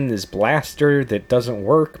 he's holding his blaster that doesn't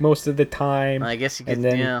work most of the time. I guess you could,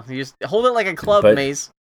 you just hold it like a club,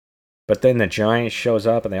 Mace. But then the giant shows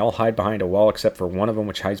up and they all hide behind a wall except for one of them,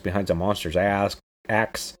 which hides behind a monster's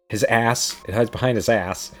axe. His ass. It hides behind his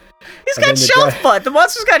ass. He's got shelf butt. The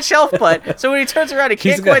monster's got shelf butt. So when he turns around, he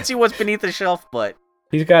can't quite see what's beneath the shelf butt.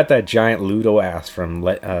 He's got that giant Ludo ass from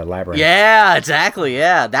Labyrinth. Yeah, exactly.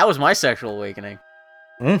 Yeah, that was my sexual awakening.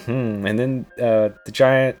 Mm-hmm. And then the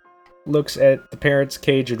giant looks at the parents'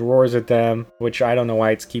 cage and roars at them, which I don't know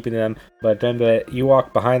why it's keeping them. But then the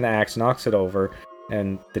Ewok behind the axe knocks it over,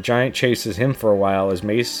 and the giant chases him for a while as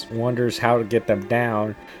Mace wonders how to get them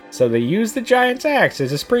down. So they use the giant's axe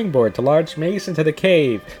as a springboard to launch Mace into the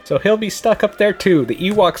cave. So he'll be stuck up there too. The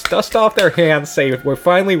Ewoks dust off their hands, say we're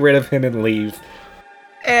finally rid of him, and leave.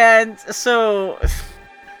 And so this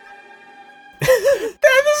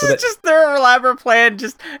is just their elaborate plan.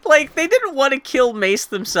 Just like they didn't want to kill Mace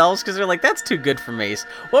themselves because they're like, that's too good for Mace.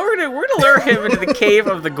 Well, we're gonna lure him into the cave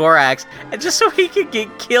of the Gorax, and just so he can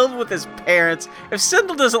get killed with his parents. If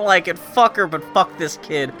Sindel doesn't like it, fuck her, but fuck this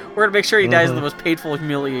kid. We're gonna make sure he dies in the most painful,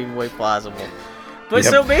 humiliating way possible. But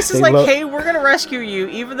so Mace is like, hey, we're gonna rescue you,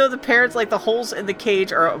 even though the parents, like the holes in the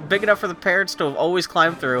cage are big enough for the parents to have always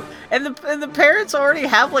climbed through, and the parents already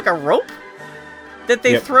have like a rope that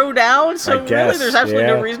they throw down. So really, there's absolutely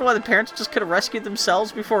no reason why the parents just could have rescued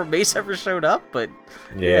themselves before Mace ever showed up. But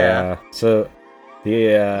so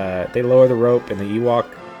they lower the rope, and the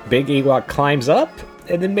big Ewok climbs up.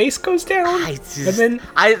 And then Mace goes down. I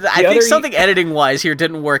think something editing wise here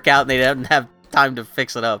didn't work out, and they didn't have time to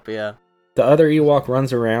fix it up. Yeah. The other Ewok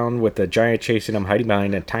runs around with the giant chasing him, hiding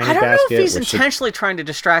behind a tiny basket. I don't know if he's intentionally trying to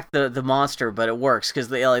distract the monster, but it works because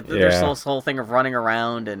there's this whole thing of running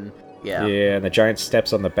around and yeah. Yeah, and the giant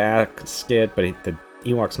steps on the basket, but the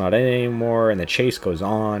Ewok's not in it anymore, and the chase goes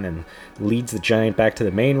on and leads the giant back to the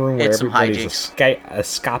main room where everybody's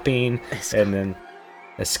escaping, and then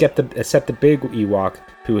except the big Ewok,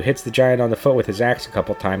 who hits the giant on the foot with his axe a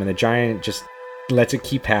couple times, and the giant just lets it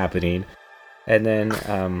keep happening, and then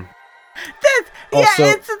also,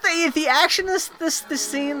 it's the action this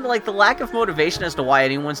scene, like the lack of motivation as to why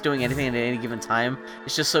anyone's doing anything at any given time,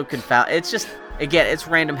 it's just so confounding. It's just, again, it's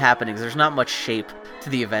random happenings. There's not much shape to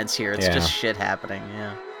the events here. It's just shit happening.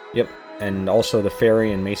 Yeah. Yep. And also the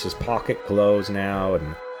fairy in Mace's pocket glows now,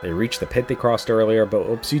 and they reach the pit they crossed earlier, but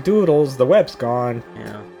oopsie doodles, the web's gone.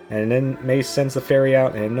 Yeah. And then Mace sends the fairy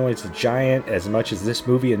out and annoys the giant as much as this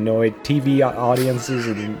movie annoyed TV audiences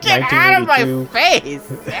in 1982. Get out of my face!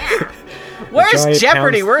 Where's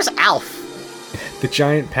Jeopardy? Where's Alf? The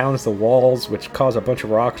giant pounds the walls, which cause a bunch of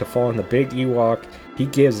rock to fall on the big Ewok. He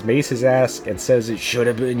gives Mace his ass and says it should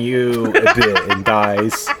have been you a bit and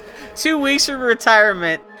dies. 2 weeks from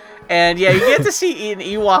retirement. And yeah, you get to see an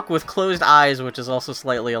Ewok with closed eyes, which is also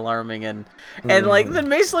slightly alarming. And like, then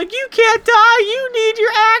Mace's like, you can't die. You need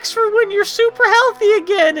your axe for when you're super healthy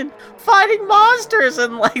again and fighting monsters.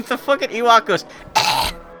 And like, the fucking Ewok goes,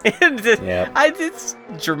 and it's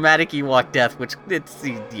dramatic Ewok death, which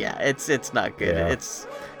it's not good.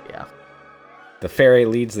 Yeah. The fairy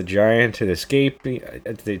leads the giant to the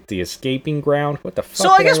escaping ground. What the fuck? So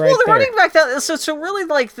I guess they're running back that. So really,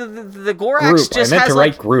 like the Gorax just has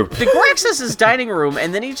like group. The Gorax has his dining room,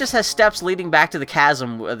 and then he just has steps leading back to the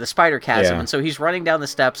chasm, the spider chasm, and so he's running down the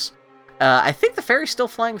steps. I think the fairy's still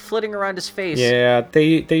flitting around his face. Yeah,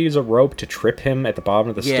 they use a rope to trip him at the bottom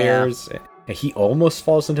of the stairs. And he almost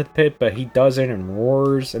falls into the pit, but he doesn't and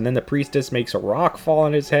roars. And then the priestess makes a rock fall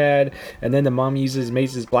on his head. And then the mom uses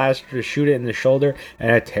Mace's blaster to shoot it in the shoulder.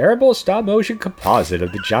 And a terrible stop-motion composite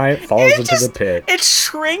of the giant falls into the pit. It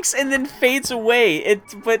shrinks and then fades away.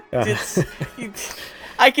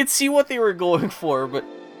 I could see what they were going for, but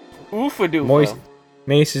oofa-doofa.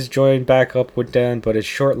 Mace is joined back up with them, but it's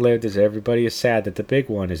short-lived as everybody is sad that the big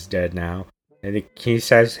one is dead now. And he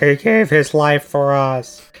says, he gave his life for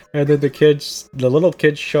us. And then the little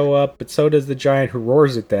kids show up, but so does the giant who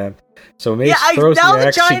roars at them. So Mace throws now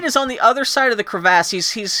the giant is on the other side of the crevasse.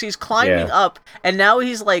 He's climbing up, and now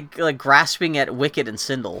he's like grasping at Wicket and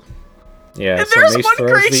Sindel. Yeah, and there's one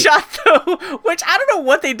great shot though, which I don't know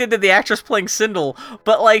what they did to the actress playing Sindel,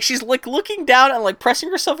 but like she's like looking down and like pressing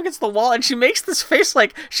herself against the wall, and she makes this face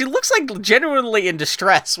like she looks like genuinely in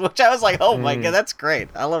distress, which I was like, oh my god, that's great.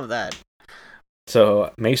 I love that.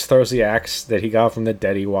 So Mace throws the axe that he got from the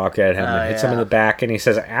dead Ewok at him and hits him in the back, and he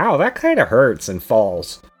says, ow, that kind of hurts, and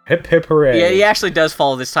falls. Hip hip hooray. Yeah, he actually does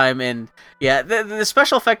fall this time, and yeah, the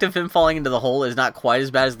special effect of him falling into the hole is not quite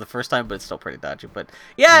as bad as the first time, but it's still pretty dodgy. But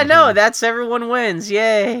yeah, no, that's everyone wins.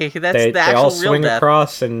 Yay. That's the actual real death. They all swing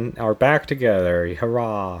across and are back together.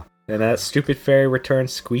 Hurrah. And that stupid fairy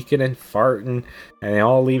returns squeaking and farting, and they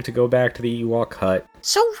all leave to go back to the Ewok hut.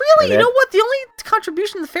 So really, you know what? The only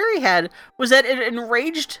contribution the fairy had was that it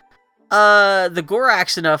enraged the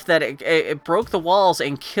Gorax enough that it broke the walls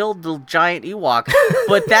and killed the giant Ewok.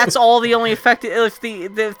 But that's all the only effect. If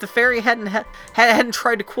the fairy hadn't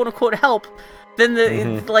tried to quote unquote help, then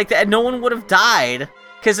no one would have died.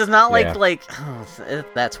 Because it's not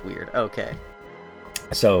that's weird. Okay.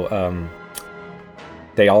 So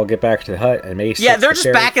they all get back to the hut, and Mace. Yeah, they're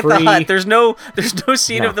just back at the hut. There's no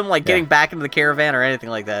scene of them getting back into the caravan or anything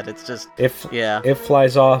like that. It's just It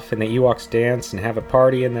flies off, and the Ewoks dance and have a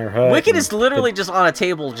party in their hut. Wicket is literally just on a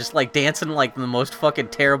table, just like dancing like the most fucking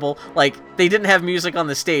terrible. Like they didn't have music on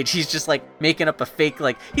the stage. He's just like making up a fake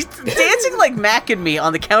he's dancing like Mac and Me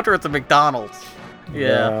on the counter at the McDonald's.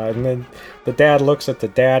 Yeah, and then the dad looks at the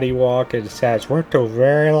dad Ewok and says, "We're two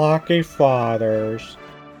very lucky fathers."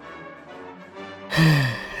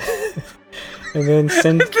 And then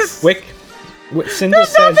Sindel says,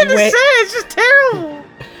 nothing to say, it's just terrible.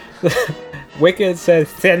 Wicket says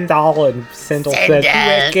Sindel, and Sindel says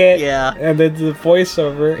Wicket. Yeah. And then the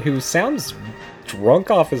voiceover, who sounds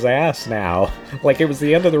drunk off his ass now, like it was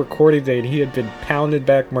the end of the recording day and he had been pounding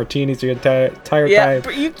back martinis the entire time.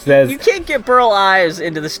 But you can't get Burl Ives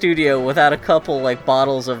into the studio without a couple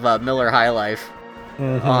bottles of Miller High Life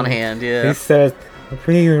on hand. Yeah. He says,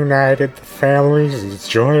 reunited the families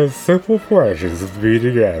enjoy the simple pleasures of being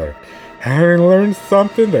together, having learned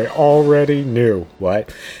something they already knew.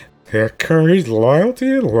 What? That courage,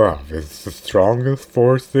 loyalty, and love is the strongest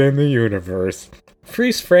force in the universe.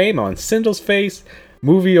 Freeze frame on Sindel's face,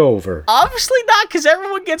 Movie over. Obviously not, because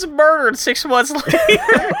everyone gets murdered 6 months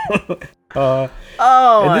later. Oh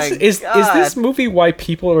my God. Is this God. movie why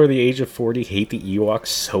people over the age of 40 hate the Ewoks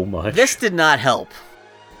so much? This did not help.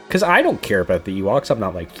 Because I don't care about the Ewoks. I'm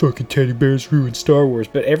not like, fucking teddy bears ruined Star Wars.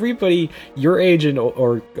 But everybody your age and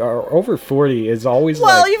or over 40 is always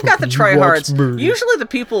Well, like, you've got the "Fucking tryhards. Ewoks murdered." Usually the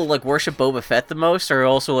people like worship Boba Fett the most are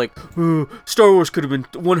also like, Star Wars could have been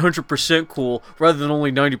 100% cool rather than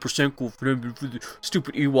only 90% cool for them, for the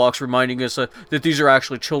stupid Ewoks reminding us that these are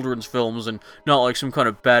actually children's films and not like some kind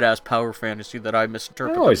of badass power fantasy that I I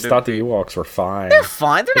misinterpreted. always them thought to the be." Ewoks were fine. They're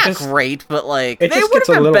fine. They're It not just- great, but like it they just would gets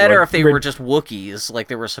have a been little, better like, if they were just Wookiees, like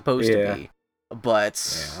they were supposed Yeah. to be.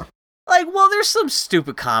 But like, well, there's some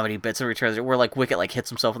stupid comedy bits in Return of the where like Wicket like hits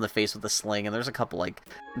himself in the face with a sling, and there's a couple like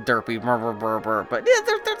derpy brr, but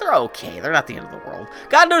yeah, they're okay. They're not the end of the world.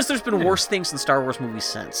 God knows there's been worse things in Star Wars movies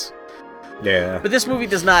since. Yeah. But this movie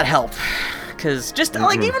does not help. Because just,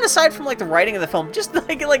 like, even aside from, like, the writing of the film, just,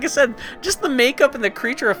 like I said, just the makeup and the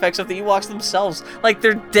creature effects of the Ewoks themselves, like,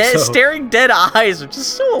 their staring dead eyes are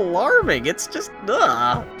just so alarming. It's just,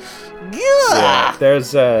 ugh. Yeah,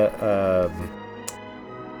 there's a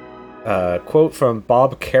quote from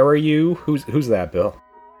Bob Carayu. Who's that, Bill?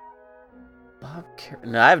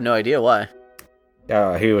 No, I have no idea why.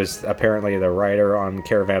 He was apparently the writer on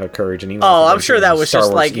Caravan of Courage, and he I'm sure that was Star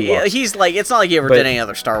just Wars like Ewoks. he's like it's not like he ever But- did any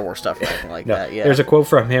other Star Wars stuff or anything like No, that. Yeah, there's a quote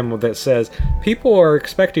from him that says, "People are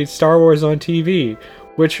expecting Star Wars on TV,"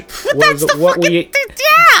 which was what we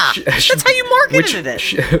that's how you marketed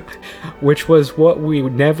it. which was what we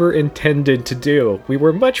never intended to do. We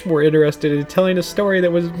were much more interested in telling a story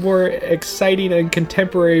that was more exciting and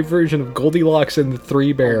contemporary version of Goldilocks and the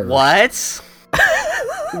Three Bears. What?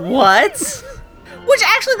 What? Which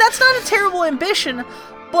actually, that's not a terrible ambition.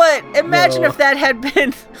 But imagine No. if that had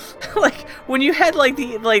been like when you had like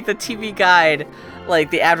the TV guide, like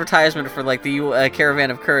the advertisement for like the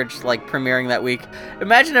Caravan of Courage like premiering that week.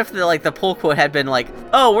 Imagine if the pull quote had been like,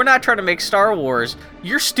 "Oh, we're not trying to make Star Wars.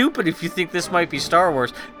 You're stupid if you think this might be Star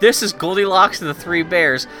Wars. This is Goldilocks and the Three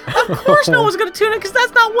Bears." Of course, no one's gonna tune in because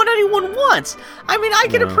that's not what anyone wants. I mean, I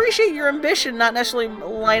can appreciate your ambition not necessarily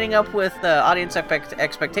lining up with audience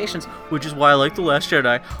expectations, which is why I like The Last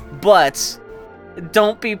Jedi, but.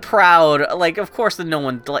 Don't be proud. Like, of course, no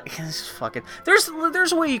one like fucking. There's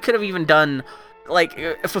a way you could have even done,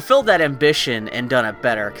 like, fulfilled that ambition and done it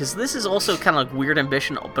better. Because this is also kind of like weird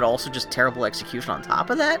ambition, but also just terrible execution on top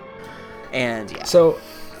of that. And yeah, So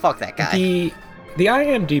fuck that guy. The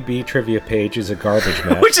IMDb trivia page is a garbage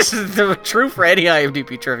mess. Which is the true for any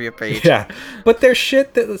IMDb trivia page. Yeah, but there's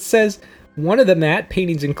shit that says one of the matte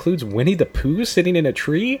paintings includes Winnie the Pooh sitting in a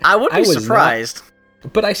tree. I would be was surprised.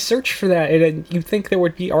 But I searched for that, and you'd think there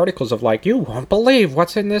would be articles of like, you won't believe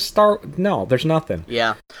what's in this Star. No, there's nothing.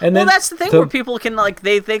 Yeah. And well, then that's the thing where people can like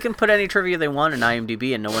they can put any trivia they want in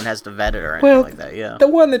IMDb and no one has to vet it or anything like that. Yeah. The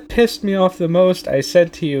one that pissed me off the most, I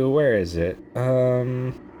said to you, where is it?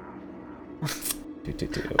 I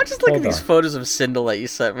just look at these photos of Sindel that you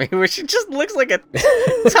sent me, where she just looks like a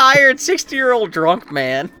tired 60-year-old drunk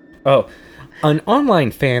man. Oh, an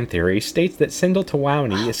online fan theory states that Sindel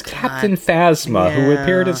Tawani is Captain Phasma, who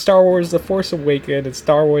appeared in Star Wars The Force Awakens and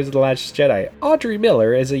Star Wars The Last Jedi. Audrey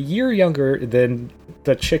Miller is a year younger than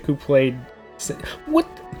the chick who played... What?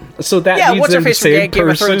 So that means what's her they're the face from same Game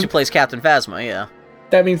of Thrones person? who plays Captain Phasma, yeah.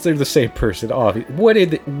 That means they're the same person. Oh, what are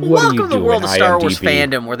you Welcome to the doing, world of Star Wars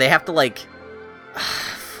IMDb? fandom, where they have to, like...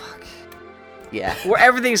 fuck. Yeah, where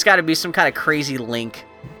everything's got to be some kind of crazy link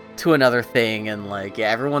to another thing, and, like, yeah,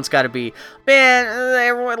 everyone's got to be... Man,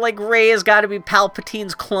 everyone, like, Rey has got to be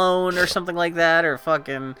Palpatine's clone or something like that, or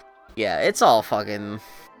fucking... Yeah, it's all fucking...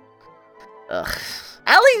 Ugh.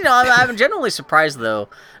 At least, I'm genuinely surprised, though,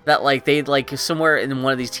 that, like, they, like, somewhere in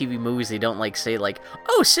one of these TV movies, they don't, like, say, like,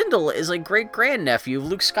 oh, Sindel is, like, great-grandnephew of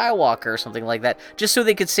Luke Skywalker or something like that, just so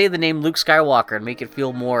they could say the name Luke Skywalker and make it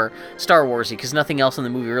feel more Star Wars-y, because nothing else in the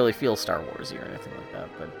movie really feels Star Wars-y or anything like that,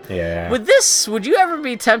 but... Yeah. With this, would you ever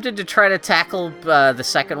be tempted to try to tackle the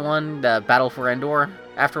second one, the Battle for Endor,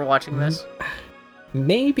 after watching this?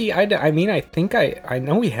 Maybe. I mean, I think I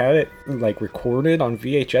know we had it, like, recorded on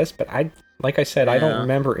VHS, but like I said, I don't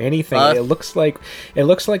remember anything. It looks like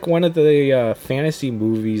one of the fantasy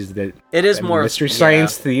movies that it is more Mystery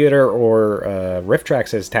Science Theater or Riff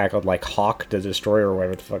Tracks has tackled, like Hawk the Destroyer or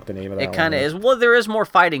whatever the fuck the name of that. It kind of is. Well, there is more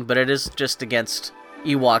fighting, but it is just against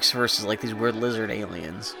Ewoks versus like these weird lizard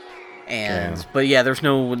aliens. And but yeah, there's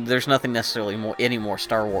nothing necessarily any more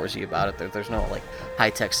Star Warsy about it. There's no like high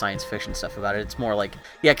tech science fiction stuff about it. It's more like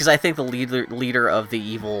because I think the leader of the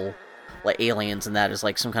evil like aliens and that is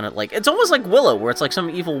like some kind of like it's almost like Willow, where it's like some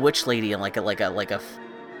evil witch lady and like a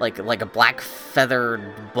like a black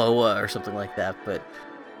feathered boa or something like that. But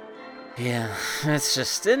yeah,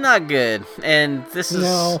 it's not good. And this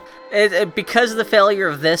is because of the failure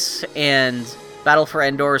of this and Battle for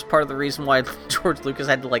Endor is part of the reason why George Lucas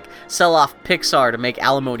had to like sell off Pixar to make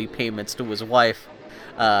alimony payments to his wife.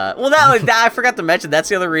 I forgot to mention that's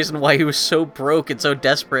the other reason why he was so broke and so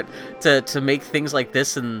desperate to make things like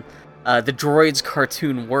this and the Droids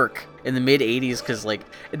cartoon work in the mid-'80s, because like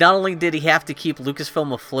not only did he have to keep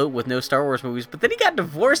Lucasfilm afloat with no Star Wars movies, but then he got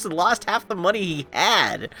divorced and lost half the money he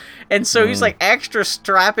had, and so he's like extra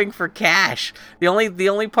strapping for cash. The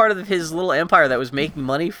only part of his little empire that was making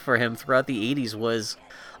money for him throughout the 80s was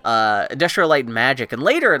Industrial Light and Magic, and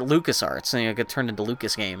later at LucasArts, and it got turned into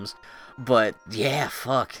Lucas Games. But yeah,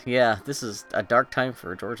 this is a dark time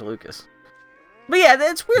for George Lucas. But yeah,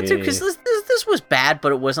 it's weird too, because this was bad,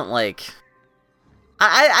 but it wasn't like...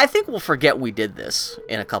 I think we'll forget we did this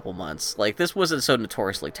in a couple months. Like, this wasn't so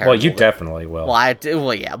notoriously terrible. Well, you definitely will.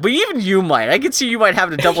 Well, yeah, but even you might. I can see you might have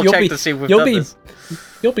to double check to see if we've done this.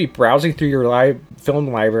 You'll be browsing through your film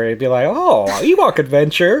library and be like, oh, Ewok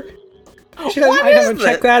Adventure. I haven't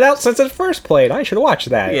checked that out since it first played. I should watch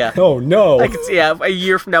that. Yeah. Oh, no. I can see, a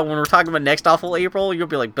year from now when we're talking about Next Awful April, you'll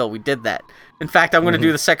be like, Bill, we did that. In fact, I'm going to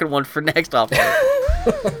do the second one for Next Awful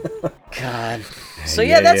April. God. So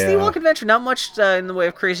yeah, that's the Ewok Adventure. Not much in the way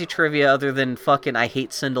of crazy trivia other than fucking I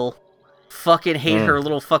hate Sindel. Fucking hate her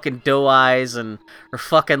little fucking doe eyes and her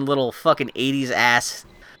fucking little fucking 80s ass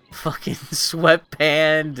fucking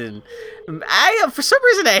sweatband, and for some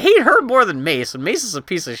reason I hate her more than Mace, and Mace is a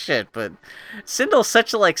piece of shit, but Sindel's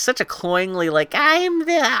such a cloyingly like, I'm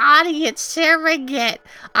the audience surrogate.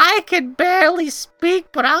 I can barely speak,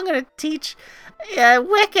 but I'm gonna teach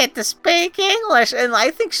Wicket to speak English. And I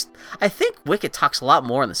think Wicket talks a lot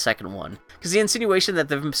more in the second one, because the insinuation that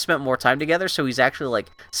they've spent more time together, so he's actually like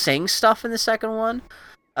saying stuff in the second one.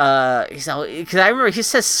 Because I remember he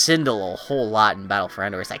says Sindel a whole lot in Battle for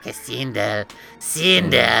Endor. It's like Sindel.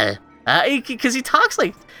 Because he talks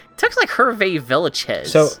like Hervé Villachez.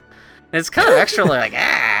 So and it's kind of extra like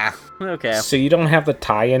okay. So you don't have the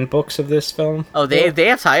tie-in books of this film? Oh, they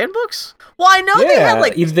have tie-in books? Well, I know they had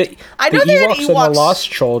like the Ewoks and the Lost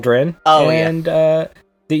Children. Oh, and the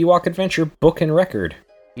Ewok Adventure book and record.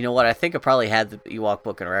 You know what? I think I probably had the Ewok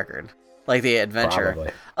book and record. Like the adventure.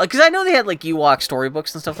 Probably. Because I know they had like Ewok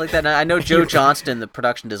storybooks and stuff like that. And I know Joe Johnston, the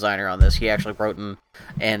production designer on this, he actually wrote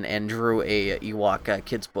and drew a Ewok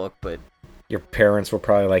kids book. But your parents will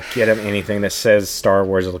probably like get him anything that says Star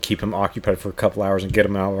Wars. It'll keep him occupied for a couple hours and get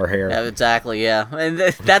him out of our hair. Yeah, exactly. Yeah, and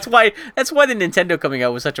that's why the Nintendo coming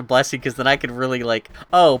out was such a blessing, because then I could really like,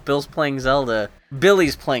 oh, Billy's playing Zelda. He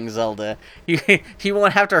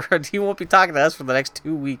won't be talking to us for the next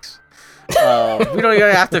 2 weeks. We don't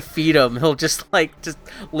even have to feed him. He'll just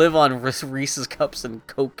live on Reese's cups and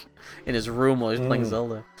Coke in his room while he's playing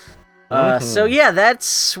Zelda. So yeah,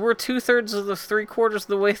 we're 2/3 of the 3/4 of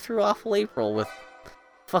the way through Awful April with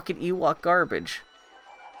fucking Ewok garbage.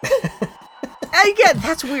 Again,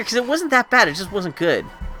 that's weird because it wasn't that bad. It just wasn't good.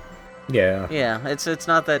 Yeah. Yeah, it's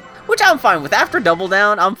not that, which I'm fine with. After Double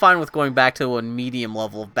Down, I'm fine with going back to a medium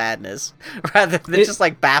level of badness rather than just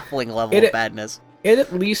like baffling level of badness. It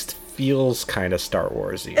at least feels kind of Star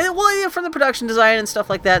Wars-y. Well, yeah, from the production design and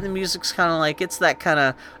stuff like that, and the music's kind of like, it's that kind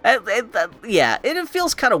of, it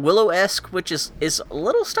feels kind of Willow-esque, which is a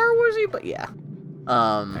little Star Wars-y, but yeah.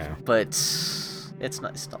 But it's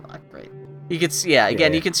still not great. You can see,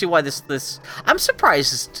 you can see why this, I'm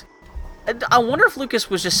surprised. I wonder if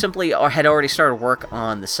Lucas was just simply, or had already started work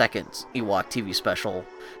on the second Ewok TV special,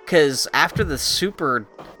 because after the super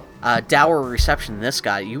dour reception this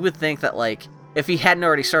got, you would think that, like, if he hadn't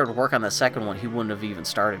already started work on the second one, he wouldn't have even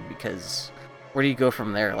started, because where do you go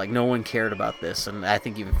from there? Like, no one cared about this, and I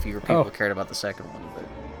think even fewer people cared about the second one. But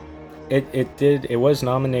it was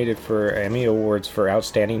nominated for Emmy Awards for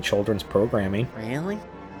Outstanding Children's Programming. Really?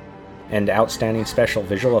 And Outstanding Special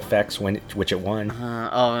Visual Effects, which it won.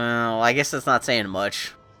 I guess that's not saying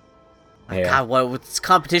much. Yeah. God, this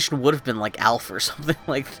competition would have been like Alf or something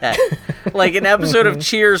like that. Like an episode of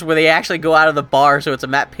Cheers where they actually go out of the bar, so it's a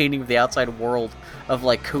matte painting of the outside world of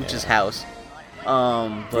like Coach's house.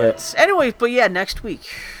 Anyway, next week.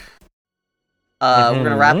 We're going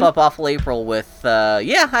to wrap up Awful April with,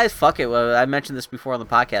 fuck it. Well, I mentioned this before on the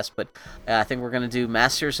podcast, but I think we're going to do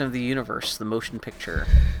Masters of the Universe, the motion picture.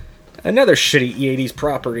 Another shitty 80s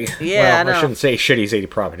property. Yeah, I shouldn't say shitty 80s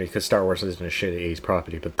property, because Star Wars isn't a shitty 80s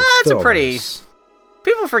property, but it's a pretty...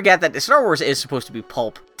 People forget that Star Wars is supposed to be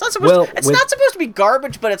pulp. It's not supposed to be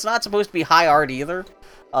garbage, but it's not supposed to be high art either.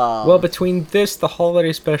 Between this, the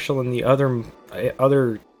holiday special, and the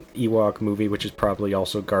other Ewok movie, which is probably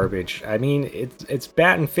also garbage. I mean, it's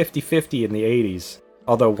batting 50-50 in the 80s.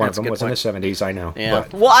 Although one of them was in the 70s, I know. Yeah.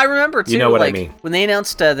 But Well, I remember, too, you know what like, I mean. when they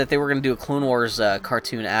announced that they were going to do a Clone Wars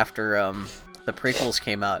cartoon after the prequels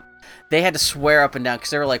came out, they had to swear up and down, because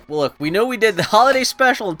they were like, well, look, we know we did the holiday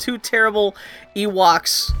special and 2 terrible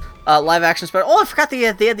Ewoks live-action special. Oh, I forgot they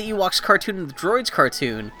had the Ewoks cartoon and the Droids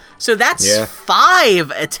cartoon. So that's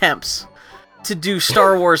 5 attempts to do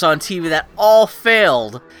Star Wars on TV that all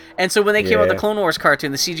failed. And so when they came out with the Clone Wars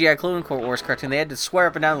cartoon, the CGI Clone Wars cartoon, they had to swear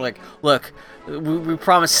up and down, like, look, we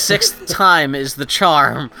promise 6th time is the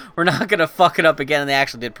charm. We're not going to fuck it up again. And they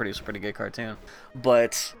actually did produce a pretty good cartoon.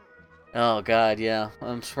 But, oh, God, yeah.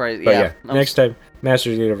 I'm surprised. But next time,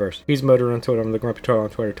 Masters of the Universe. He's Motor on Twitter. I'm the Grumpy Toy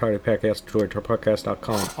on Twitter. Tardy Podcast, Twitter,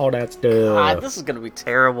 podcast.com. All that stuff. God, this is going to be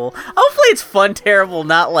terrible. Hopefully it's fun terrible,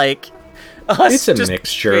 not like... It's a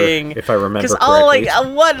mixture, if I remember correctly. Because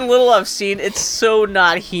what little I've seen, it's so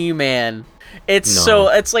not He-Man. It's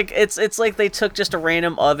like they took just a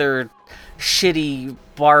random other shitty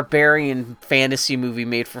barbarian fantasy movie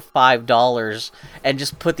made for $5 and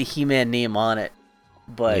just put the He-Man name on it.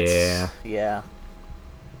 But yeah.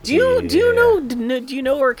 Do you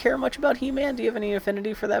know or care much about He-Man? Do you have any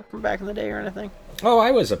affinity for that from back in the day or anything? Oh,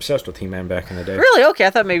 I was obsessed with He-Man back in the day. Really? Okay,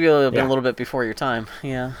 I thought maybe it would have been a little bit before your time.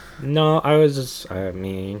 Yeah. No, I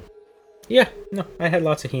had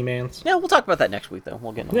lots of He-Mans. Yeah, we'll talk about that next week, though.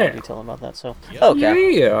 We'll get into more detail about that. So,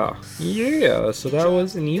 okay. Yeah. So that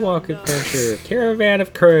was an Ewok adventure, Caravan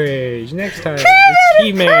of Courage. Next time, it's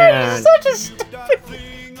He-Man. Such a stupid.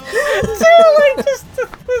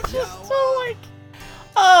 It's just so like.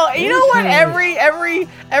 Oh, you know what?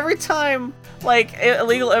 Every time. Like,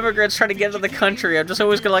 illegal immigrants trying to get into the country, I'm just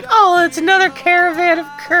always going like, oh, it's another Caravan of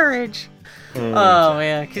Courage. Oh,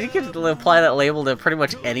 man. Because you could apply that label to pretty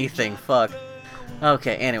much anything. Fuck.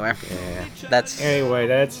 Okay, anyway. Yeah. That's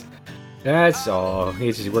all.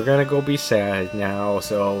 We're going to go be sad now,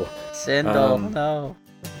 so... Sindel, no.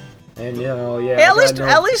 And, hey,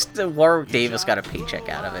 at least Warwick Davis got a paycheck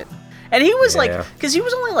out of it. And he was because he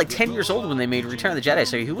was only like 10 years old when they made Return of the Jedi,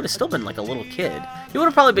 so he would have still been like a little kid. He would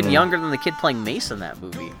have probably been younger than the kid playing Mace in that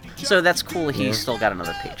movie. So that's cool. He still got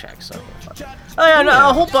another paycheck. So fuck it. Oh yeah, no,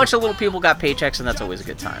 a whole bunch of little people got paychecks, and that's always a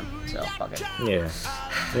good time. So fuck it. Yeah.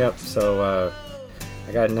 Yep. So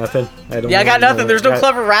I got nothing. I got nothing. There's no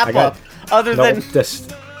clever wrap up other than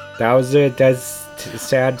that was it. That's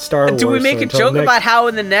sad Star Wars. Do we make a joke about how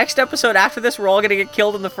in the next episode after this we're all gonna get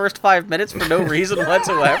killed in the first 5 minutes for no reason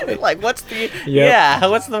whatsoever? Like, what's the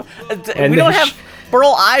what's the? We don't have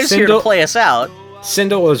Burl Ives here to play us out.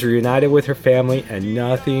 Sindel was reunited with her family, and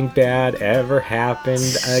nothing bad ever happened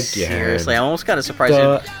again. Seriously, I'm almost kind of surprised.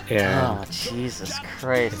 Oh, Jesus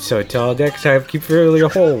Christ! So until next time, keep feeling a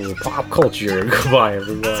whole pop culture. Goodbye,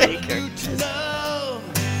 everyone. Take care.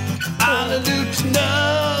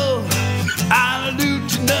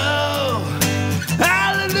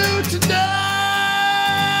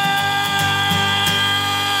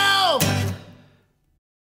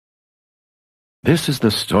 This is the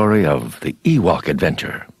story of the Ewok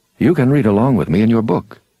Adventure. You can read along with me in your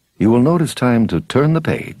book. You will note it's time to turn the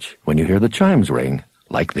page when you hear the chimes ring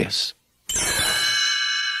like this.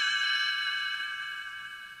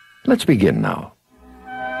 Let's begin now.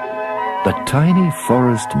 The tiny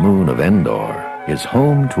forest moon of Endor is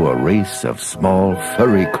home to a race of small,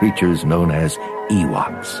 furry creatures known as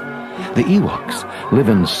Ewoks. The Ewoks live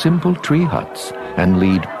in simple tree huts and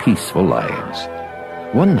lead peaceful lives.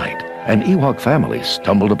 One night, an Ewok family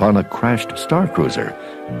stumbled upon a crashed star cruiser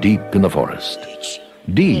deep in the forest.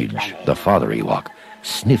 Deej, the father Ewok,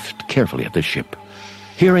 sniffed carefully at the ship.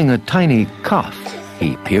 Hearing a tiny cough,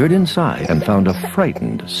 he peered inside and found a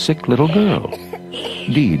frightened, sick little girl.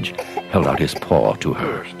 Deej held out his paw to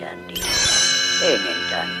her.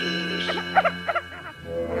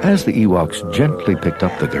 As the Ewoks gently picked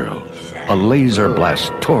up the girl, a laser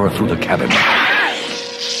blast tore through the cabin.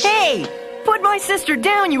 Hey! Put my sister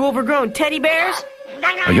down, you overgrown teddy bears!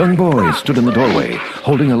 A young boy stood in the doorway,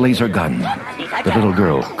 holding a laser gun. The little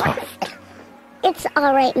girl coughed. It's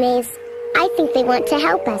all right, Maze. I think they want to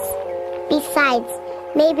help us. Besides,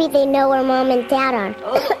 maybe they know where Mom and Dad are.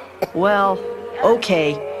 Well,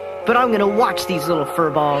 okay. But I'm gonna watch these little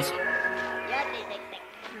furballs.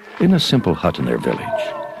 In a simple hut in their village,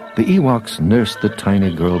 the Ewoks nursed the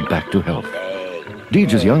tiny girl back to health.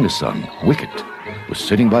 Deej's youngest son, Wicket, was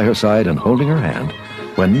sitting by her side and holding her hand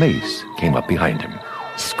when Mace came up behind him.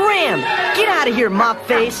 Scram! Get out of here, mop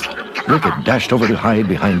face! Wicket dashed over to hide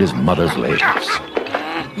behind his mother's legs.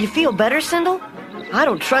 You feel better, Sindel? I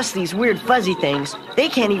don't trust these weird fuzzy things. They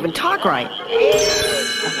can't even talk right.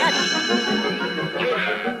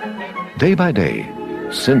 Day by day,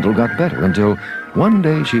 Sindel got better until one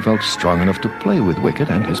day she felt strong enough to play with Wicket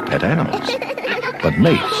and his pet animals. But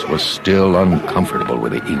Mace was still uncomfortable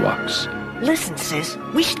with the Ewoks. Listen, sis,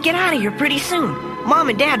 we should get out of here pretty soon. Mom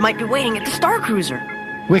and Dad might be waiting at the Star Cruiser.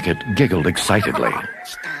 Wicket giggled excitedly.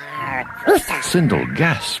 Sindel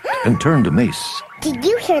gasped and turned to Mace. Did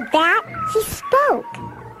you hear that? He spoke.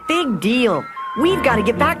 Big deal. We've got to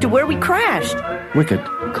get back to where we crashed. Wicket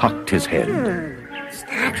cocked his head.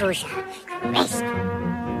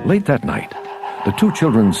 Late that night, the two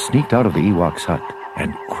children sneaked out of the Ewok's hut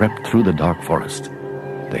and crept through the dark forest.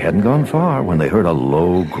 They hadn't gone far when they heard a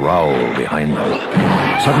low growl behind them.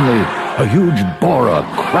 Suddenly, a huge boar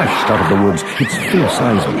crashed out of the woods, its fierce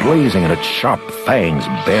eyes blazing and its sharp fangs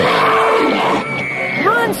bare.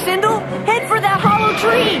 Run, Sindel! Head for that hollow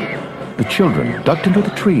tree! The children ducked into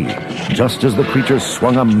the tree just as the creature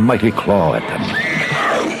swung a mighty claw at them.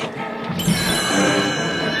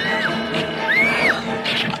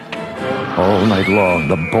 All night long,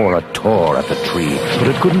 the boar tore at the tree, but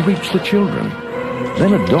it couldn't reach the children.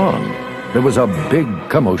 Then at dawn, there was a big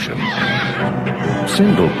commotion.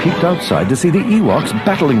 Sindel peeked outside to see the Ewoks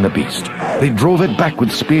battling the beast. They drove it back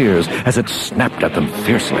with spears as it snapped at them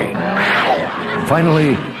fiercely.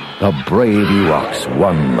 Finally, the brave Ewoks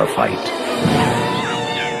won the fight.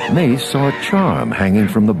 Mace saw a charm hanging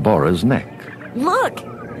from the boar's neck. Look!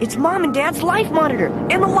 It's Mom and Dad's life monitor,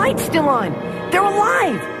 and the light's still on. They're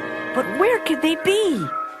alive! But where could they be?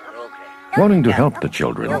 Wanting to help the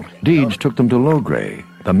children, Deej took them to Logray,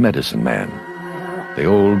 the medicine man. The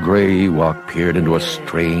old gray Ewok peered into a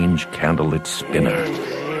strange candlelit spinner.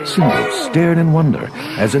 Sindel stared in wonder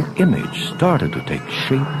as an image started to take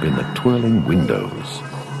shape in the twirling windows.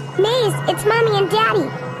 Maze, it's Mommy and Daddy.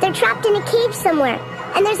 They're trapped in a cave somewhere,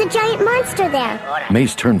 and there's a giant monster there.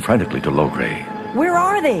 Mace turned frantically to Logray. Where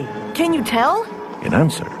are they? Can you tell? In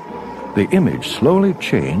answer, the image slowly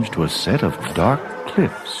changed to a set of dark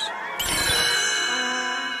cliffs.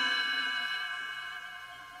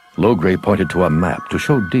 Logray pointed to a map to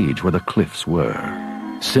show Deej where the cliffs were.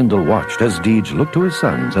 Sindel watched as Deej looked to his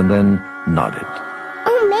sons and then nodded.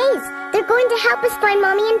 Oh, Maze, they're going to help us find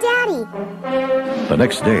Mommy and Daddy. The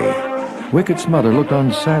next day, Wicket's mother looked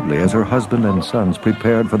on sadly as her husband and sons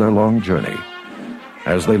prepared for their long journey.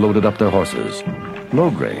 As they loaded up their horses,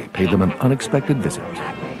 Logray paid them an unexpected visit.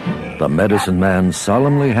 The medicine man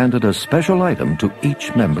solemnly handed a special item to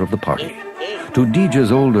each member of the party. To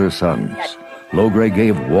Deej's older sons, Logray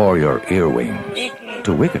gave warrior earwings.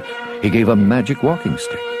 To Wicket, he gave a magic walking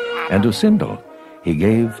stick. And to Sindel, he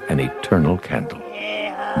gave an eternal candle.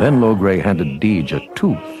 Then Logray handed Deej a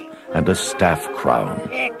tooth and a staff crown.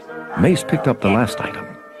 Mace picked up the last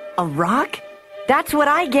item. A rock? That's what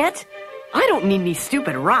I get? I don't need any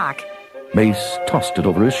stupid rock. Mace tossed it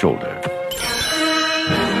over his shoulder.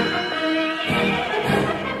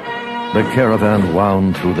 The caravan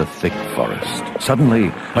wound through the thick forest.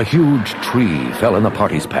 Suddenly, a huge tree fell in the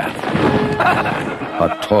party's path.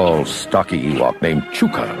 A tall, stocky Ewok named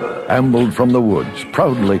Chuka ambled from the woods,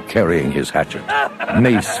 proudly carrying his hatchet.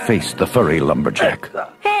 Mace faced the furry lumberjack.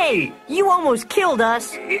 Hey, you almost killed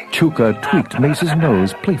us. Chuka tweaked Mace's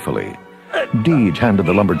nose playfully. Deej handed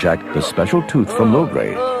the lumberjack the special tooth from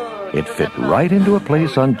Logray. It fit right into a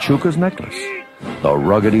place on Chuka's necklace. The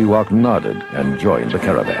rugged Ewok nodded and joined the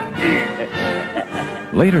caravan.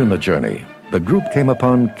 Later in the journey, the group came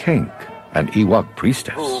upon Kenk, an Ewok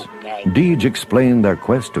priestess. Deej explained their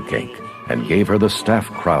quest to Kenk and gave her the staff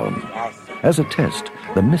crown. As a test,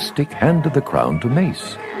 the mystic handed the crown to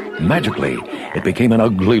Mace. Magically, it became an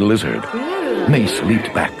ugly lizard. Mace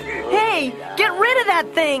leaped back. Hey, get rid of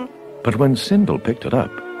that thing! But when Sindel picked it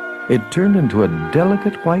up, it turned into a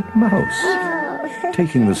delicate white mouse.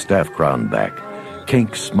 Taking the staff crown back,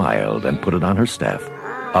 Kenk smiled and put it on her staff.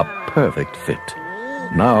 A perfect fit.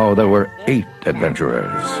 Now there were 8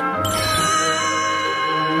 adventurers.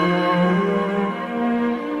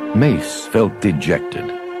 Mace felt dejected.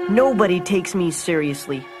 Nobody takes me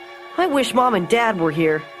seriously. I wish Mom and Dad were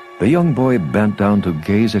here. The young boy bent down to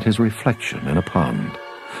gaze at his reflection in a pond.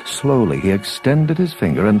 Slowly, he extended his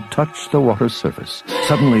finger and touched the water's surface.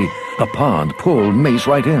 Suddenly, the pond pulled Mace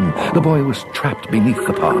right in. The boy was trapped beneath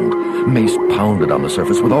the pond. Mace pounded on the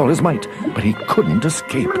surface with all his might, but he couldn't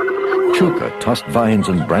escape. Chuka tossed vines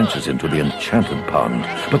and branches into the enchanted pond,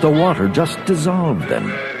 but the water just dissolved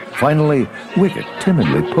them. Finally, Wicket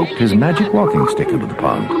timidly poked his magic walking stick into the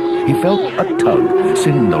pond. He felt a tug.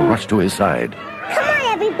 Sindel rushed to his side. Come on,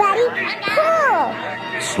 everybody,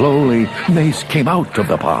 pull! Slowly, Mace came out of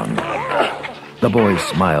the pond. The boy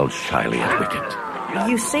smiled shyly at Wicket.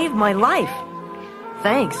 You saved my life.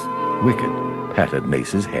 Thanks. Wicket patted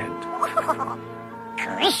Mace's head.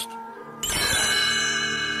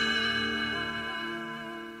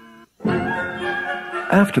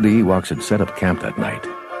 After the Ewoks had set up camp that night,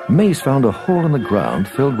 Mace found a hole in the ground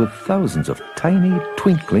filled with thousands of tiny,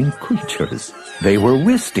 twinkling creatures. They were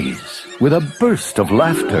Wisties. With a burst of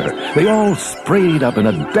laughter, they all sprayed up in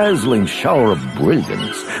a dazzling shower of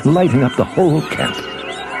brilliance, lighting up the whole camp.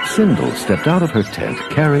 Sindel stepped out of her tent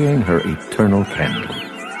carrying her eternal candle.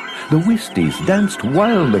 The Wisties danced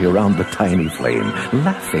wildly around the tiny flame.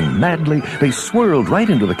 Laughing madly, they swirled right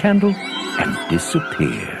into the candle and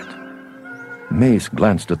disappeared. Mace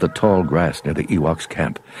glanced at the tall grass near the Ewoks'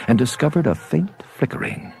 camp and discovered a faint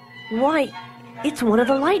flickering. Why, it's one of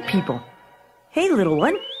the light people. Hey, little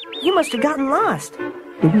one, you must have gotten lost.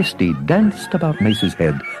 The Wistie danced about Mace's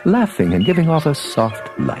head, laughing and giving off a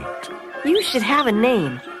soft light. You should have a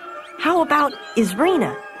name. How about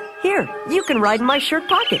Isrina? Here, you can ride in my shirt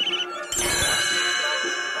pocket.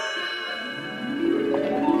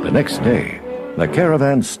 The next day, the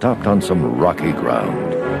caravan stopped on some rocky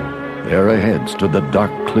ground. There ahead stood the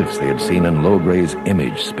dark cliffs they had seen in Logray's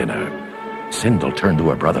image spinner. Sindel turned to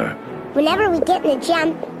her brother. Whenever we get in a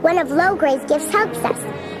jam, one of Logray's gifts helps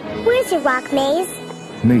us. Where's your rock, Maze?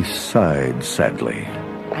 Mace sighed sadly.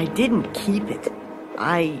 I didn't keep it.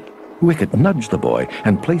 Wicket nudged the boy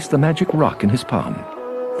and placed the magic rock in his palm.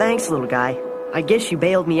 Thanks, little guy. I guess you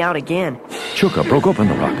bailed me out again. Chuka broke open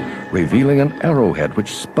the rock, revealing an arrowhead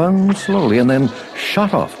which spun slowly and then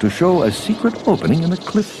shot off to show a secret opening in the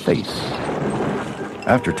cliff face.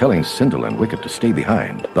 After telling Sindel and Wicket to stay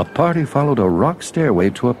behind, the party followed a rock stairway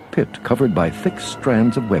to a pit covered by thick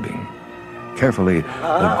strands of webbing. Carefully,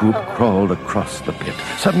 the group crawled across the pit.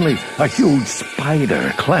 Suddenly, a huge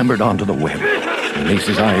spider clambered onto the web.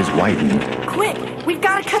 Mace's eyes widened. Quick! We've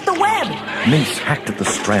got to cut the web! Mace hacked at the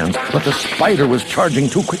strands, but the spider was charging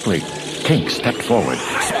too quickly. Kink stepped forward,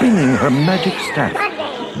 spinning her magic staff.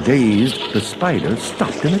 Dazed, the spider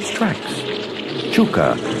stopped in its tracks.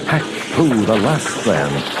 Chuka hacked through the last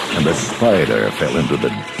strand, and the spider fell into the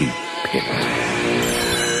deep pit.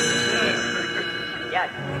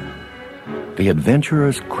 The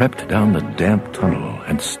adventurers crept down the damp tunnel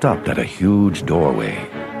and stopped at a huge doorway.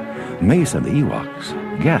 Mace and the Ewoks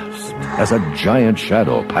gasped as a giant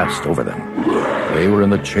shadow passed over them. They were in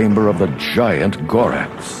the chamber of the giant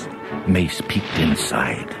Gorax. Mace peeked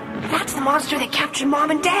inside. That's the monster that captured Mom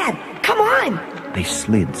and Dad! Come on! They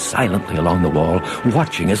slid silently along the wall,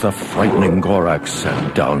 watching as the frightening Gorax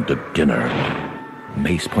sat down to dinner.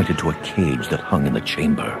 Mace pointed to a cage that hung in the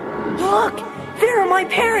chamber. Look! There are my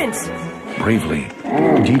parents! Bravely,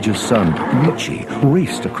 Gija's son, Michi,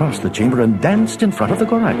 raced across the chamber and danced in front of the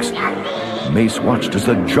Gorax. Mace watched as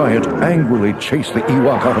the giant angrily chased the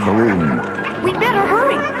Ewok out of the room. We'd better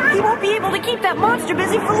hurry! He won't be able to keep that monster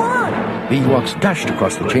busy for long! The Ewoks dashed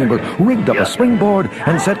across the chamber, rigged up a springboard,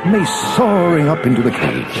 and sent Mace soaring up into the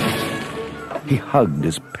cage. He hugged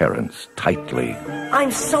his parents tightly.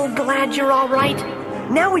 I'm so glad you're all right.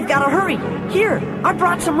 Now we've got to hurry. Here, I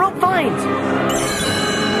brought some rope vines.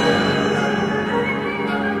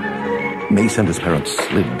 Mace and his parents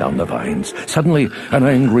slid down the vines. Suddenly, an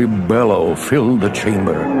angry bellow filled the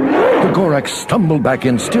chamber. The Gorax stumbled back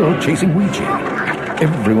in, still chasing Ouija.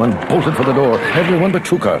 Everyone bolted for the door, everyone but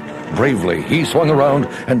Chuka. Bravely, he swung around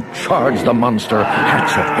and charged the monster,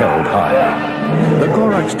 hatchet held high. The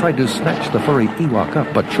Gorax tried to snatch the furry Ewok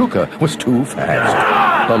up, but Chuka was too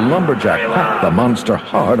fast. The lumberjack hacked the monster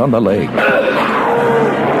hard on the leg.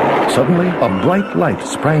 Suddenly, a bright light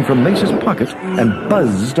sprang from Mace's pocket and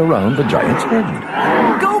buzzed around the giant's head.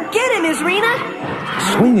 Go get him,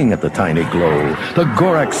 Isrina! Swinging at the tiny glow, the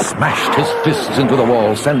Gorax smashed his fists into the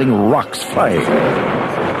wall, sending rocks flying.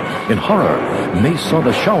 In horror, Mace saw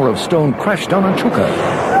the shower of stone crash down on Chuka.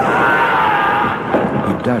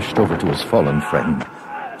 He dashed over to his fallen friend.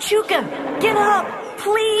 Chuka, get up,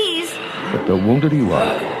 please! But the wounded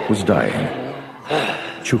Ewok was dying.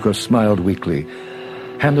 Chuka smiled weakly,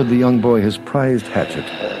 handed the young boy his prized hatchet,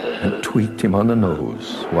 and tweaked him on the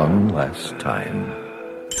nose one last time.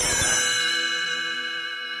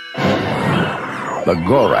 The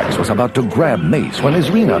Gorax was about to grab Mace when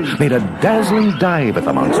Isrina made a dazzling dive at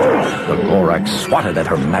the monster. The Gorax swatted at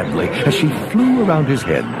her madly as she flew around his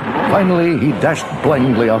head. Finally, he dashed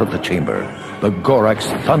blindly out of the chamber. The Gorax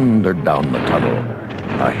thundered down the tunnel.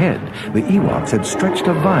 Ahead, the Ewoks had stretched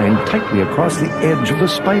a vine tightly across the edge of the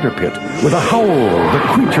spider pit. With a howl, the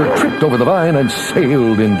creature tripped over the vine and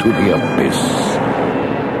sailed into the abyss.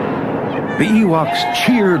 The Ewoks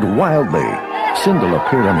cheered wildly. Sindel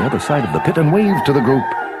appeared on the other side of the pit and waved to the group.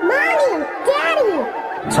 Mommy!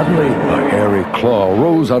 Daddy! Suddenly, a hairy claw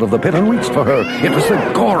rose out of the pit and reached for her. It was the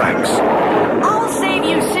Gorax. I'll save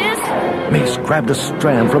you, sis! Mace grabbed a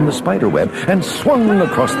strand from the spider web and swung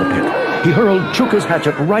across the pit. He hurled Chuka's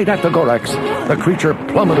hatchet right at the Gorax. The creature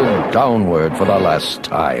plummeted downward for the last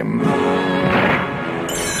time.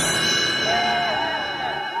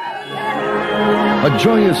 A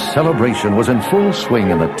joyous celebration was in full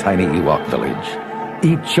swing in the tiny Ewok village.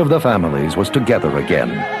 Each of the families was together again.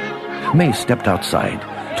 Mace stepped outside,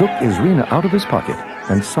 took Isrina out of his pocket,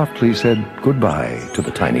 and softly said goodbye to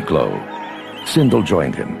the tiny glow. Sindel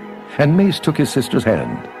joined him, and Mace took his sister's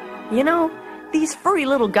hand. You know, these furry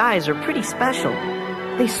little guys are pretty special.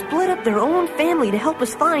 They split up their own family to help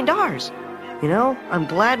us find ours. You know, I'm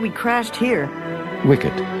glad we crashed here.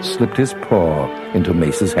 Wicket slipped his paw into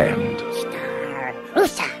Mace's hand.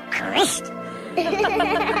 Roosa Christ.